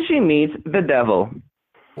when she meets the devil.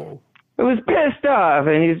 Whoa. He was pissed off,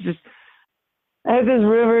 and he's just at this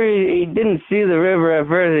river. He didn't see the river at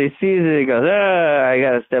first. He sees it. He goes, I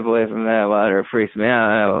got to step away from that water. It freaks me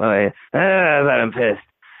out. But I'm pissed.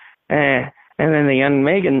 And then the young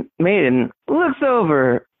maiden looks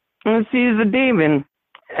over and sees the demon,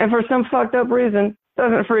 and for some fucked up reason,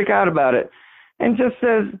 doesn't freak out about it, and just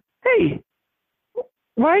says, hey,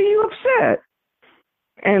 why are you upset?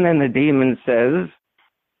 And then the demon says,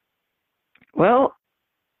 well,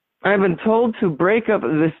 I've been told to break up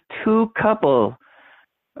this two couple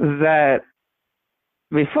that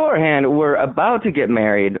beforehand were about to get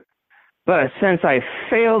married, but since I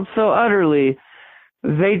failed so utterly,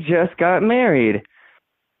 they just got married,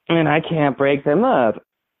 and I can't break them up.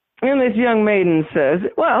 And this young maiden says,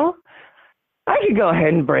 well, I could go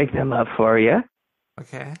ahead and break them up for you.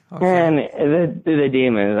 Okay. And the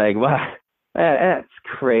demon is like, wow, that's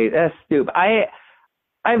crazy. That's stupid.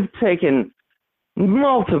 I've taken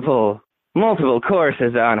multiple multiple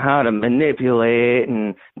courses on how to manipulate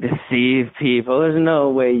and deceive people. There's no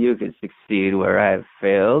way you could succeed where I've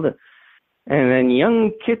failed. And then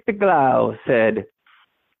young Kit the Glow said,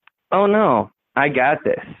 oh no, I got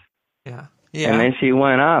this. Yeah. And then she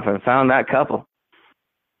went off and found that couple.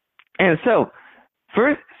 And so,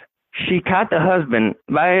 first, she caught the husband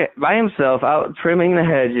by himself out trimming the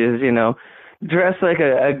hedges, you know, dressed like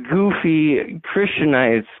a goofy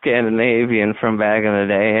Christianized Scandinavian from back in the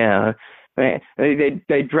day. Yeah.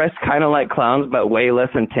 They dressed kind of like clowns, but way less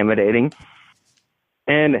intimidating.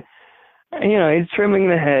 And, you know, he's trimming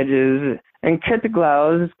the hedges, and Kit the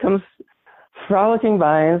Glow comes frolicking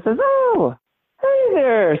by and says, oh, hey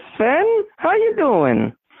there, Sven. How you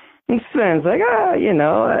doing? And Sven's like, you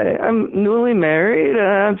know, I'm newly married.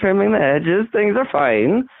 I'm trimming the hedges. Things are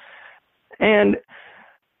fine. And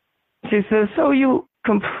she says, so you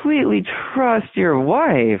completely trust your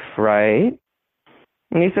wife, right?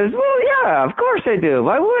 And he says, well, yeah, of course I do.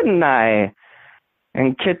 Why wouldn't I?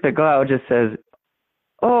 And Kit the Glow just says,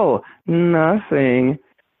 oh, nothing.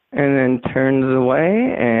 And then turns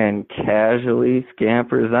away and casually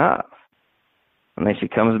scampers off. And then she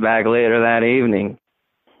comes back later that evening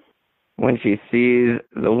when she sees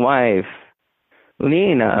the wife,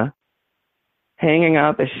 Lena, hanging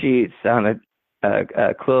out the sheets on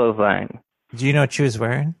a clothesline. Do you know what she was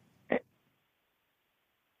wearing?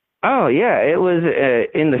 Oh, yeah, it was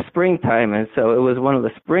in the springtime, and so it was one of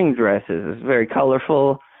the spring dresses. It's very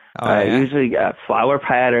colorful, usually got flower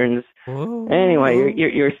patterns. Ooh. Anyway,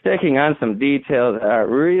 you're sticking on some details that are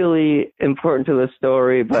really important to the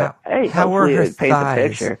story, but how were hopefully her it paints a thighs?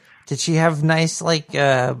 picture. Did she have nice, like,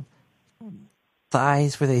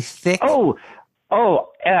 thighs? Were they thick? Oh,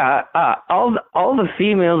 yeah. All the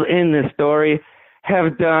females in this story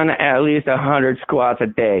have done at least 100 squats a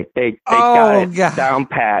day. They got it down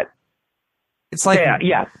pat. It's like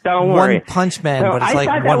don't worry. One Punch Man, so but it's I like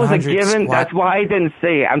thought 100 that was a given. squat. That's why I didn't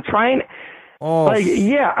say it. I'm trying. Oh.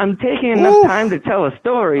 I'm taking enough time to tell a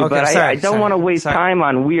story, Okay, but sorry, I don't want to waste time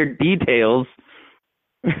on weird details.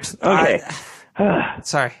 Okay.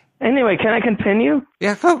 Sorry. Anyway, can I continue?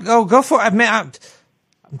 Yeah, go for it. Man,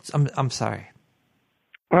 I'm sorry.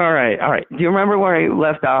 All right. Do you remember where I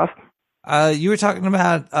left off? You were talking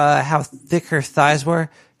about how thick her thighs were.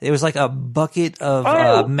 It was like a bucket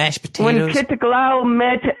of mashed potatoes. When Kit the Glow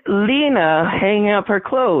met Lena hanging up her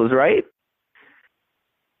clothes, right?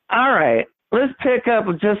 All right. Let's pick up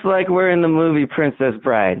just like we're in the movie Princess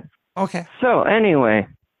Bride. Okay. So anyway,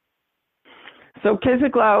 Kit the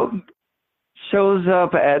Glow shows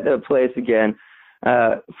up at the place again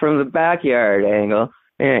from the backyard angle.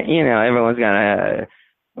 And, you know, everyone's gonna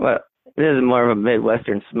this is more of a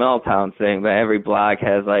Midwestern small town thing, but every block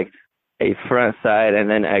has like a front side and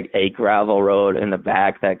then a gravel road in the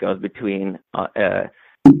back that goes between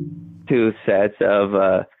two sets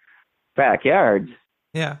of backyards.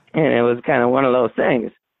 Yeah. And it was kind of one of those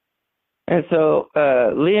things. And so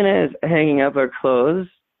Lena is hanging up her clothes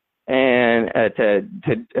and to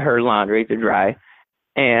her laundry to dry.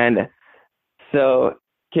 And so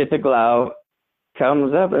Kit the Glow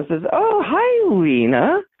comes up and says, oh, hi,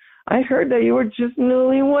 Lena. I heard that you were just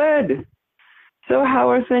newlywed. So how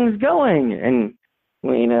are things going? And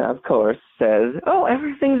Lena, of course, says, oh,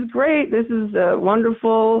 everything's great. This is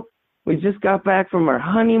wonderful. We just got back from our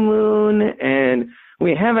honeymoon, and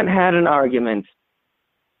we haven't had an argument.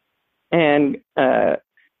 And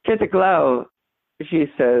Kit the Glow, she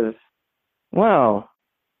says, well,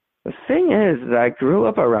 the thing is that I grew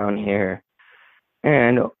up around here.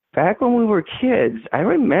 And back when we were kids, I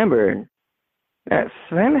remember that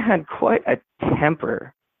Sven had quite a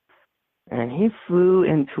temper. And he flew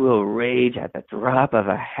into a rage at the drop of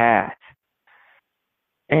a hat.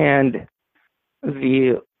 And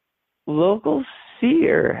the local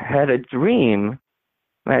seer had a dream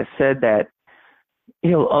that said that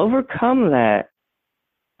he'll overcome that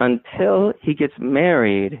until he gets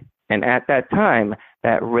married. And at that time,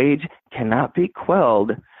 that rage cannot be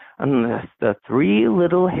quelled unless the 3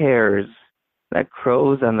 little hairs that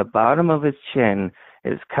grows on the bottom of his chin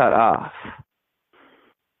is cut off.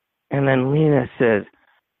 And then Lena says,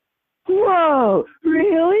 whoa,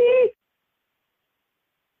 really?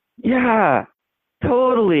 Yeah,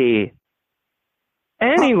 totally.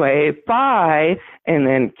 Anyway, bye. And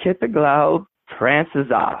then Kit the Glow prances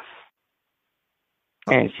off.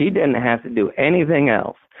 And she didn't have to do anything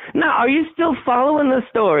else. Now, are you still following the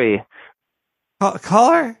story?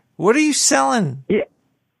 Caller, what are you selling? Yeah.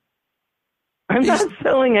 I'm not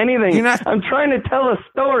selling anything. I'm trying to tell a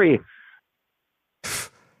story.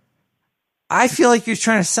 I feel like you're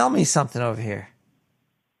trying to sell me something over here.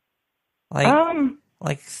 Like,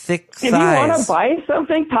 like thick thighs. If you want to buy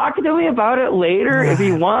something, talk to me about it later if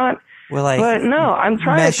you want. We're like, but no, I'm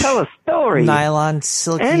trying to tell a story. Nylon,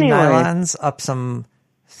 silky nylons up some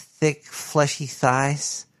thick, fleshy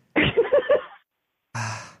thighs.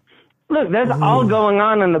 Look, that's all going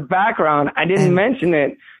on in the background. I didn't mention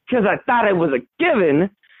it because I thought it was a given.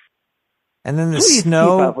 And then the Please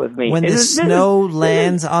snow, keep up with me. when the snow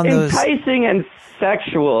lands on those enticing and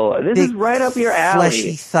sexual. This is right up your alley.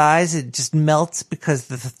 fleshy thighs, it just melts because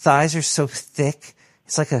the thighs are so thick.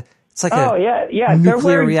 It's like a yeah. They're nuclear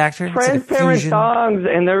wearing reactor. It's like a transparent fusion. thongs,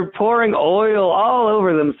 and they're pouring oil all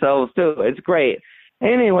over themselves too. It's great.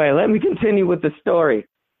 Anyway, let me continue with the story.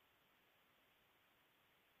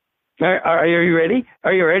 Are you ready?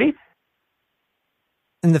 Are you ready?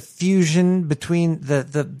 And the fusion between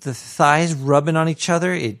the thighs rubbing on each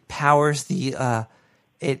other, it powers the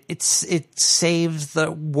it saves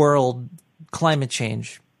the world climate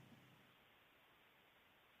change.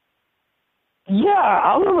 Yeah,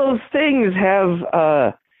 all of those things have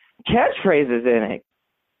catchphrases in it.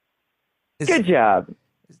 Good job.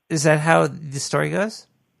 Is that how the story goes?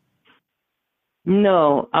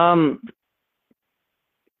 No,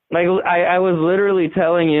 like I was literally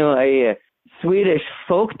telling you a Swedish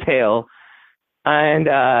folk tale, and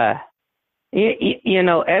you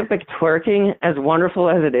know, epic twerking, as wonderful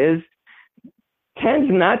as it is,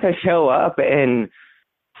 tends not to show up in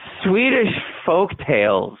Swedish folk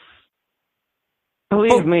tales.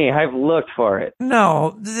 Believe me, I've looked for it.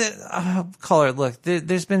 No, caller, look,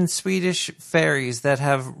 there's been Swedish fairies that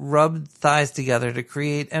have rubbed thighs together to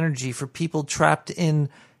create energy for people trapped in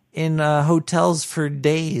hotels for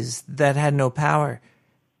days that had no power.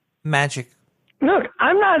 Magic. Look,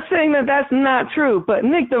 I'm not saying that that's not true, but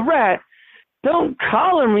Nick the Rat, don't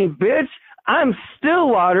collar me, bitch. I'm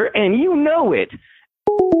Stillwater, and you know it.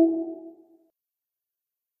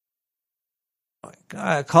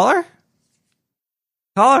 Caller?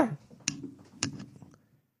 Caller?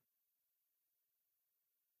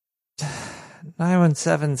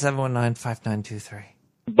 917-719-5923.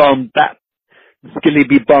 Bum bat. Skilly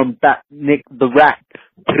be bum bat. Nick the Rat.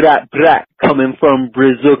 Brat brat. Coming from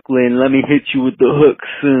Brooklyn. Let me hit you with the hook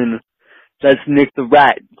soon. That's Nick the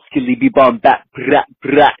Rat. Skilly be bum bat. Brat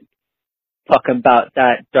brat. Talking about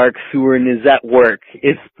that dark sewer and is at work.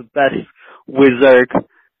 It's the best wizard.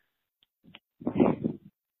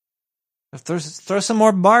 Throw some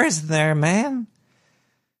more bars in there, man.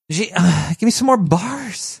 Give me some more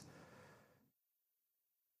bars.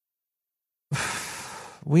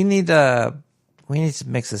 We need to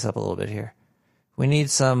mix this up a little bit here. We need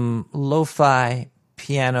some lo-fi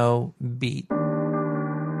piano beat.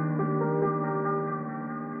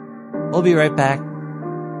 We'll be right back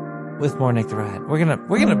with more Nick the Rat. We're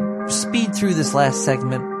gonna speed through this last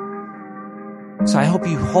segment. So I hope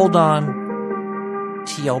you hold on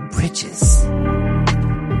to your britches.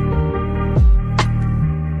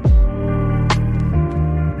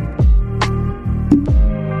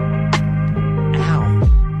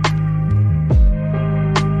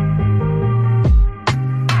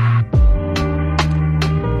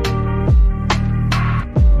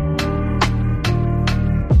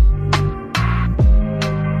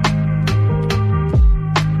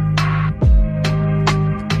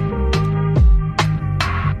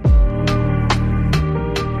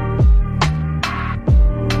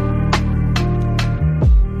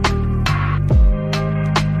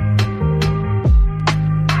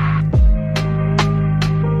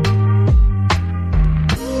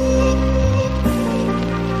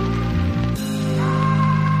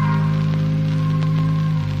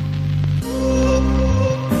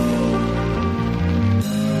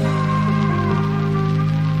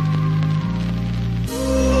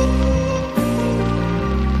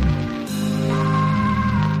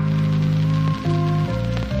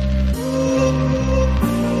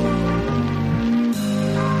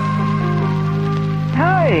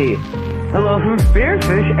 Hello from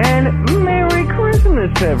Spearfish, and Merry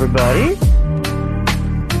Christmas, everybody!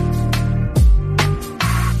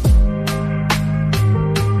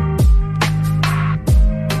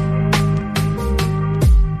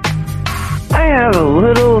 I have a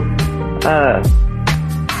little,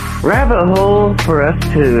 rabbit hole for us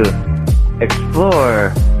to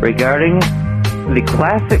explore regarding the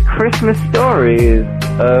classic Christmas stories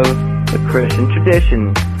of the Christian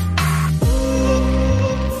tradition.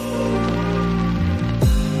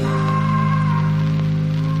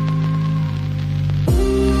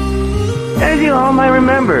 As you all might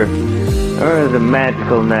remember, there was a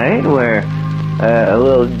magical night where a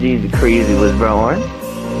little Jesus Crazy was born.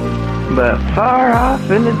 But far off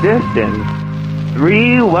in the distance,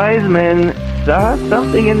 3 wise men saw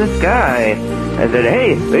something in the sky I said,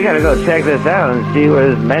 hey, we gotta go check this out and see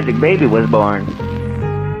where this magic baby was born.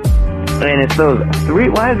 And it's those three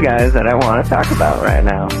wise guys that I want to talk about right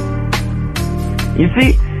now. You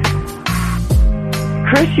see,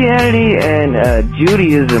 Christianity and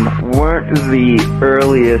Judaism weren't the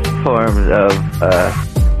earliest forms of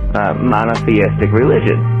monotheistic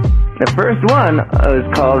religion. The first one was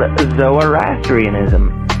called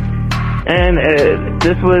Zoroastrianism. And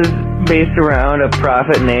this was based around a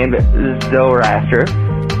prophet named Zoroaster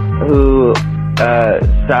who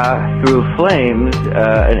saw through flames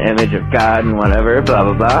an image of God and whatever, blah,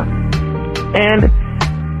 blah, blah. And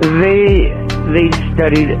they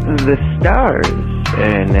studied the stars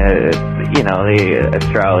and, the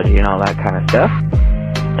astrology and all that kind of stuff.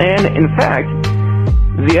 And, in fact,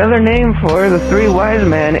 the other name for the three wise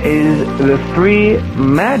men is the three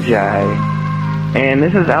magi. And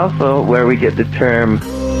this is also where we get the term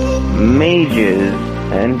mages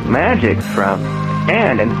and magic from.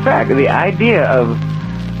 And, in fact, the idea of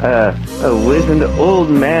a wizened old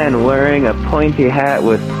man wearing a pointy hat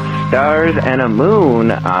with stars and a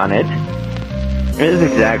moon on it is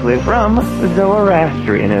exactly from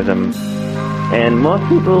Zoroastrianism. And most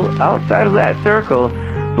people outside of that circle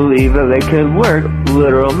believe that they could work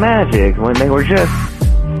literal magic when they were just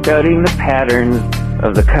studying the patterns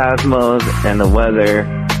of the cosmos and the weather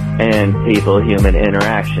and people-human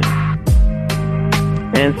interaction.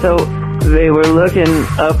 And so they were looking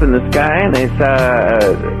up in the sky and they saw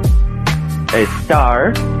a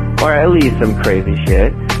star, or at least some crazy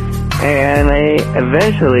shit. And they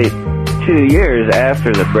eventually, 2 years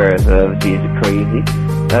after the birth of Jesus Crazy,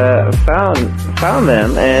 found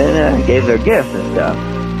them and gave their gifts and stuff.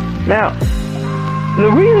 Now, the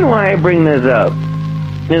reason why I bring this up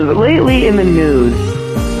is lately in the news,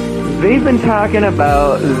 they've been talking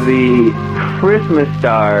about the Christmas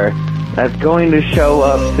star that's going to show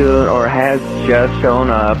up soon or has just shown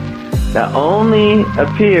up that only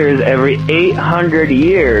appears every 800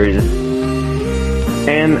 years.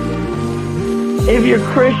 And if you're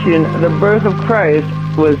Christian, the birth of Christ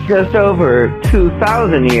was just over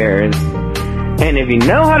 2,000 years. And if you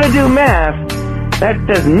know how to do math, that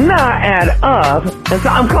does not add up. And so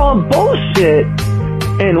I'm calling bullshit.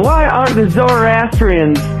 And why aren't the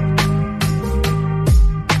Zoroastrians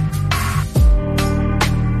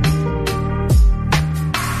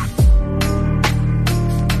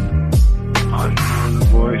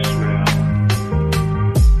voicemail?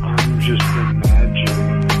 I'm just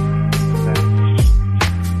imagining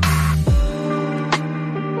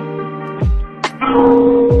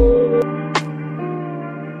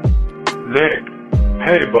Nick,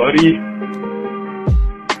 hey buddy.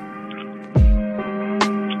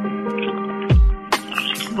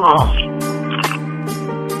 Oh.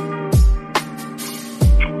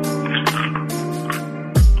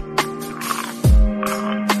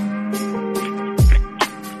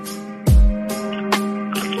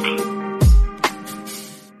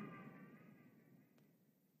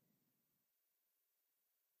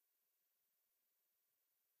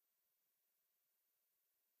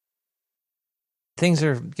 Things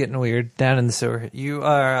are getting weird down in the sewer. You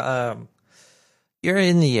are you're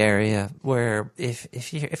in the area where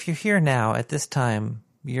if you're here now at this time,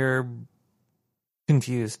 you're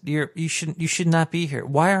confused. You should not be here.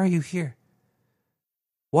 Why are you here?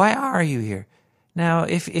 Why are you here? Now,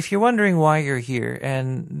 if you're wondering why you're here,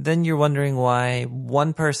 and then you're wondering why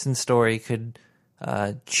one person's story could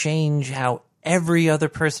change how every other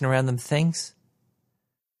person around them thinks,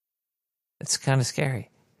 it's kind of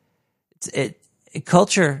scary.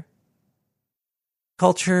 Culture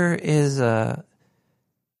is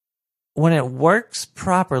when it works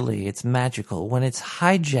properly, it's magical. When it's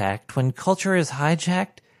hijacked, when culture is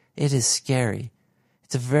hijacked, it is scary.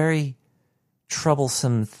 It's a very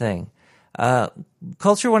troublesome thing.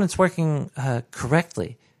 Culture, when it's working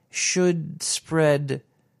correctly, should spread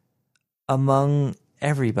among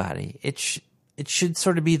everybody. It should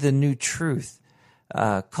sort of be the new truth.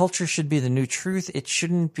 Culture should be the new truth. It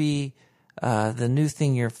shouldn't be the new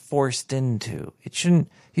thing you're forced into. You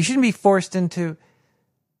shouldn't be forced into.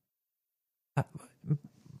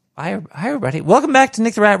 Hi everybody. Welcome back to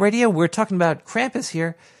Nick the Rat Radio. We're talking about Krampus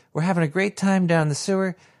here. We're having a great time down the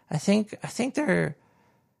sewer. What's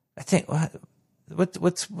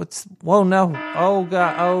whoa no. Oh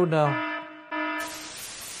god, oh no.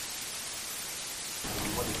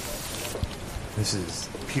 This is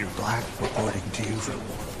Peter Black reporting to you from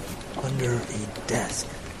under a desk.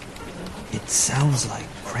 It sounds like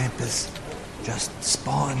Krampus just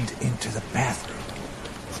spawned into the bathroom.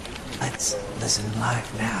 Let's listen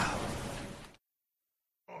live now.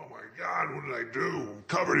 Oh my God, What did I do? I'm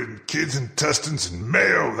covered in kids' intestines and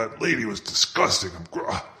mayo. That lady was disgusting.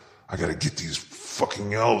 I gotta get these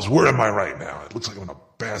fucking elves. Where am I right now? It looks like I'm in a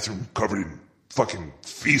bathroom covered in fucking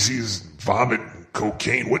feces and vomit and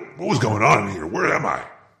cocaine. What was going on in here? Where am I?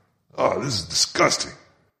 Oh, this is disgusting.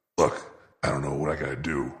 Look, I don't know what I gotta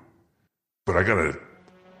do, but I gotta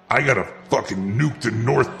fucking nuke the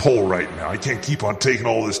North Pole right now. I can't keep on taking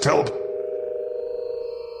all this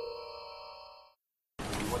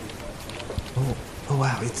Oh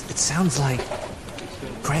wow, it sounds like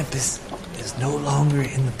Krampus is no longer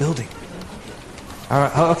in the building.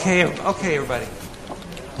 Alright, okay, everybody.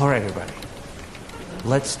 Alright, everybody.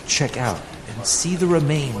 Let's check out and see the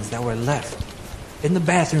remains that were left in the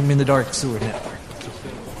bathroom in the Dark Sewer Network.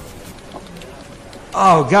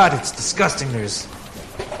 Oh god, it's disgusting. There's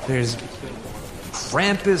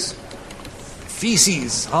Krampus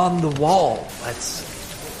feces on the wall.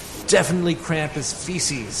 That's definitely Krampus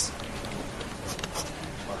feces.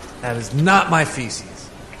 That is not my feces.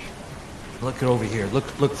 Look over here. Look,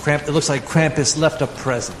 it looks like Krampus left a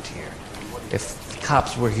present here. If the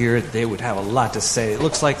cops were here, they would have a lot to say. It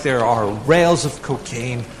looks like there are rails of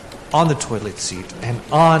cocaine on the toilet seat and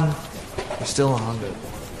they're still on the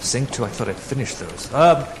sink too. I thought I'd finished those.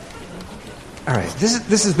 All right, this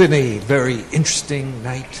has been a very interesting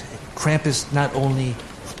night. Krampus not only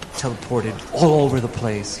teleported all over the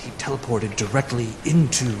place, he teleported directly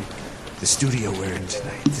into the studio we're in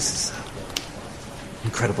tonight. This is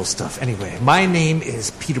incredible stuff. Anyway, my name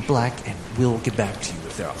is Peter Black, and we'll get back to you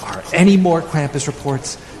if there are any more Krampus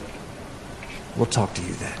reports. We'll talk to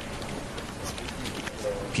you then.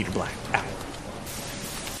 Peter Black, out.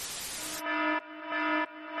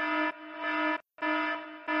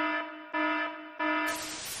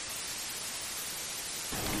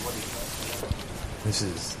 This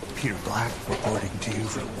is Peter Black reporting to you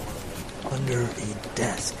from under a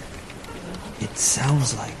desk. It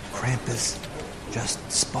sounds like Krampus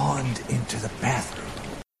just spawned into the bathroom.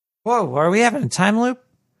 Whoa, are we having a time loop?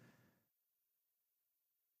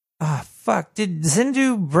 Ah, fuck. Did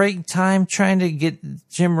Zindu break time trying to get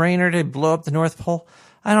Jim Raynor to blow up the North Pole?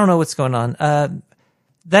 I don't know what's going on.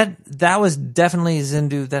 That was definitely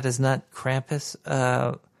Zindu. That is not Krampus.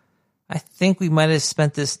 I think we might have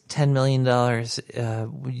spent this $10 million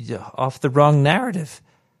off the wrong narrative.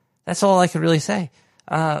 That's all I could really say.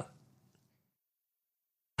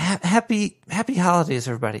 Happy holidays,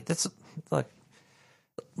 everybody.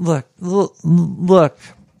 Look.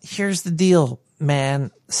 Here's the deal,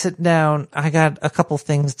 man. Sit down. I got a couple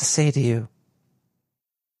things to say to you.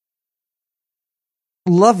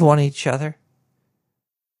 Love one each other.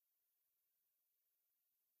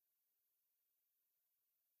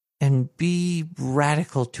 And be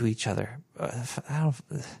radical to each other. I don't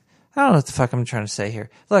know what the fuck I'm trying to say here.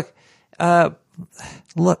 Look.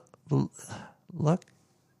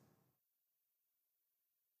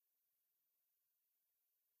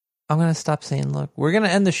 I'm going to stop saying look. We're going to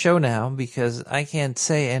end the show now because I can't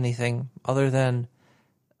say anything other than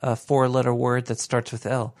a 4-letter word that starts with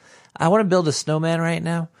L. I want to build a snowman right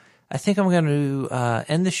now. I think I'm going to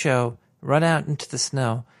end the show, run out into the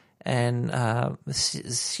snow, and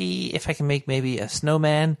see if I can make maybe a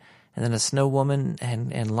snowman and then a snow woman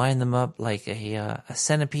and line them up like a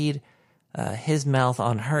centipede, his mouth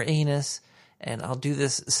on her anus, and I'll do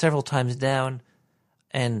this several times down.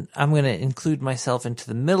 And I'm going to include myself into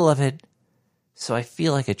the middle of it so I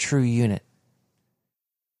feel like a true unit.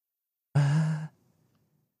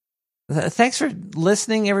 Thanks for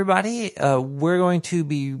listening, everybody. We're going to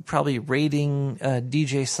be probably raiding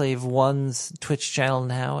DJ Slave 1's Twitch channel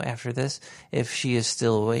now after this, if she is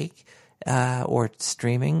still awake, or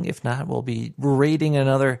streaming. If not, we'll be raiding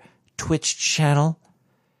another Twitch channel.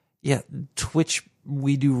 Yeah, Twitch,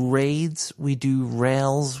 we do raids, we do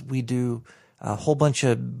rails, we do a whole bunch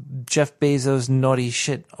of Jeff Bezos naughty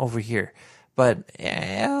shit over here. But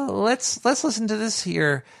let's listen to this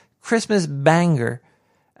here Christmas banger,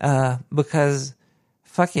 because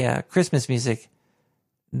fuck yeah, Christmas music,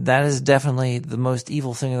 that is definitely the most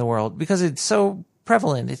evil thing in the world because it's so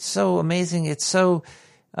prevalent, it's so amazing, it's so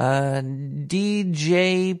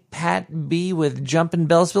DJ Pat B with Jumpin'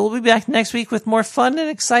 Bells. We'll be back next week with more fun and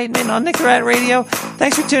excitement on Nick the Rat Radio.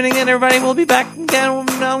 Thanks for tuning in, everybody. We'll be back again. I'm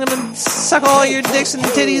gonna suck all your dicks and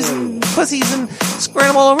titties and pussies and squirt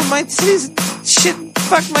them all over my titties. Shit,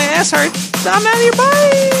 fuck, my ass hurts. I'm out of here.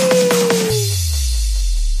 Bye!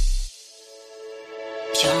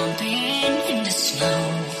 Jumping in the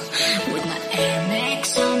snow with my Air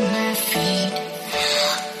Max on my feet.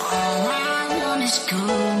 All I want is go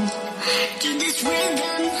to this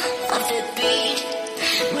rhythm of the beat.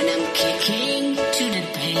 When I'm kicking to the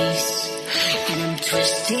bass and I'm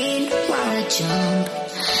twisting while jump.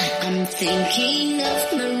 I'm thinking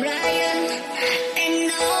of Mariah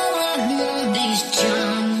and all of these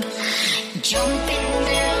jump. Jumping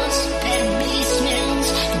bells, baby smells,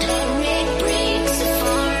 direct breaks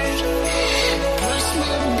apart.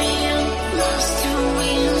 Pushmobile lost her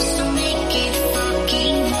wheels, so make it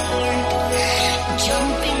fucking hard.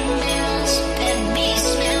 Jumping bells, baby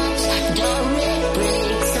smells, direct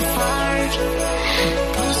breaks apart.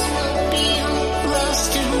 Pushmobile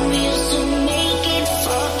lost her wheels, so make it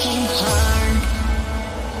fucking hard.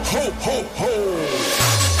 Ho, ho, ho!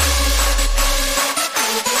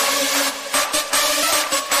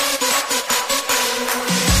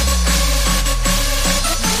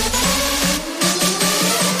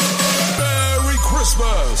 Merry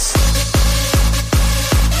Christmas!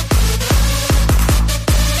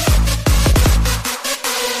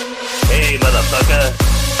 Hey, motherfucker.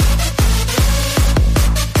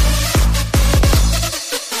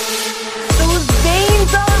 Those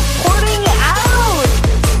veins are pouring out!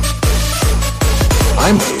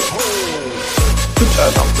 I'm here to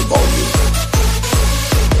turn up the volume.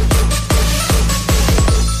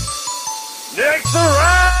 Nick the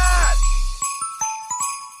Rat!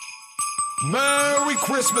 Merry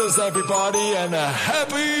Christmas, everybody, and a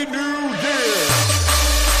Happy New Year!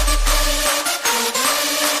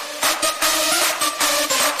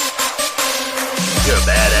 You're a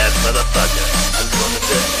badass motherfucker. I'm gonna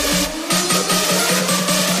tell you.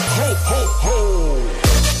 Ho, ho, ho!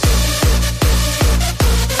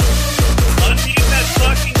 Unmute that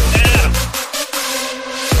fucking tap.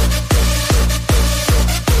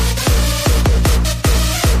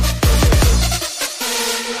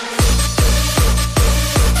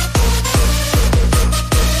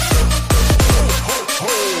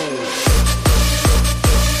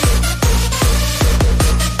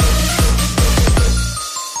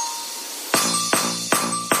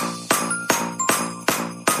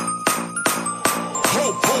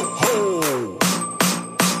 Ho, ho, ho!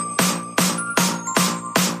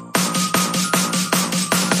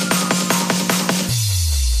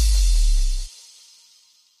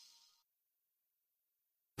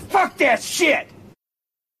 Fuck that shit!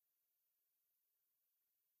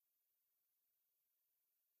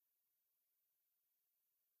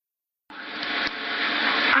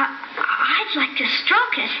 I'd like to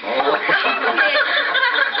stroke it.